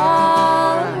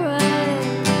alright.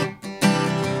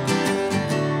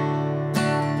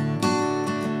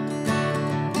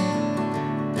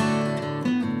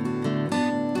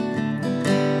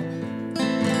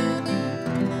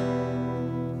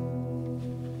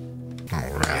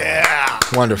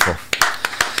 Wonderful.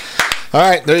 All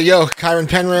right, there you go. Kyron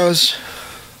Penrose.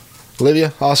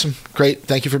 Olivia, awesome. Great.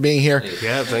 Thank you for being here.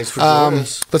 Yeah, thanks for joining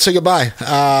us. Let's say goodbye.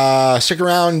 Stick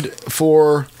around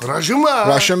for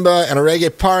Rashumba and a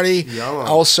reggae party.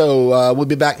 Also, we'll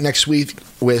be back next week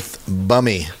with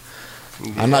Bummy.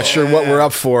 I'm not sure what we're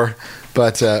up for,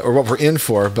 but or what we're in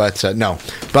for, but no.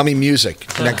 Bummy music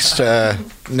next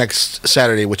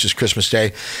Saturday, which is Christmas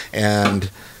Day. And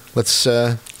let's...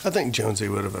 I think Jonesy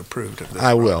would have approved of this.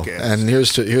 I will. And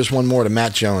here's one more to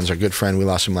Matt Jones, our good friend. We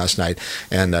lost him last night.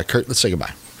 And Kurt, let's say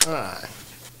goodbye. All right.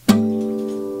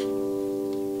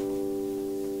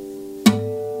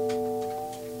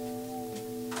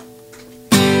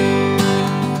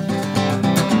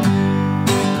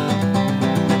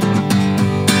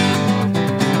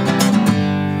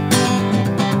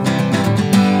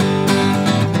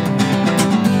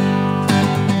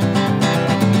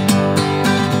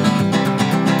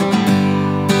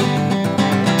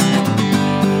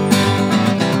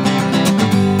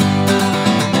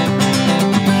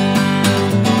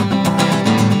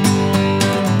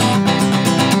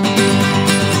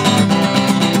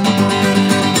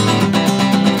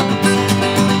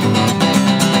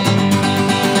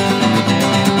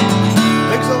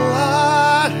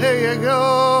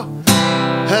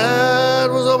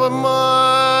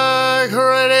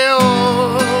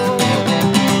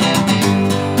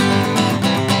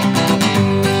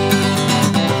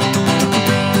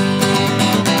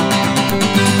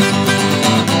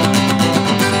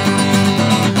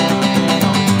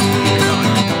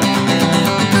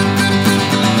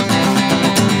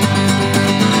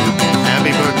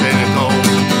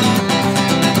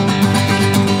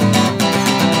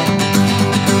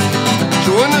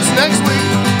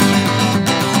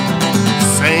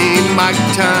 mic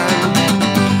time.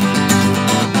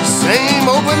 Same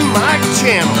open mic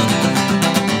channel.